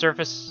into its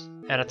surface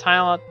and a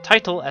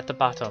title at the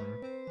bottom.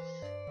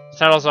 The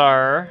titles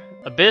are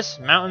Abyss,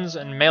 Mountains,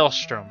 and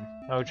Maelstrom.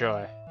 Oh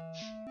joy.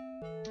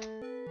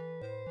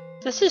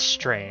 This is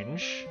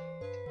strange.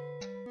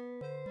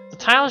 The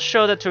tiles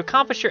show that to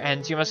accomplish your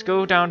ends, you must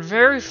go down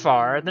very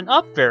far, then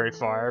up very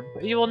far,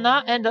 but you will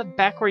not end up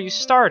back where you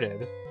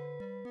started.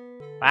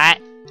 What?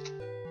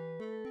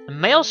 A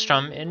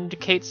maelstrom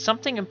indicates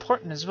something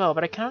important as well,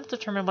 but I cannot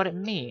determine what it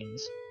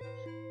means.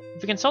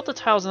 If you consult the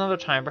tiles another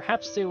time,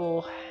 perhaps they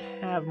will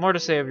have more to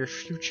say of your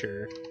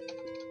future.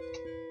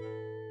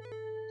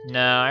 No,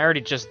 I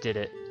already just did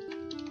it.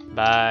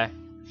 Bye.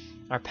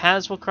 Our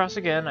paths will cross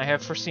again, I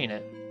have foreseen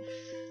it.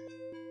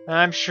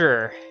 I'm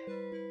sure.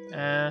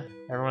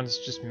 Everyone's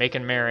just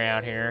making merry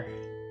out here.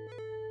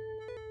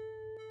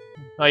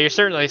 Well, you're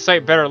certainly a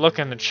sight better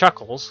looking than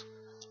Chuckles.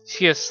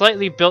 He is a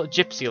slightly built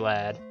gypsy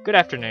lad. Good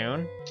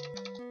afternoon.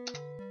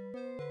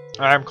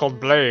 I'm called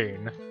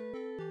Blaine.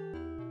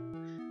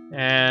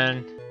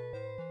 And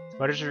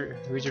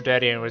who's your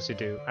daddy and what does he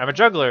do? I'm a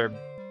juggler.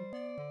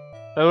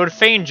 I would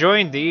fain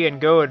join thee and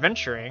go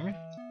adventuring.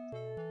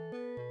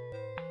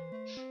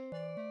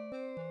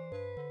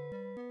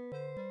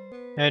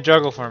 And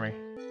juggle for me.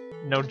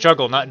 No,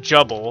 juggle, not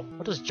jubble.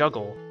 What is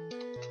juggle?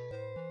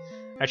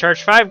 I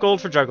charge 5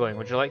 gold for juggling.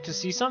 Would you like to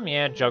see some?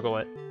 Yeah, juggle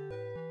it.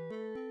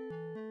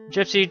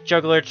 Gypsy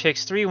juggler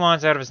takes 3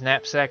 wands out of his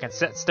knapsack and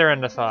sets their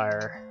end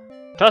afire.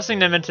 Tossing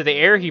them into the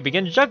air, he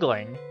begins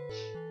juggling.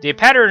 The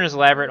pattern is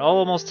elaborate,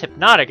 almost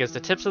hypnotic, as the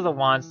tips of the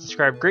wands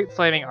describe great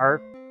flaming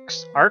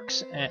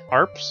arcs and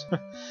arps.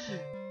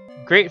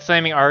 Great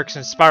flaming arcs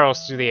and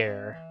spirals through the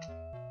air.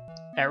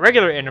 At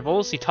regular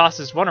intervals, he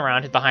tosses one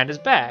around behind his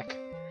back.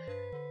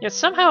 Yet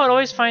somehow it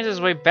always finds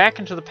his way back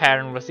into the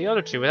pattern with the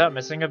other 2 without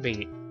missing a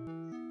beat.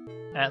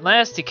 At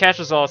last, he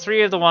catches all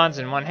 3 of the wands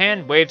in one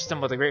hand, waves them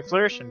with a great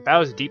flourish, and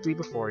bows deeply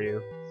before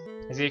you.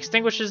 As he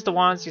extinguishes the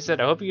wands, he said,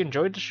 I hope you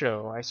enjoyed the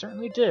show. I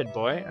certainly did,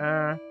 boy.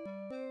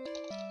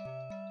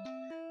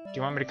 Do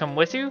you want me to come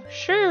with you?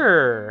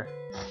 Sure!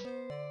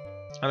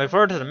 I look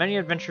forward to the many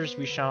adventures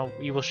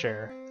we will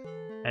share.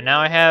 And now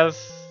I have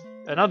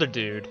another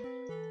dude.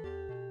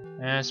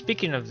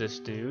 Speaking of this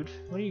dude,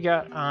 what do you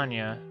got on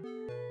ya?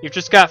 You've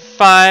just got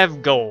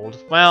 5 gold.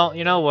 Well,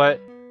 you know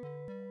what?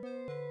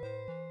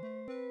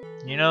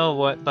 You know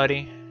what,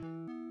 buddy?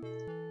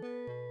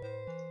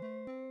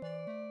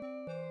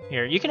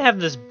 Here, you can have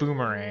this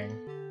boomerang.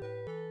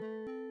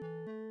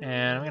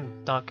 And I'm gonna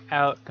duck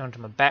out, go into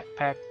my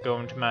backpack, go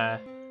into my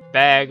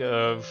bag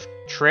of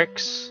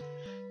tricks.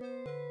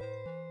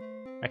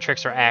 My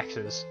tricks are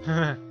axes.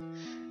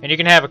 And you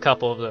can have a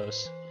couple of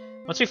those.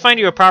 Once we find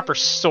you a proper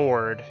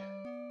sword...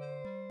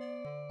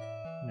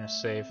 I'm gonna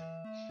save.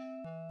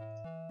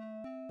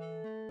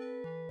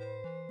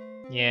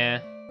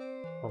 Yeah.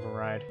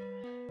 Override.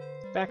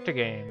 Back to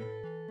game.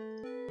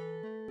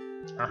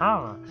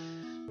 Aha!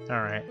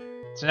 Alright.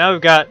 So now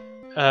we've got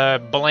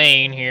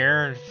Blaine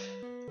here.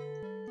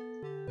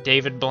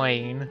 David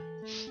Blaine.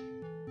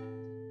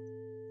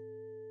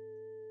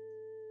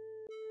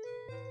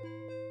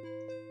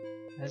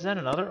 Is that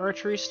another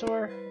archery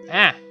store?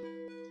 Ah!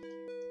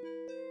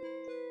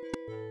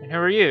 And who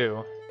are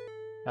you?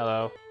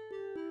 Hello.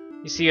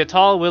 You see a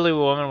tall, willy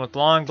woman with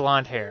long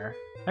blonde hair.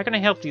 How can I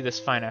help you this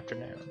fine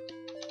afternoon?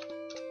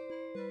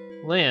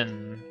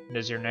 Lynn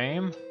is your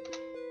name.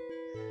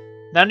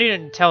 Now you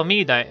didn't tell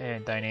me thy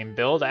name,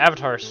 Bill. The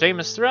Avatar is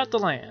famous throughout the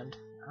land.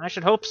 I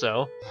should hope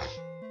so.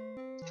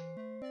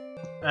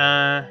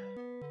 What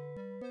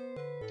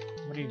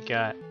do you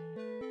got?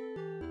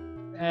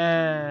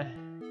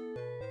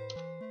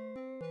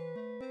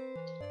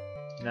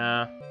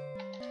 Nah.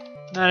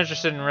 Not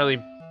interested in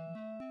really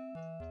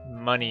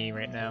money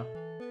right now.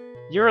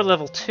 You're a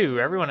level 2,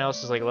 everyone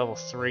else is like level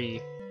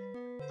 3.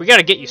 We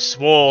gotta get you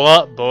swole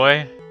up,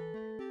 boy.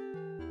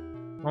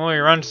 When we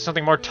run to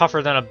something more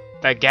tougher than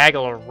a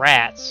gaggle of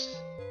rats.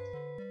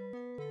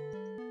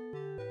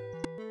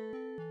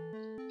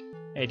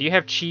 Hey, do you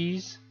have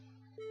cheese?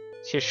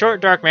 See a short,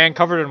 dark man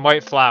covered in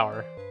white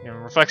flour. It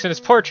reflects in his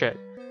portrait.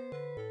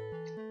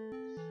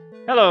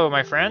 Hello,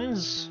 my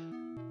friends.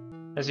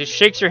 As he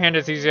shakes your hand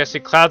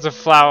enthusiastically, clouds of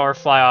flour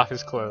fly off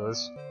his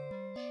clothes.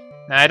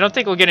 Now, I don't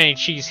think we'll get any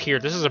cheese here.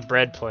 This is a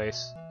bread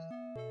place.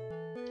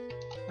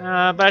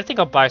 But I think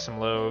I'll buy some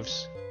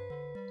loaves.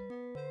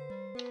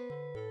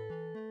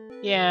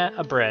 Yeah,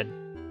 a bread.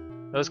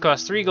 Those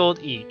cost 3 gold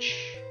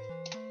each.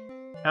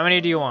 How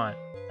many do you want?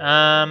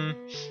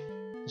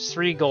 There's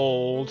 3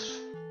 gold.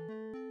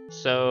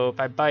 So if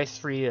I buy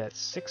 3, that's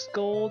 6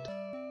 gold.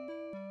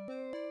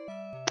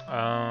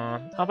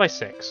 I'll buy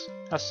 6.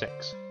 How's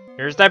 6?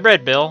 Here's thy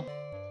bread, Bill.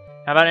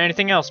 How about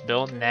anything else,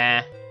 Bill?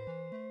 Nah.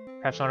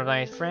 Perhaps one of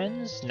thy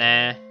friends?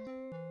 Nah.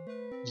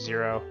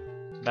 0.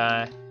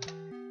 Bye.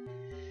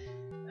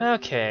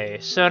 Okay,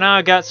 so now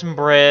I got some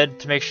bread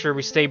to make sure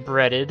we stay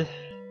breaded.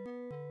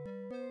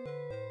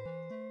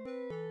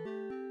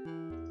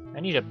 I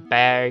need a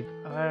bag.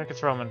 I can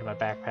throw them into my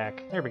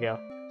backpack. There we go.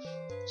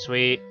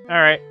 Sweet.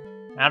 Alright.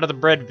 Out of the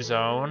bread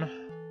zone.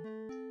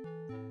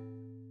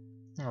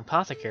 Oh,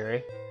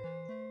 apothecary.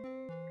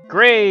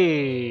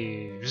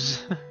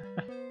 Graves!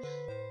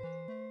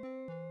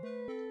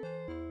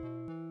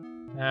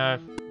 If I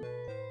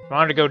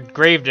wanted to go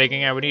grave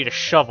digging, I would need a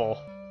shovel.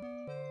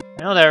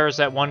 I know there was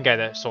that one guy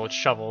that sold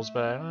shovels,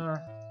 but I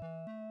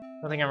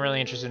don't think I'm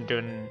really interested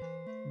in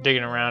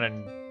digging around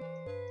in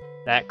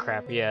that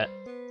crap yet.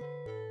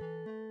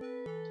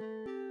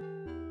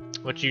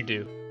 What you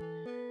do?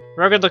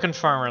 Rugged-looking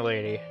farmer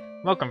lady.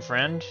 Welcome,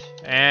 friend.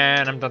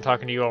 And I'm done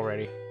talking to you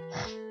already.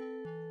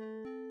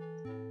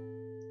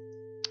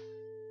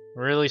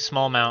 Really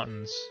small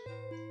mountains.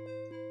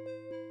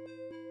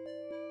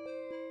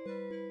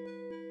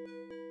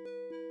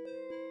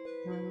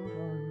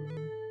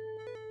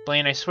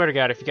 Blaine, I swear to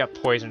God, if you got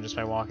poisoned just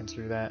by walking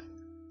through that.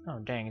 Oh,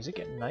 dang, is it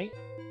getting night?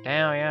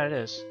 Damn, yeah, it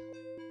is.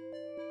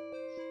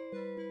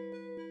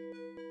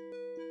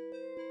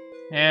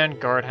 And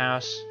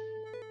guardhouse.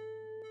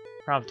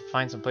 Probably have to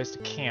find some place to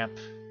camp.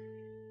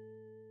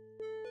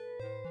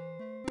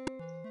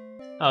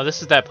 Oh,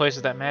 this is that place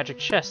with that magic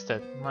chest,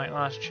 that light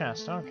lost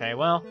chest. Okay,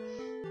 well,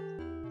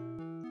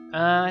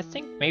 I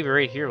think maybe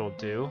right here will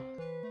do.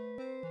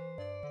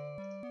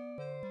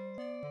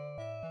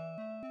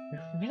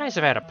 It'd be nice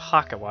if I had a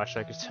pocket watch so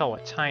I could tell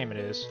what time it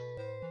is.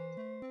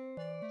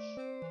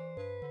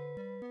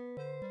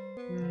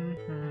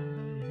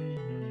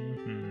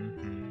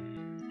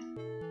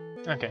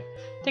 Okay,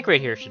 I think right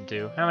here should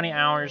do. How many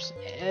hours?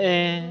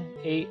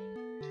 8.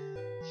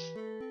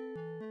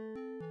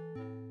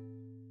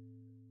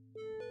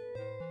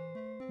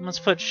 Let's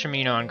put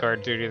Shimino on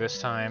guard duty this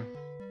time.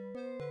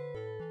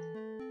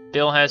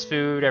 Bill has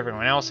food,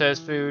 everyone else has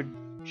food.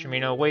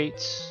 Shimino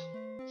waits.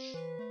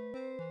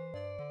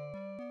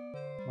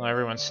 While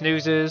everyone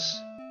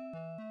snoozes.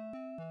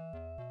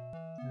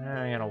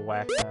 I'm gonna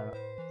whack that up.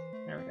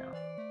 There we go.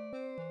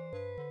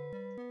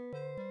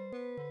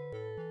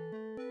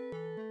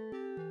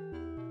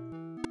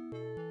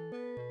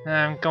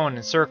 I'm going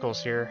in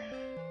circles here.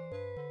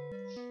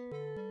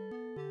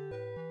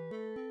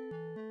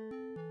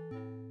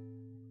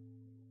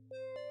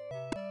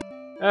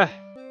 Ugh.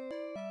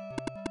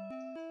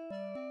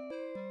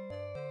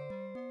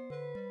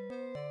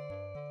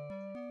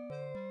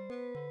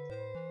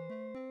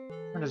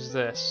 What is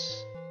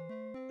this?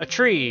 A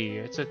tree!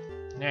 It's a...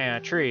 yeah, a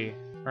tree.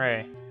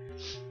 Right.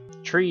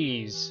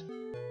 Trees.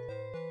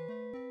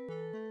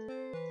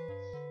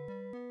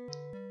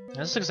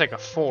 This looks like a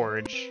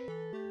forge.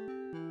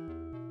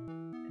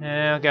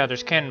 Oh god,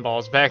 there's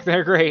cannonballs back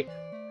there, great.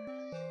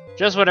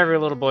 Just what every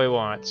little boy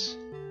wants.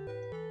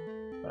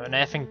 An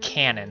effing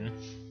cannon.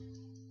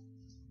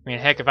 I mean,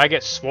 heck, if I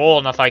get swole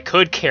enough, I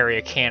could carry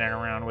a cannon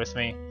around with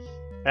me.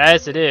 But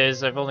as it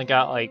is, I've only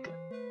got like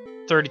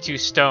 32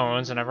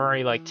 stones, and I've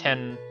already like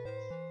 10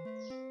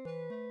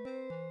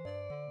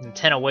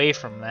 away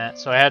from that,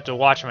 so I have to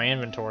watch my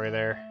inventory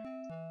there.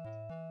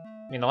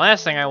 I mean, the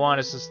last thing I want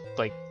is just,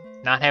 like,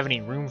 not have any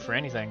room for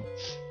anything.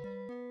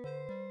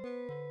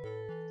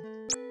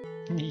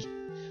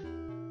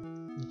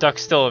 Duck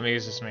still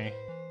amuses me.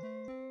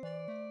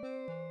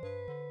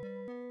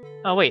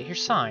 Oh wait,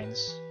 here's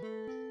signs.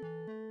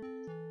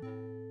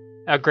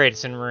 Oh great,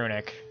 it's in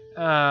Runic.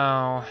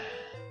 Oh.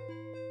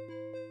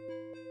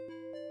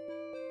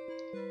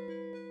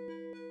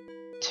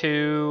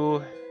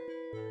 2.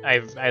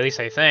 At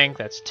least I think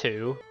that's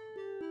 2.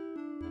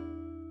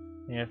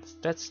 Yeah,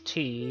 if that's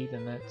T,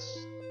 then that's...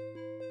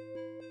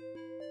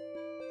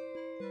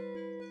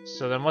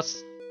 So then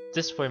what's...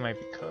 This way might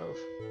be Cove.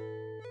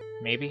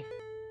 Maybe?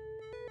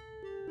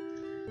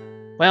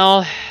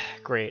 Well,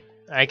 great.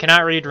 I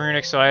cannot read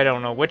Runic, so I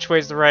don't know which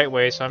way's the right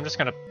way, so I'm just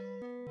gonna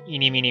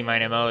eeny meeny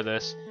miny mo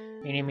this.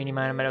 Eeny meeny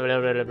miny mo.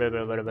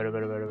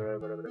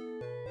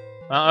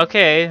 Well,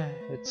 okay.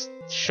 It's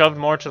shoved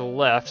more to the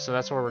left, so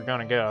that's where we're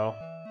gonna go.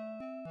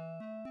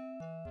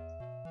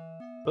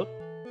 Oop.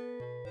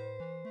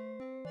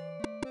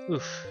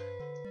 Oof.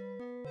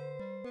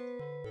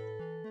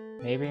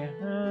 Maybe?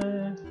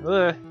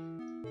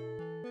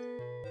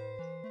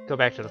 Go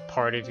back to the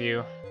party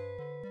view.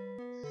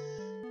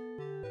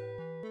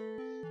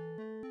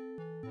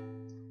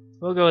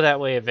 We'll go that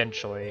way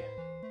eventually.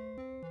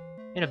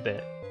 In a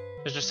bit.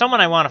 There's just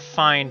someone I want to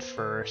find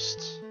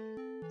first.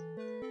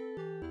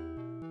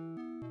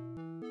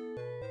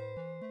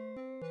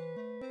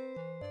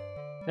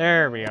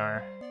 There we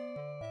are.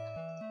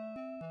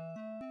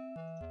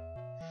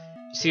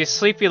 You see a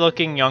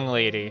sleepy-looking young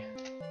lady.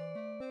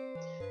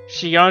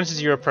 She yawns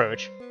as you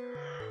approach.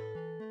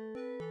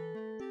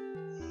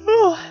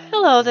 Oh,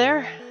 hello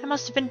there. I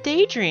must have been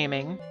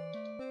daydreaming.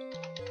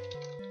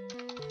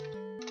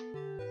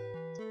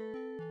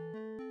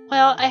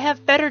 Well, I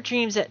have better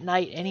dreams at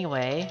night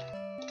anyway.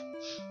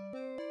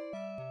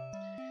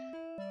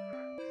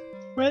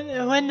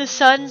 When the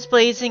sun's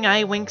blazing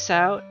eye winks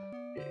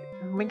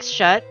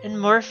shut, and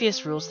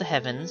Morpheus rules the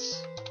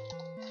heavens.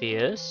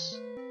 Morpheus?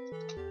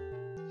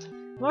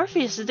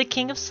 Morpheus is the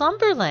king of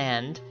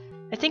Slumberland.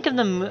 I think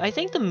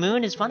the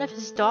moon is one of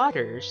his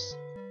daughters.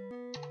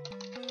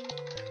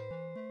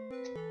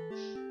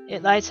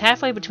 It lies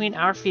halfway between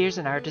our fears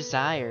and our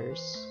desires.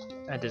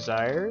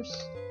 Desires?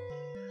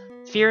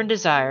 Fear and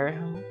desire.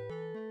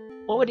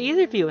 What would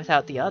either be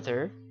without the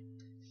other?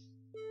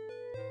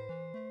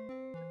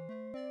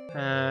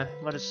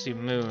 Let us see,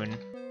 moon.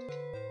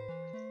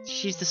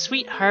 She's the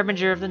sweet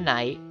harbinger of the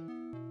night.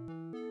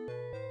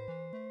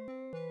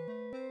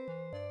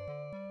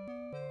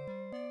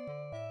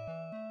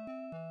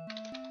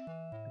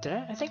 Did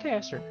I? I think I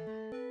asked her.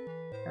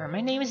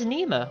 My name is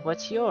Nima.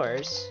 What's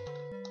yours?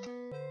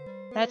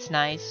 That's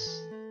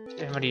nice.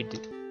 And what do you do?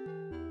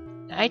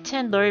 I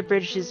tend Laurie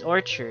Bridges'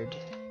 orchard.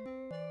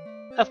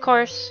 Of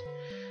course,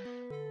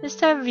 this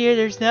time of year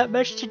there's not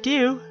much to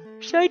do,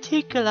 so I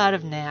take a lot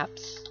of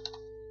naps.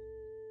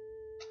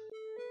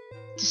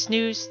 To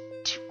snooze,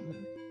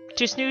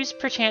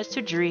 perchance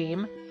to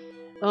dream.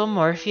 Oh,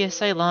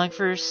 Morpheus, I long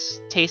for a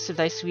taste of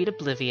thy sweet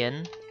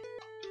oblivion.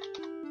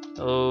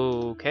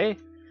 Okay.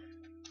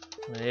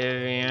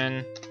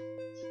 Oblivion.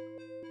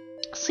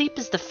 Sleep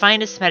is the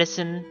finest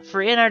medicine,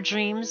 for in our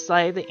dreams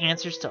lie the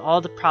answers to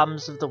all the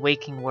problems of the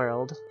waking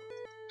world.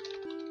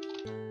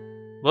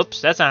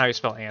 Whoops, that's not how you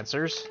spell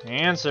answers.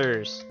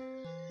 Answers.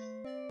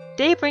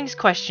 Day brings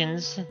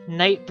questions,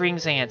 night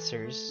brings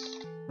answers.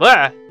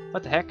 Blah!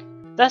 What the heck?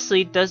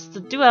 Thusly does the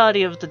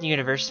duality of the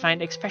universe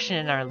find expression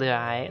in our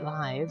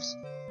lives.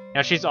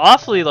 Now she's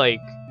awfully,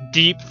 like,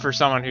 deep for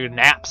someone who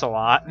naps a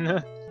lot.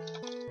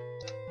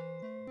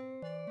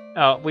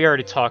 Oh, we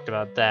already talked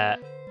about that.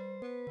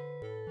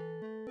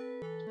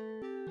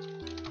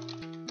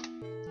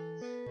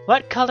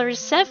 What color is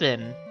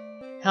 7?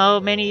 How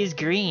many is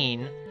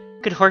green?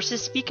 Could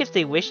horses speak if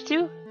they wish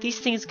to? These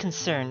things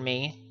concern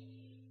me.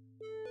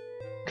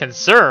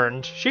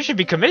 Concerned? She should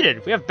be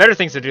committed. We have better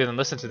things to do than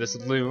listen to this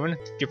loon.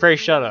 You pray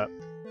shut up.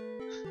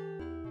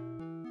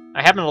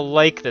 I happen to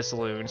like this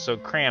loon, so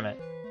cram it.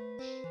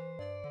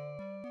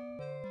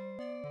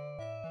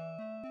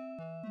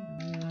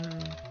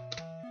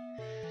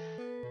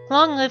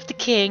 Long live the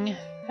king.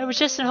 I was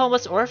just a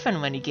homeless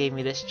orphan when he gave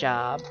me this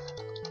job.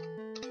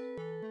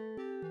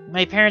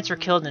 My parents were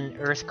killed in an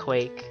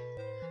earthquake.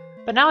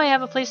 But now I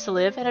have a place to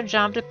live and a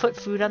job to put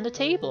food on the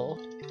table.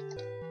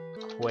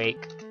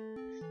 Quake.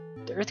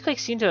 The earthquake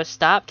seemed to have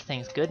stopped,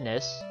 thank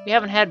goodness. We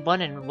haven't had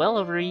one in well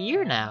over a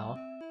year now.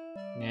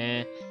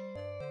 Eh.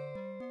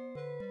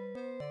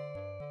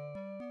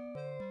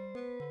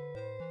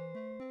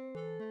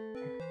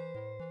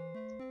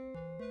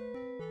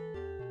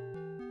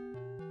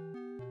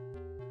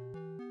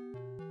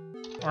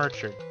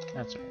 orchard.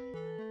 That's right.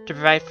 To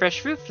provide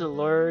fresh fruit for the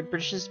Lord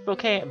British's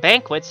bouquet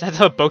banquets. I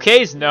thought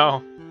bouquets.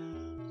 No.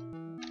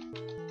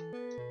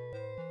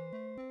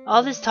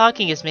 All this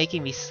talking is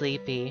making me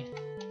sleepy.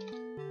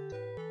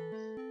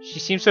 She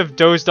seems to have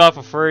dozed off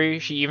before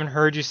she even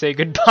heard you say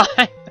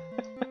goodbye.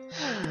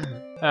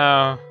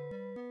 Oh.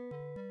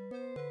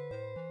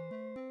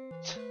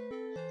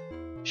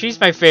 She's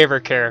my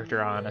favorite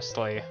character,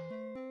 honestly.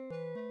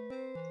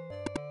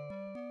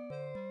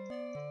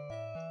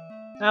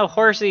 Oh,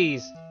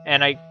 horsies!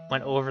 And I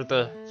went over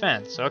the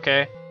fence,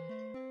 okay.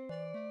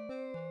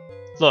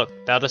 Look,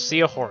 thou dost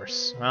see a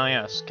horse. Well,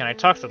 yes. Can I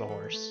talk to the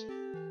horse?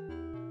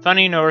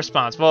 Funny, no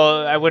response.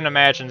 Well, I wouldn't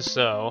imagine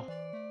so.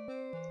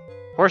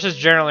 Horses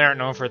generally aren't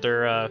known for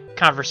their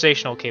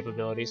conversational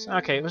capabilities.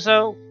 Okay,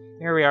 so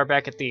here we are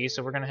back at these,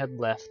 so we're gonna head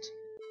left.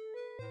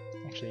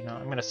 Actually, no,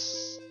 I'm gonna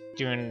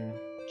do a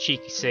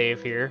cheeky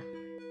save here.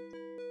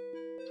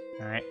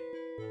 Alright.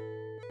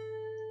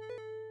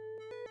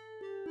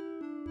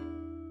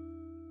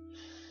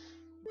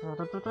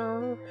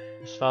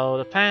 Just follow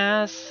the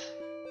path.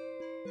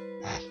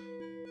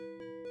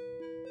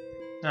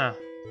 Ah,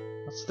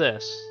 what's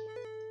this?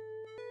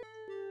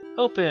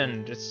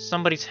 Opened! It's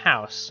somebody's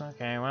house.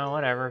 Okay, well,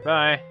 whatever.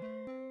 Bye.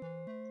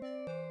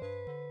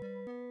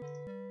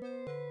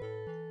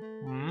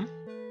 Hmm?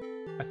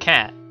 A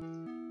cat.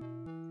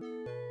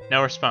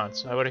 No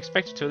response. I would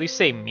expect it to at least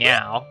say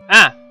meow.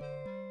 Ah!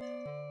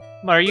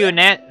 Are you a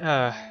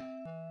nat?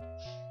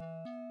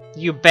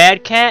 You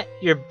bad cat?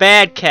 You're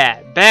bad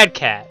cat. Bad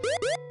cat.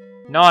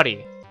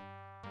 Naughty.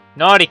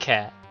 Naughty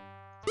cat.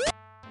 I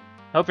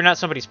hope you're not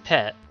somebody's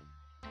pet.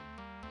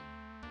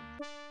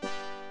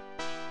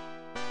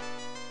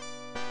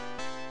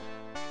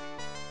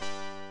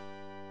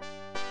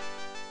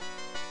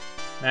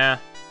 Nah.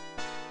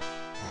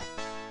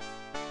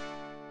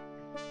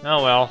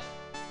 Oh well.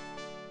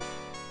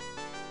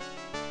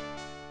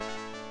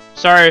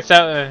 Sorry if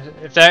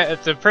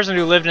if the person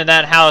who lived in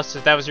that house,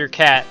 if that was your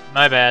cat,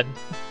 my bad.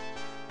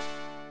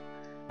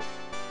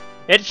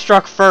 It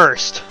struck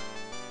first.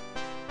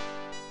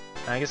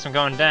 I guess I'm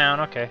going down.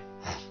 Okay.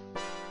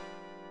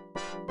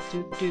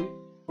 Doot doot.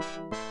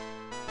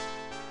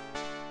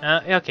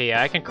 Okay,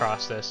 yeah, I can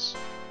cross this.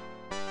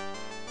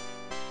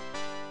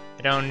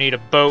 I don't need a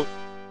boat.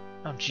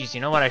 Oh, jeez, you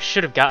know what? I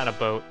should have gotten a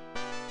boat.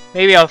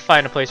 Maybe I'll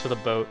find a place with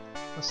a boat.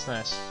 What's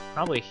this?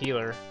 Probably a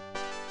healer.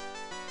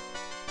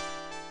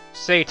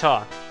 Say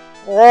talk.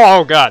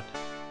 Oh, God.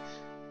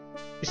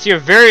 You see a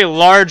very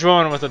large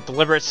woman with a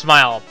deliberate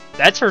smile.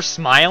 That's her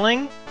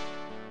smiling?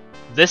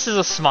 This is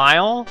a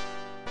smile?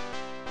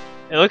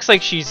 It looks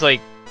like she's,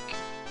 like,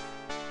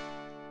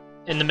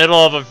 in the middle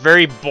of a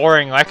very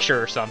boring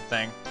lecture or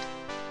something.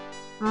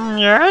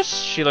 Yes?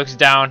 She looks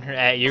down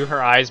at you,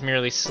 her eyes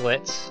merely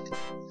slits.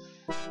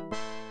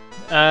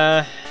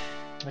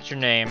 What's your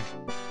name?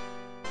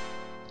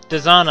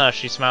 Dazana,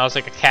 she smiles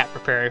like a cat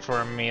preparing for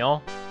a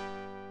meal.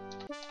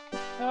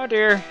 Oh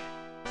dear.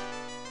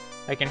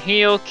 I can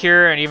heal,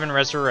 cure, and even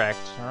resurrect.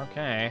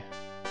 Okay.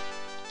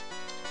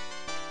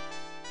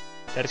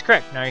 That is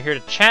correct. Now you're here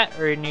to chat,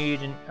 or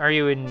are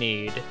you in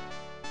need?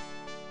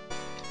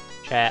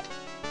 Chat.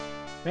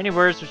 Many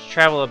words which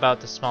travel about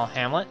this small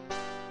hamlet.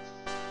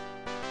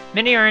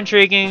 Many are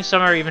intriguing,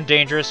 some are even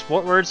dangerous.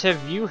 What words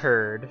have you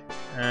heard?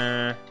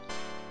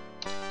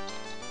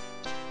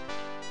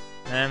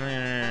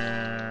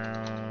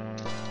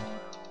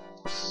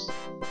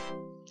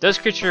 Those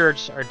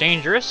creatures are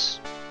dangerous.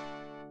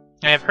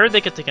 I have heard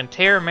they can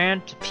tear a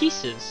man to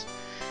pieces.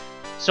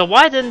 So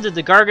why then did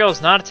the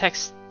gargoyles not attack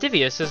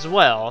Stivius as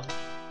well?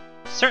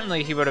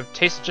 Certainly he would have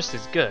tasted just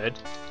as good.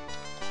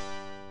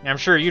 I'm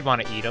sure you'd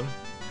want to eat him.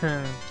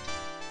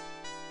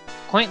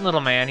 Quaint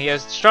little man, he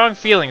has strong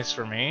feelings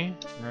for me.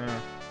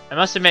 I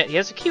must admit, he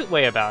has a cute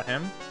way about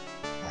him.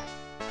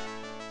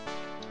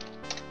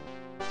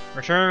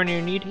 Return when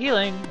you need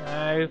healing.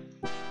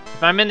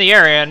 If I'm in the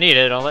area and need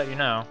it, I'll let you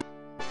know.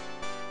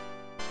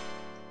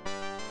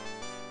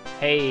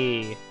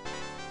 Hey.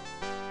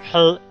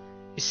 You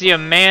see a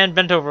man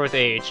bent over with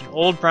age. An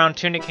old brown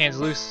tunic hangs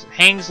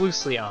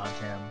loosely on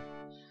him.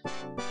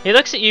 He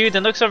looks at you,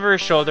 then looks over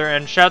his shoulder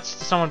and shouts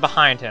to someone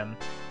behind him.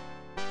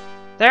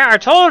 There, I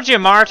told you,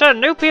 Marta!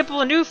 New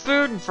people, new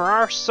food, and for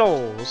our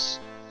souls.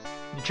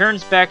 He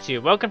turns back to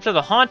you. Welcome to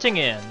the Haunting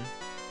Inn.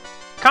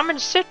 Come and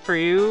sit, for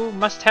you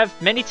must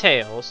have many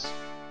tales.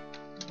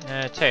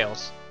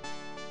 Tales.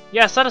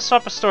 Yes, let us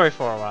swap a story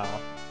for a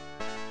while.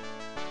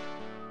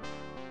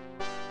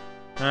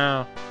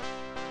 Oh.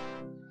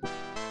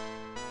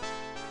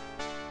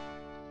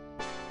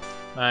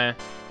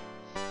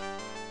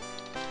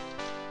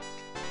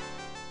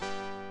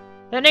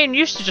 That name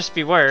used to just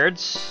be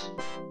words,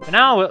 but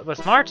now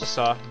with Marta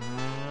saw.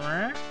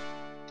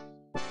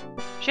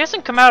 She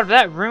hasn't come out of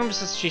that room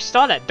since she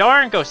saw that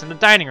darn ghost in the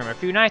dining room a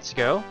few nights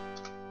ago.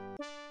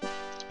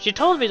 She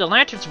told me the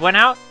lanterns went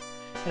out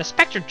and a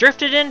specter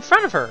drifted in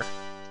front of her.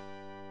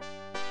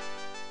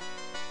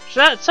 She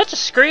let such a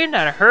scream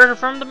that I heard her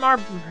from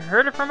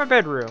her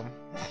bedroom.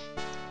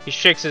 He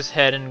shakes his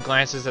head and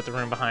glances at the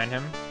room behind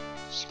him.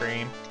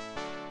 Scream.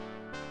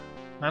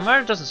 My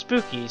mother doesn't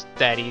spook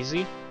that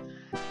easy.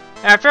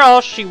 After all,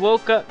 she's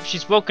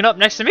woken up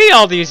next to me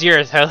all these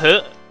years.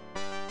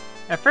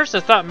 At first I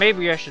thought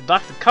maybe I should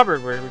lock the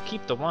cupboard where we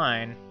keep the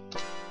wine.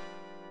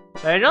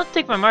 But I don't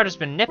think my mother's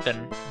been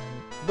nipping.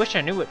 Wish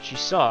I knew what she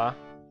saw.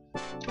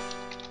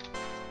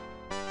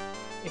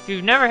 If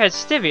you've never had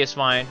Stivius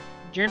wine,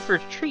 you're in for a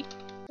treat.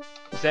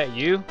 Is that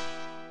you?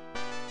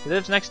 He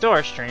lives next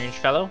door, strange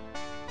fellow.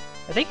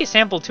 I think he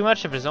sampled too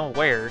much of his own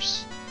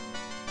wares.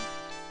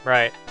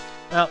 Right.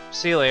 Well,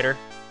 see you later.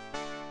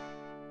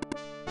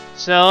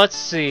 So, let's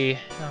see.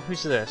 Oh,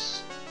 who's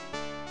this?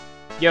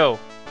 Yo.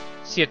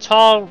 See a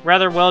tall,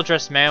 rather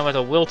well-dressed man with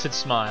a wilted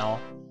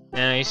smile.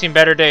 You've seen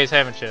better days,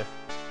 haven't you?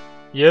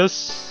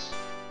 Yes.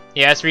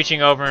 Yes,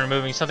 reaching over and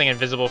removing something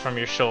invisible from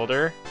your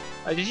shoulder.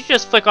 Did you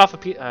just flick off a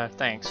piece?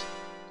 Thanks.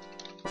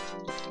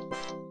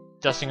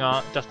 Dusting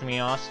me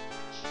off.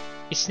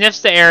 He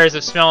sniffs the air as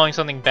if smelling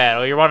something bad.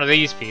 Oh, you're one of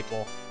these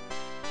people.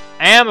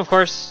 I am, of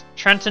course,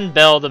 Trenton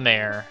Bell the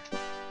Mayor.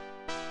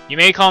 You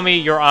may call me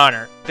Your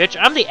Honor. Bitch,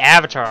 I'm the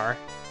Avatar.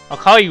 I'll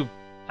call you,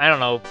 I don't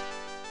know,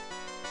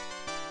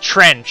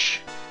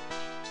 Trench.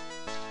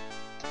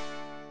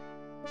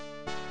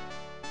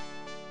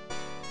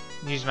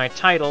 Use my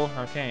title.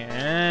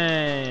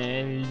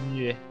 Okay.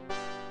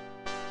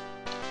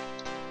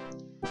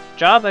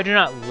 Job, I do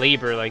not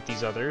labor like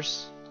these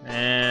others.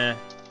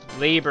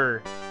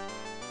 Labor.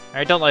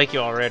 I don't like you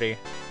already.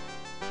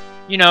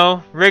 You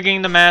know,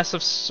 rigging the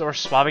masts or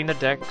swabbing the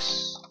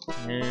decks.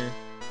 You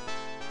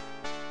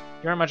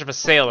aren't much of a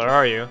sailor,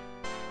 are you?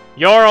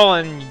 Yorl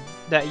and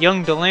that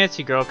young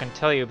Delancey girl can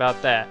tell you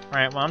about that.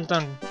 Right, well, I'm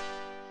done.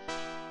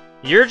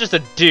 You're just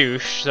a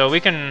douche, so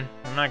I'm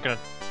not gonna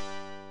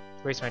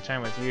waste my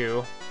time with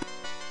you.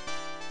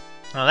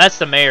 Oh, that's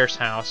the mayor's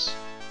house.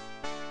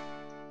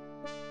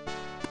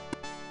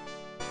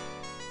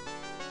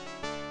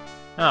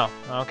 Oh,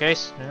 okay.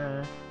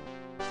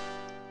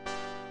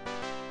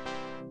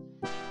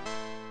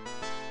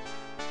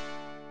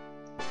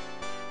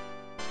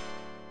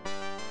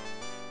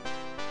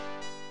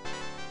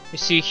 You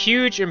see a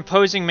huge,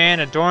 imposing man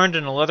adorned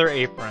in a leather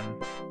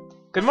apron.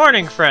 Good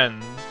morning,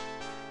 friend.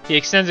 He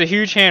extends a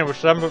huge hand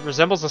which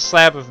resembles a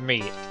slab of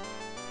meat.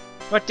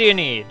 What do you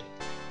need?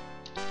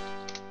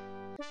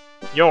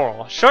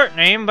 Yorl. Short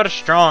name, but a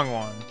strong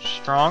one.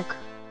 Stronk.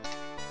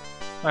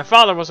 My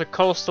father was a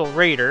coastal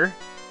raider,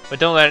 but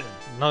don't let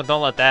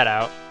that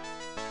out.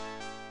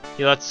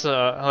 He lets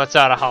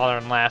out a holler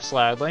and laughs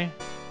loudly.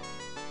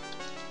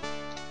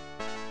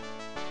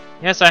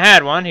 Yes, I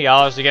had one. He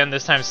hollers again,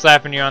 this time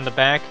slapping you on the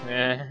back.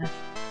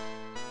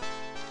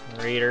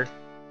 Raider.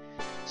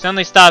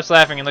 Suddenly stops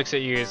laughing and looks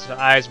at you, his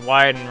eyes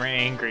wide and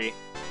angry.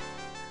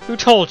 Who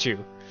told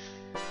you?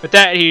 With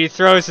that, he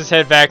throws his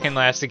head back and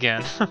laughs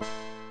again.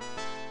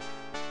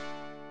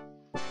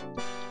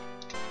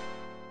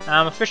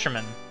 I'm a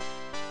fisherman.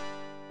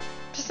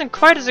 It isn't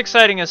quite as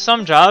exciting as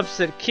some jobs.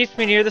 It keeps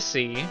me near the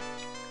sea.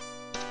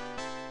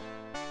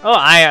 Oh,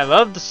 I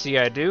love the sea,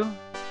 I do.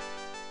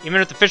 Even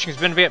if the fishing's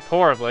been a bit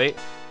poor of late.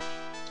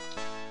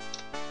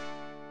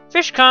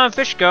 Fish come,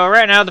 fish go.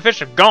 Right now the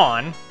fish are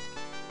gone.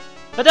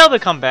 But they'll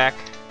come back.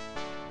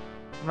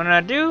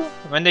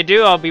 When they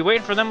do, I'll be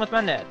waiting for them with my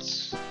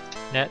nets.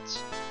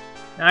 Nets.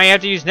 Now you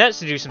have to use nets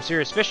to do some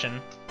serious fishing.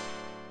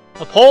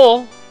 A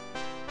pole?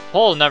 A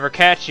pole will never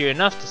catch you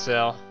enough to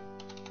sell.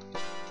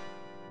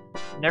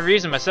 Never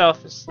use them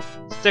myself.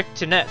 Stick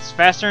to nets.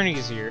 Faster and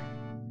easier.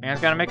 Man's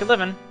gotta make a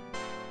living.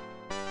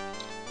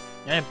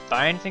 You didn't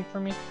buy anything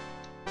from me?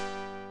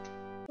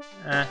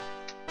 Nah.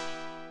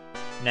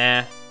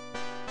 I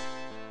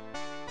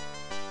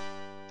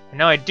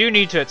know I do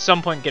need to at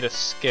some point get a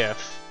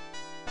skiff.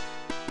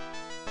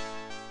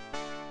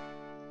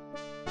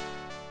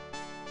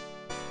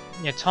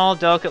 A tall,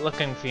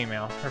 delicate-looking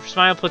female. Her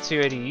smile puts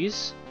you at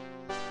ease.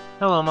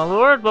 Hello, my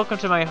lord. Welcome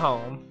to my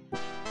home.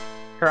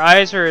 Her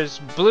eyes are as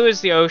blue as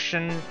the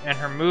ocean, and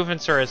her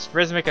movements are as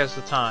rhythmic as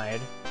the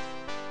tide.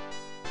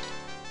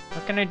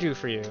 What can I do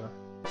for you?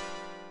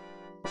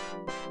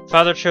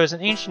 Father chose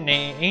an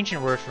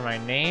ancient word for my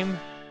name,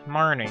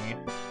 Marnie.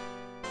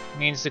 It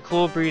means the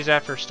cool breeze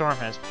after a storm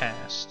has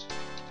passed.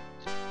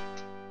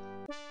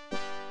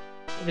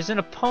 It is in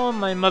a poem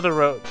my mother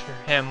wrote for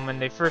him when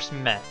they first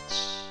met.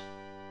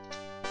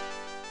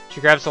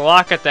 She grabs a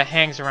locket that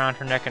hangs around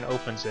her neck and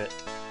opens it.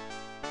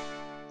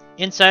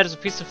 Inside is a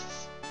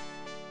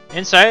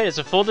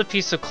folded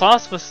piece of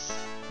cloth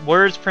with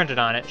words printed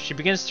on it. She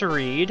begins to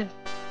read.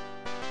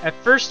 At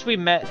first we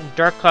met and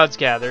dark clouds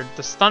gathered,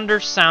 the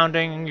thunder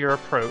sounding your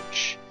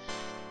approach.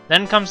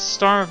 Then comes the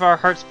storm of our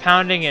hearts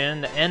pounding, and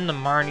in the end the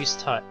Marnie's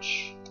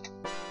touch.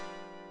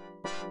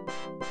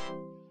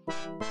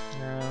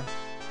 No.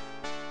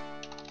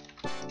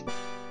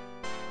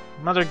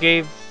 Mother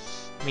gave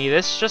me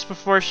this just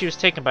before she was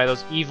taken by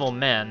those evil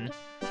men.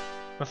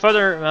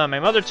 My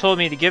mother told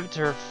me to give it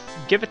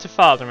to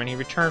Father when he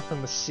returned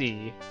from the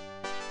sea.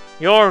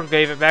 Yor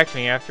gave it back to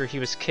me after he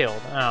was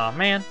killed. Oh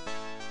man.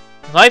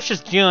 Life's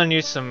just dealing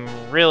you some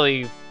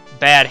really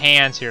bad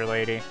hands here,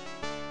 lady.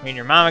 I mean,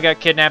 your mama got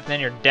kidnapped and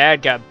then your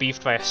dad got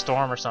beefed by a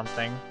storm or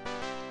something.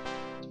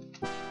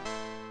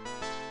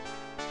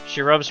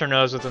 She rubs her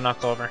nose with the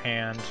knuckle of her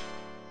hand.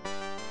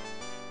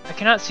 I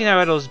cannot see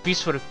how those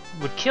beasts would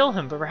kill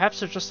him, but perhaps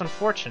they're just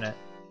unfortunate.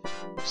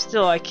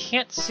 Still, I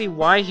can't see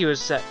why he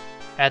was at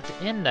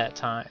the inn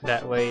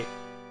that late.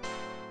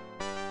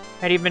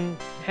 Had he been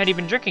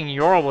drinking,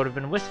 Yorl would have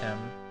been with him.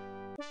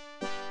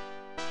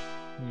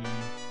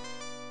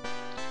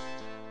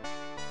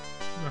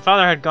 My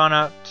father had gone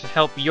out to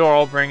help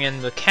Yorl bring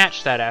in the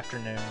catch that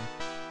afternoon.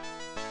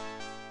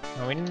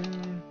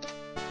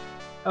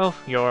 Oh,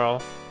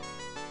 Yorl.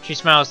 She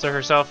smiles to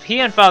herself. He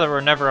and father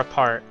were never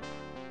apart.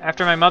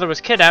 After my mother was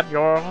kidnapped,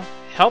 Yorl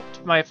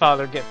helped my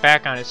father get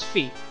back on his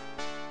feet.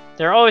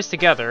 They're always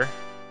together.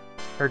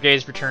 Her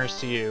gaze returns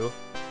to you.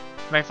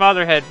 If my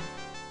father had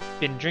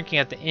been drinking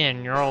at the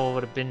inn, Yorl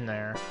would have been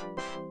there.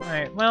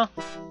 Alright, well...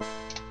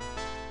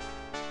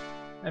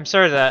 I'm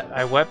sorry that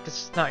I wept.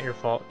 It's not your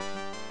fault.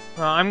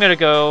 Well, I'm gonna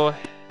go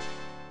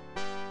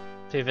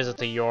to visit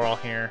the Yorl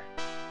here.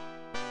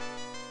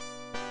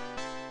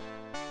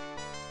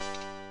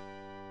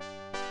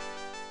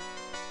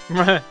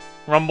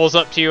 Rumbles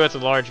up to you with a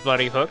large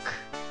bloody hook.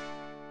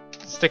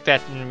 Stick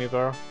that in me,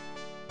 bro.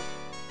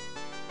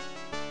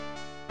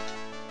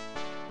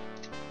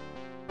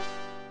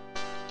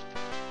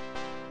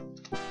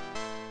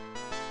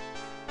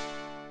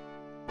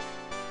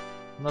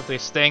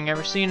 Loveliest thing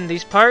ever seen in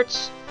these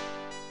parts.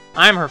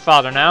 I'm her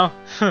father now.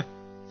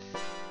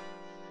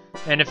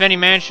 And if any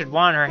man should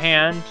want her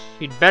hand,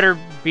 he'd better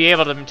be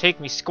able to take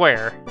me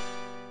square.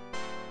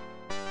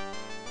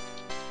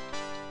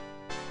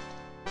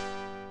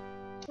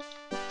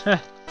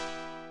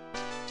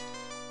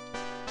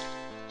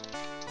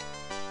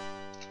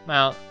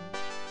 Well,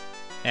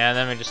 yeah,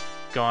 let me just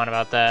go on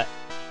about that.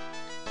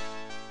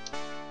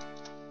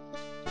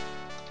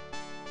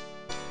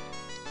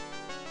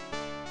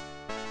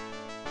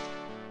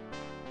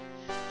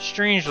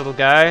 Strange little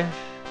guy.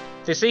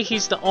 They say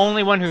he's the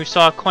only one who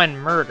saw Quen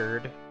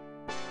murdered.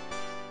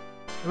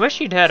 I wish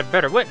he'd had a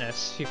better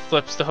witness. He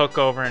flips the hook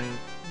over and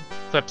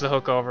flips the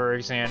hook over,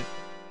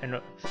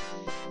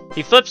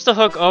 he flips the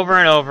hook over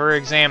and over,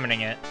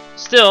 examining it.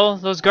 Still,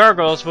 those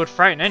gargoyles would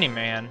frighten any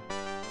man,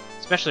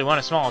 especially one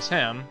as small as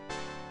him.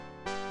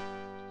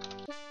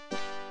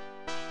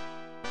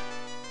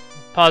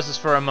 Pauses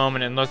for a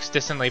moment and looks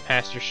distantly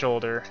past your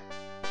shoulder.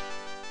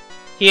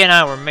 He and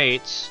I were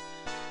mates.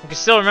 I can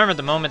still remember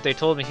the moment they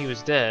told me he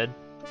was dead.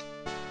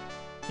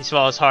 He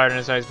swallows hard and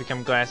his eyes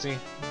become glassy.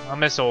 I'll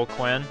miss old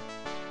Quen.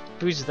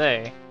 Who's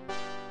they?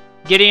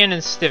 Gideon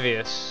and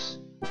Stivius.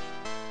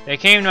 They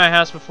came to my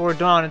house before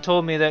dawn and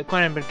told me that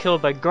Quen had been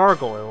killed by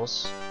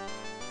gargoyles.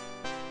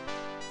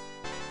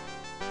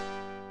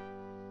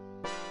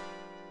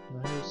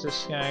 Who's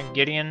this guy?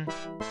 Gideon?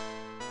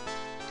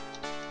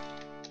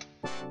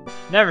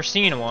 Never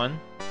seen one.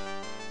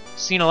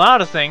 Seen a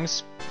lot of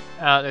things.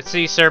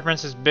 Sea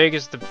serpents as big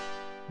as the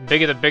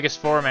biggest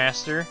Four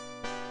Master.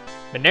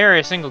 But nary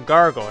a single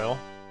gargoyle.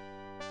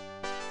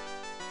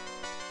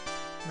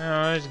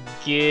 No, there's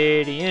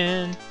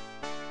Gideon.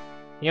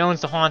 He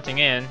owns the Haunting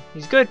Inn.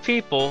 He's good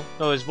people,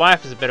 though his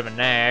wife is a bit of a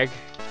nag.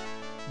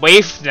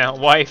 Waif? No,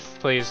 wife,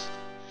 please.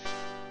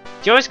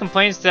 She always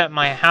complains that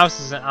my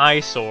house is an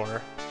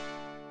eyesore.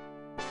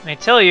 I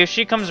tell you, if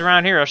she comes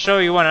around here, I'll show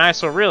you what an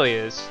eyesore really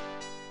is.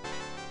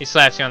 He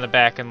slaps you on the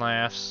back and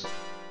laughs.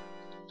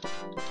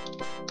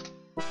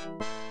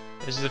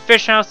 This is a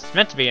fish house. It's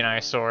meant to be an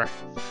eyesore.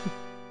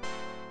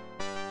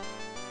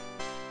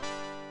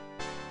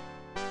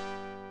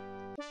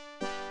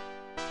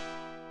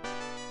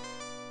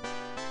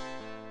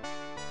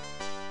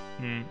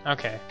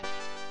 Okay.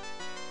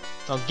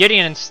 Well,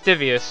 Gideon and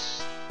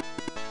Stivius.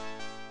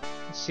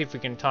 Let's see if we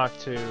can talk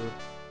to...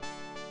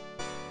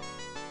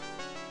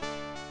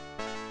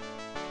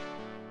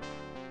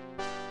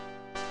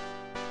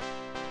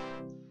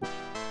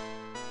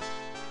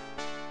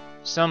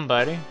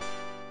 somebody.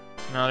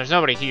 No, there's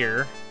nobody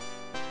here.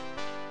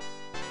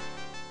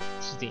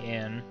 This is the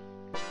inn.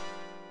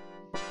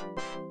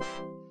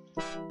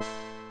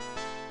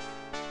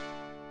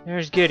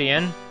 There's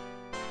Gideon.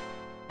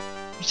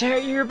 Is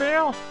that your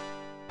bell?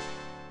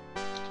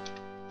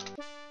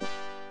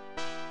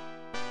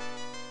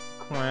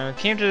 When we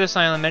came to this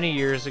island many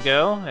years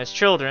ago, as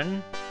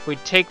children,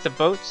 we'd take the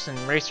boats and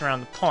race around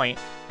the point.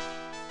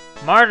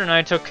 Martin and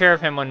I took care of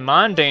him when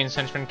Mondane's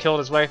henchman killed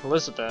his wife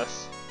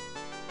Elizabeth.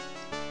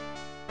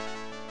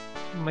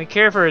 We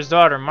care for his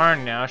daughter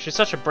Martin now. She's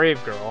such a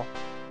brave girl.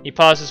 He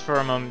pauses for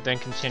a moment, then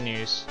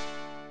continues.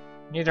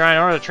 Neither I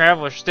nor the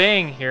traveler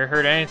staying here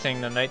heard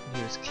anything the night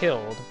he was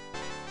killed.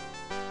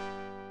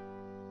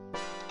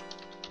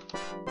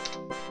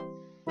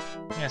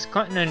 Yes,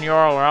 Clinton and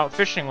Yorl were out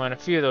fishing when a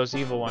few of those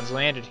evil ones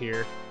landed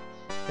here.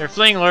 They were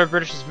fleeing Lord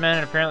British's men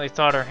and apparently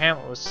thought our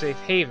hamlet was safe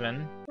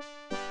haven.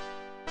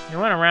 They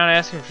went around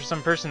asking for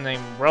some person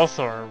named Relthor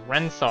or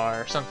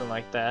Renthar or something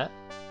like that.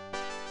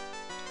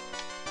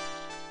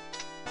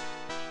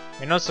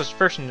 There's no such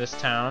person in this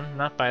town,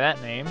 not by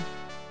that name.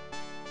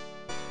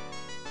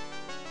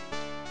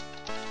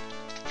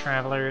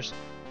 Travelers.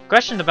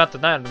 Questioned about the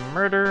night of the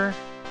murder.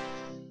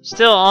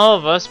 Still, all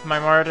of us, my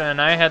Marta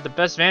and I, had the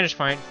best vantage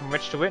point from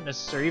which to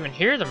witness or even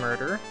hear the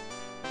murder.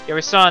 Yet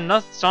we saw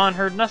and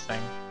heard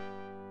nothing.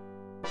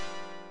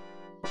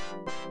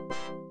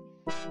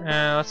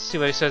 Let's see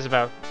what he says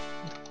about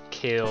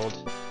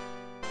killed.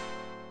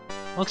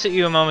 Looks at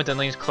you a moment and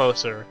leans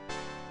closer.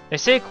 They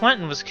say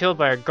Quentin was killed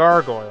by a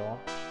gargoyle.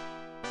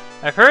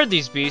 I've heard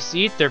these beasts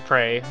eat their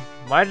prey.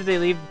 Why did they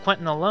leave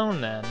Quentin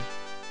alone then?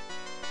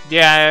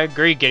 Yeah, I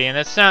agree, Gideon.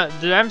 That's not.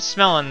 I'm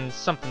smelling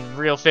something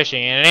real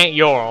fishy, and it ain't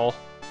Yorl.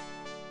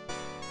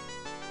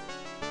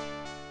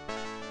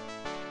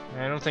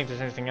 I don't think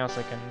there's anything else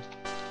I can.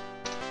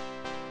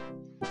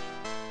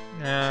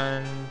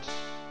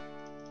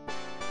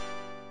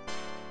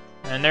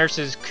 And there's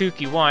his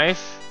kooky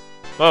wife.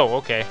 Whoa,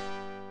 okay.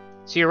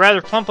 So you're a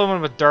rather plump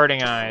woman with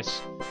darting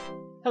eyes.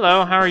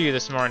 Hello, how are you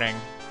this morning?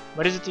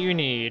 What is it that you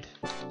need?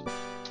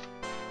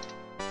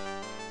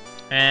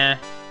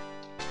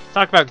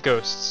 Talk about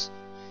ghosts.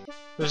 It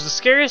was the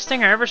scariest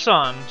thing I ever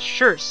saw, and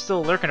sure, it's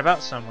still lurking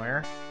about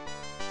somewhere.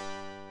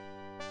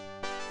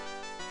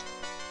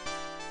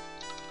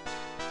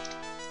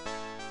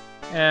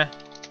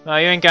 Well,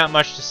 you ain't got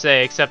much to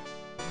say, except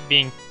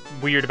being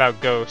weird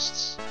about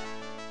ghosts.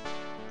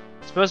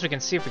 Suppose we can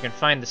see if we can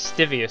find the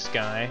Stivius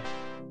guy.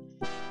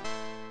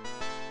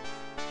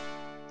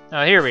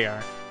 Oh, here we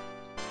are.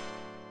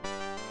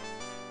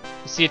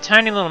 You see a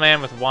tiny little man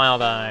with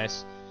wild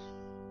eyes.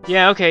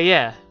 Yeah, okay,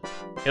 yeah.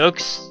 He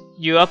looks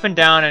you up and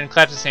down and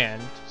claps his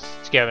hands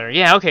together.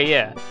 Yeah, okay,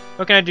 yeah.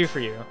 What can I do for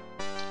you?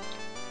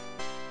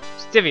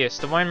 Stivius,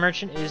 the wine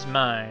merchant, is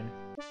mine.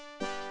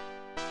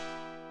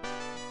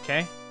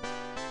 Okay.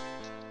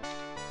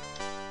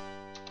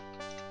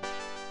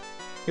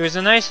 He was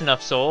a nice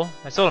enough soul.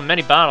 I sold him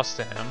many bottles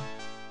to him.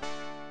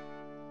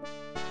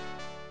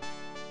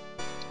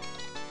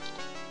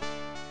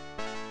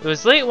 It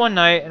was late one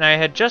night, and I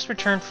had just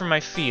returned from my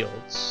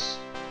fields.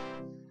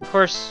 Of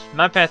course,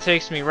 my path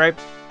takes me right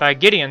by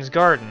Gideon's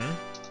garden.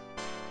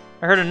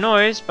 I heard a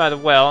noise by the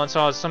well and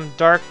saw some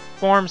dark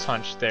forms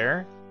hunched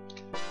there.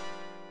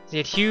 They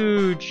had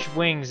huge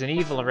wings and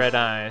evil red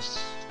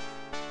eyes.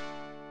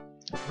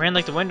 I ran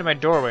like the wind to my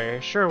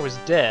doorway. Sure it was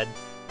dead.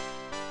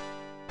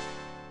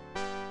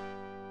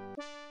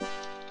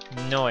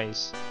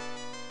 Noise.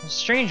 A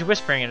strange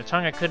whispering in a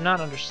tongue I could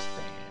not understand.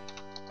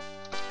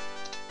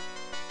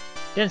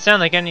 Didn't sound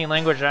like any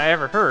language I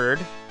ever heard.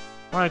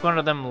 More like one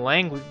of them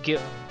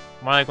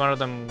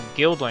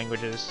guild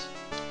languages.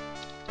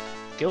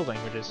 Guild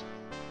languages.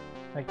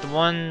 Like the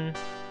one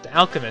the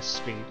alchemist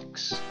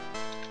speaks.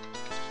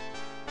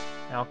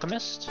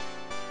 Alchemist?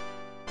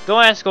 Go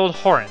ask old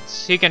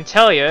Horrence. He can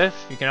tell you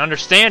if you can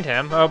understand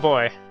him. Oh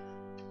boy.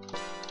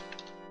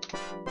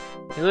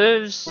 He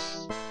lives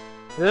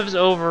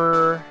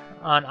over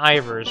on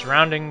Ivers,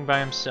 rounding by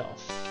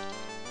himself.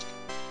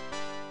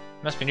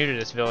 Must be new to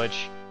this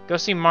village. Go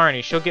see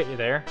Marnie, she'll get you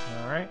there.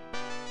 Alright.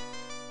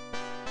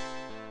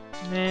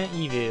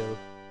 Evil.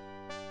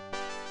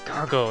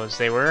 Gargoyles,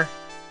 they were.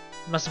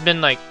 Must have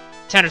been like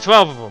 10 or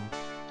 12 of them.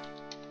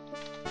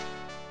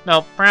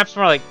 No, perhaps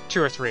more like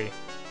 2 or 3.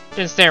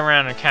 Didn't stay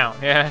around and count,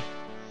 yeah.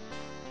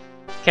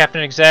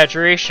 Captain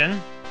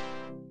Exaggeration.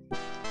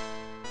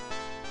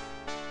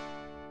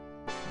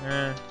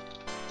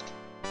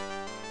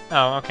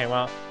 Oh, okay,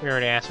 well, we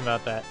already asked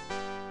about that.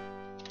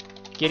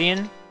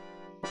 Gideon?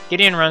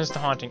 Gideon runs the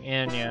Haunting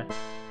Inn, yeah.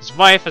 His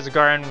wife has a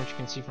garden, which you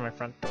can see from my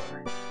front door.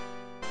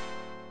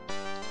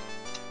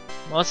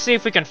 Well, let's see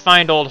if we can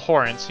find old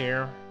Horrence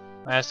here.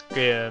 Ask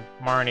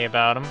Marnie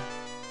about him.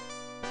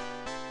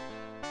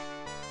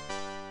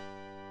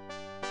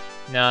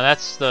 No,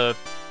 that's the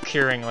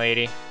curing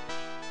lady.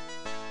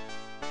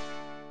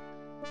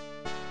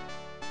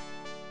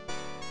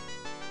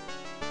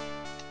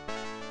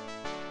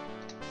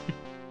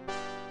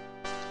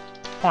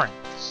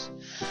 Horrence.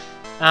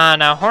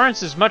 Now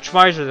Horrence is much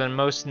wiser than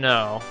most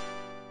know.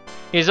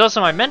 He is also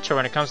my mentor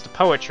when it comes to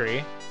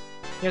poetry.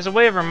 He has a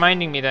way of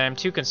reminding me that I'm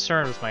too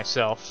concerned with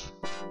myself.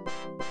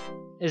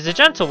 It is a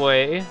gentle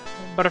way,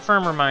 but a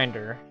firm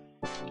reminder.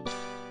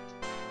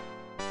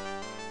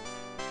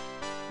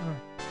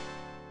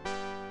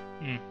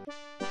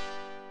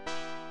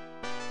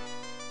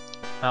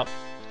 Well.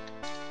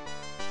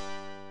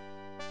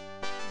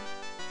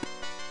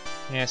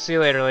 Yeah, see you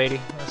later,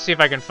 lady. Let's see if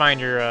I can find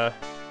your,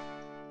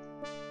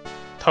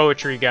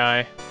 poetry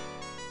guy.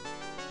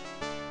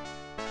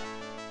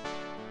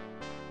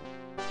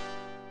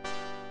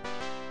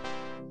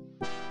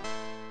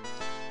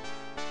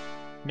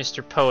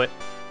 Mr. Poet.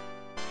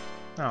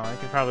 Oh, I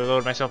could probably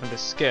load myself into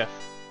Skiff.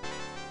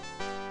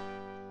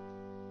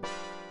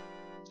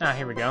 Ah,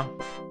 here we go.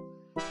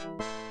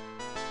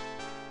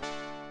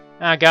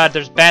 Ah, God,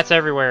 there's bats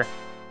everywhere.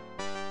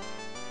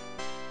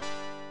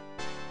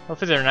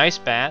 Hopefully they're nice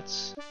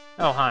bats.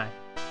 Oh, hi.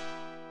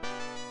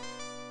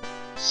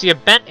 See a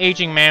bent,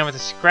 aging man with a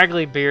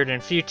scraggly beard and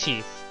a few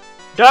teeth.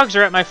 Dogs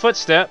are at my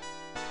footstep,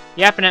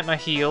 yapping at my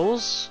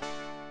heels.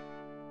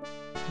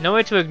 No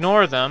way to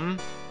ignore them.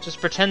 Just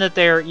pretend that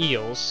they are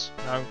eels.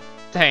 Oh,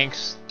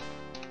 thanks.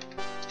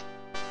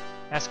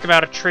 Ask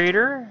about a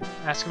trader,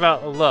 ask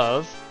about a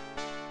love,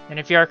 and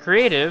if you are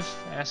creative,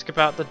 ask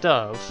about the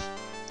dove.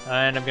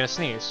 And I'm gonna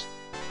sneeze.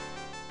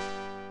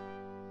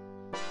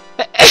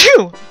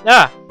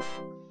 Ah!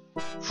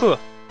 Phew.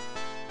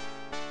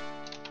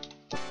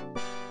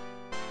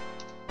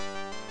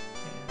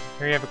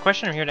 Here you have a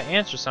question, I'm here to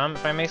answer some.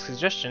 If I make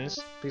suggestions,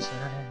 please...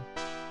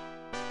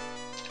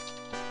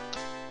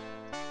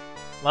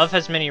 Love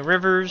has many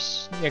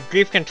rivers, yet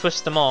grief can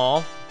twist them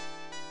all.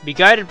 Be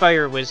guided by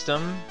your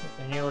wisdom,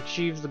 and you'll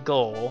achieve the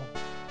goal.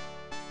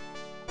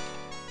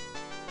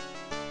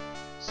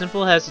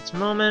 Simple has its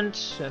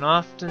moment, and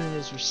often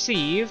is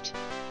received.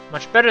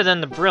 Much better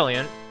than the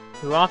brilliant,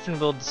 who often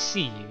will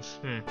deceive.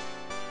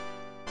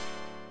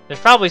 There's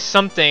probably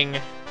something...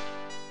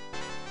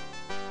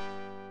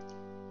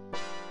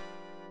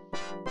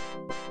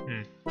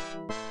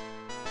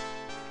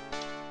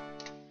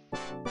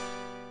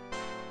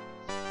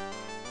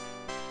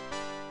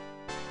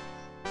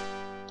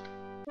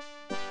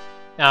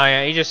 Oh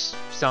yeah, he's just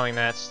selling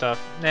that stuff.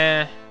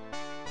 Nah.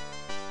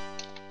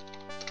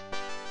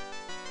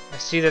 I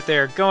see that they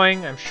are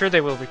going. I'm sure they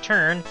will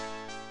return.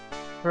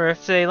 For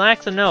if they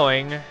lack the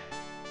knowing,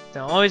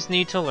 they'll always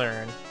need to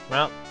learn.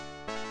 Well,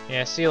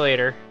 yeah, see you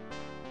later.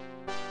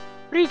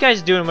 What are you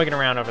guys doing wigging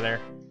around over there?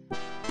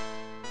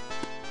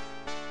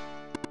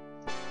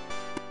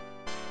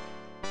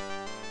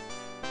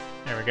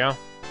 There we go.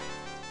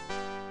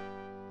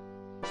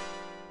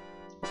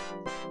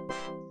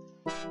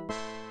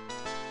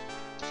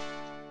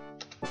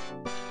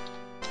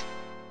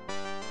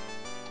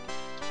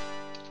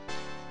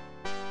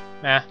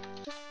 Nah.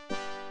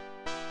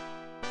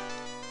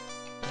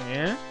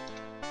 Yeah?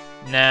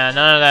 Nah,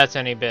 none of that's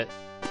any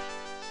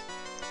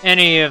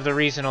of the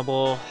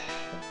reasonable...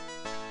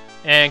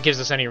 And it gives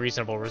us any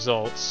reasonable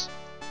results.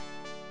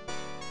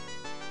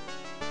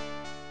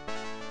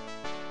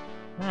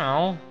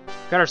 Well,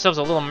 got ourselves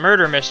a little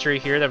murder mystery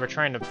here that we're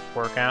trying to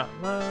work out.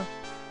 I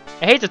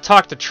hate to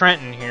talk to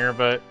Trenton here,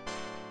 but...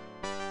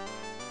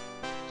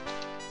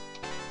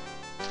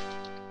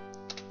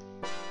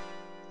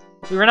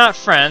 We were not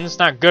friends,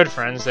 not good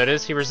friends, that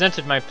is. He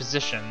resented my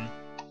position.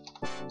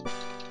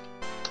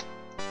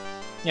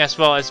 Yes,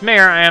 well, as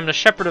mayor, I am the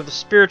shepherd of the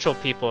spiritual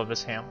people of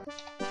this hamlet.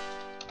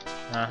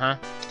 Uh-huh.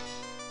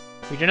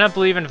 We do not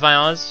believe in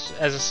violence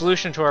as a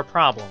solution to our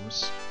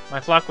problems. My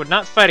flock would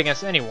not fight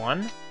against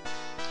anyone.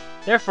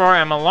 Therefore, I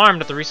am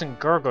alarmed at the recent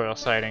gargoyle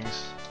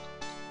sightings.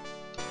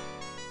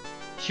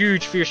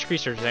 Huge, fierce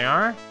creatures they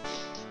are.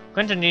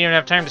 Quentin didn't even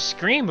have time to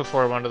scream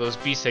before one of those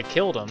beasts had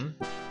killed him.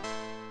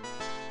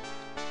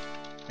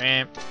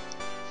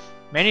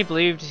 Many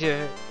believed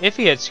if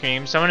he had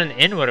screamed, someone in the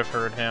inn would have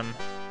heard him.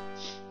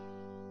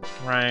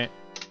 Right.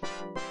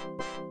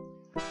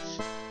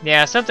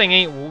 Yeah,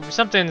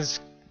 something's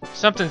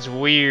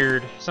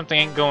weird. Something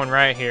ain't going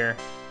right here.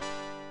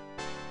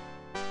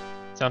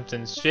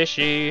 Something's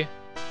fishy.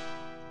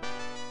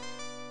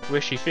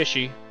 Wishy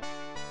fishy.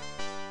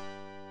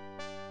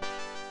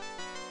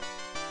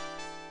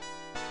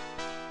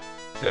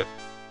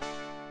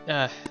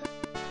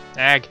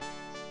 Ag.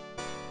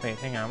 Wait,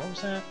 hang on, what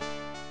was that?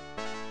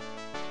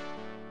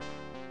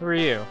 Who are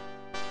you?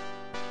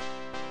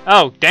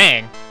 Oh,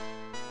 dang.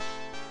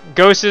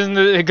 Ghost in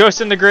the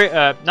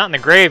not in the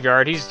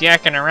graveyard, he's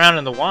yakking around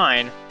in the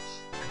wine.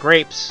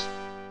 Grapes.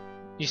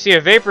 You see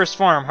a vaporous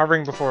form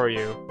hovering before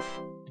you.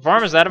 The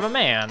form is that of a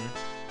man.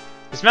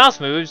 His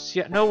mouth moves,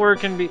 yet no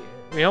words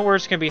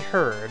can be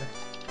heard.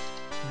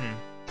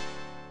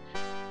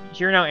 You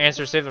hear no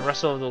answer save the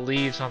rustle of the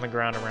leaves on the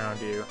ground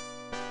around you.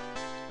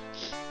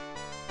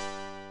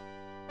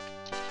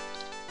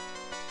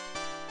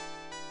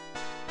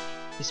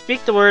 You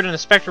speak the word and the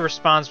spectre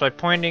responds by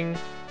pointing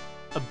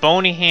a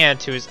bony hand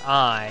to his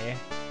eye.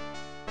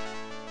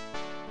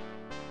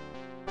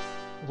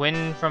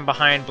 Wind from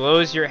behind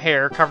blows your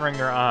hair, covering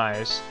your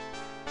eyes.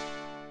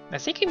 I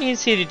think he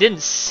means he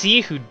didn't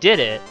see who did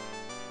it.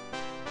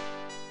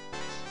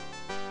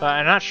 But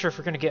I'm not sure if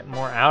we're gonna get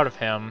more out of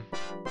him.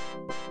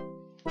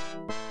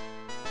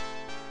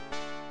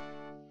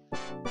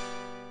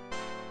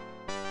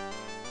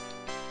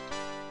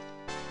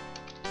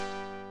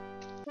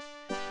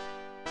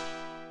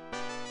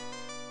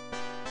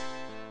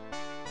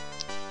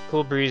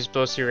 Cool breeze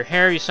blows through your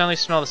hair. You suddenly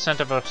smell the scent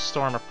of a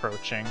storm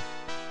approaching.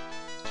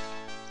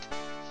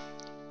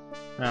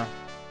 No.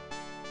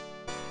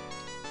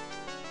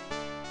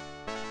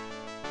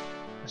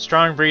 A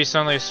strong breeze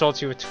suddenly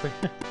assaults you with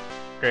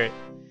Great.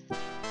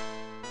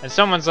 And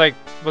someone's like,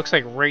 looks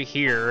like right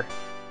here.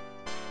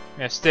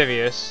 Yeah,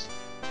 Stivius.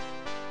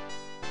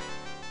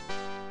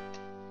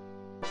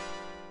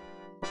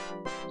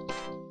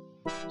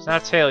 It's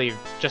not a tale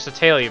just a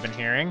tale you've been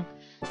hearing.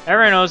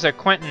 Everyone knows that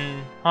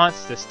Quentin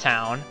haunts this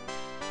town.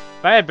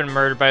 If I had been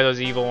murdered by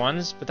those evil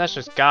ones, but that's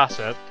just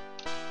gossip.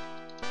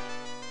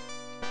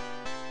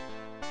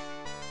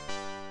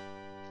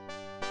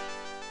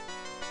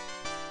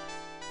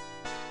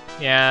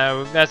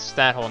 Yeah, that's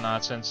that whole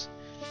nonsense.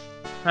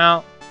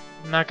 Well,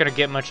 I'm not gonna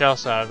get much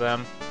else out of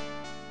them.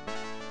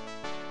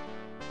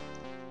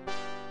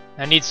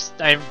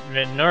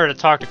 in order to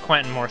talk to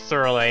Quentin more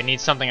thoroughly, I need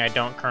something I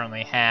don't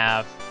currently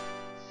have.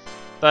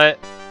 But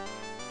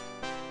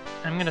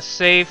I'm gonna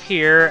save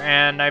here,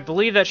 and I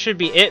believe that should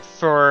be it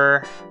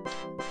for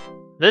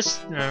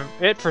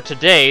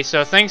today.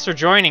 So thanks for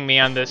joining me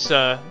on this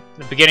the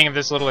beginning of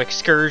this little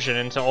excursion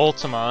into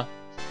Ultima.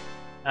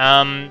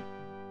 I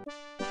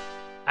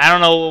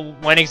don't know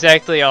when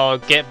exactly I'll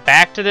get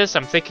back to this.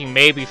 I'm thinking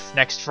maybe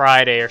next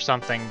Friday or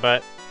something,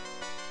 but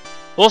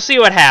we'll see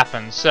what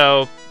happens.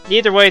 So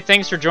either way,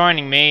 thanks for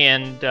joining me,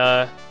 and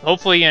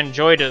hopefully you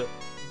enjoyed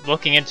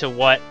looking into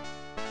what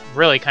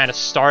really kind of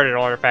started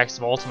Artifacts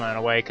of Ultima in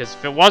a way. Because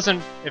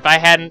if I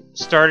hadn't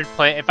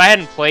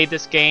played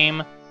this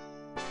game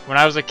when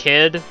I was a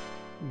kid,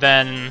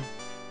 then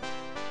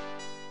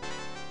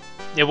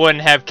it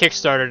wouldn't have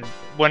kickstarted,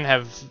 wouldn't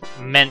have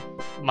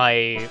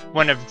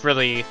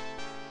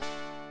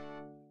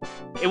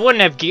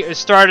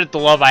started the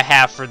love I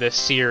have for this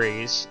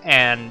series,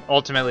 and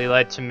ultimately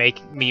led to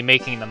me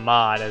making the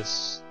mod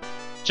as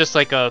just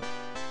like a...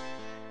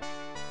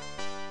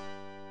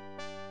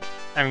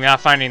 I'm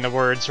not finding the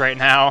words right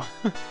now.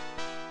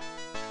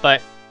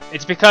 But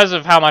it's because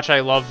of how much I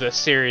love this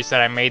series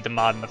that I made the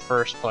mod in the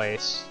first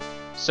place.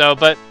 So,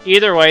 but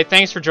either way,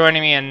 thanks for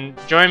joining me, and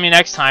join me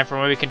next time for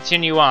when we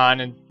continue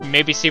on, and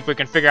maybe see if we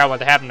can figure out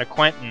what happened to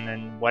Quentin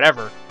and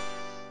whatever.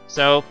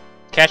 So,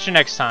 catch you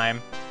next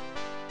time.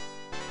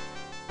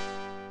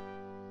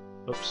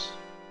 Oops.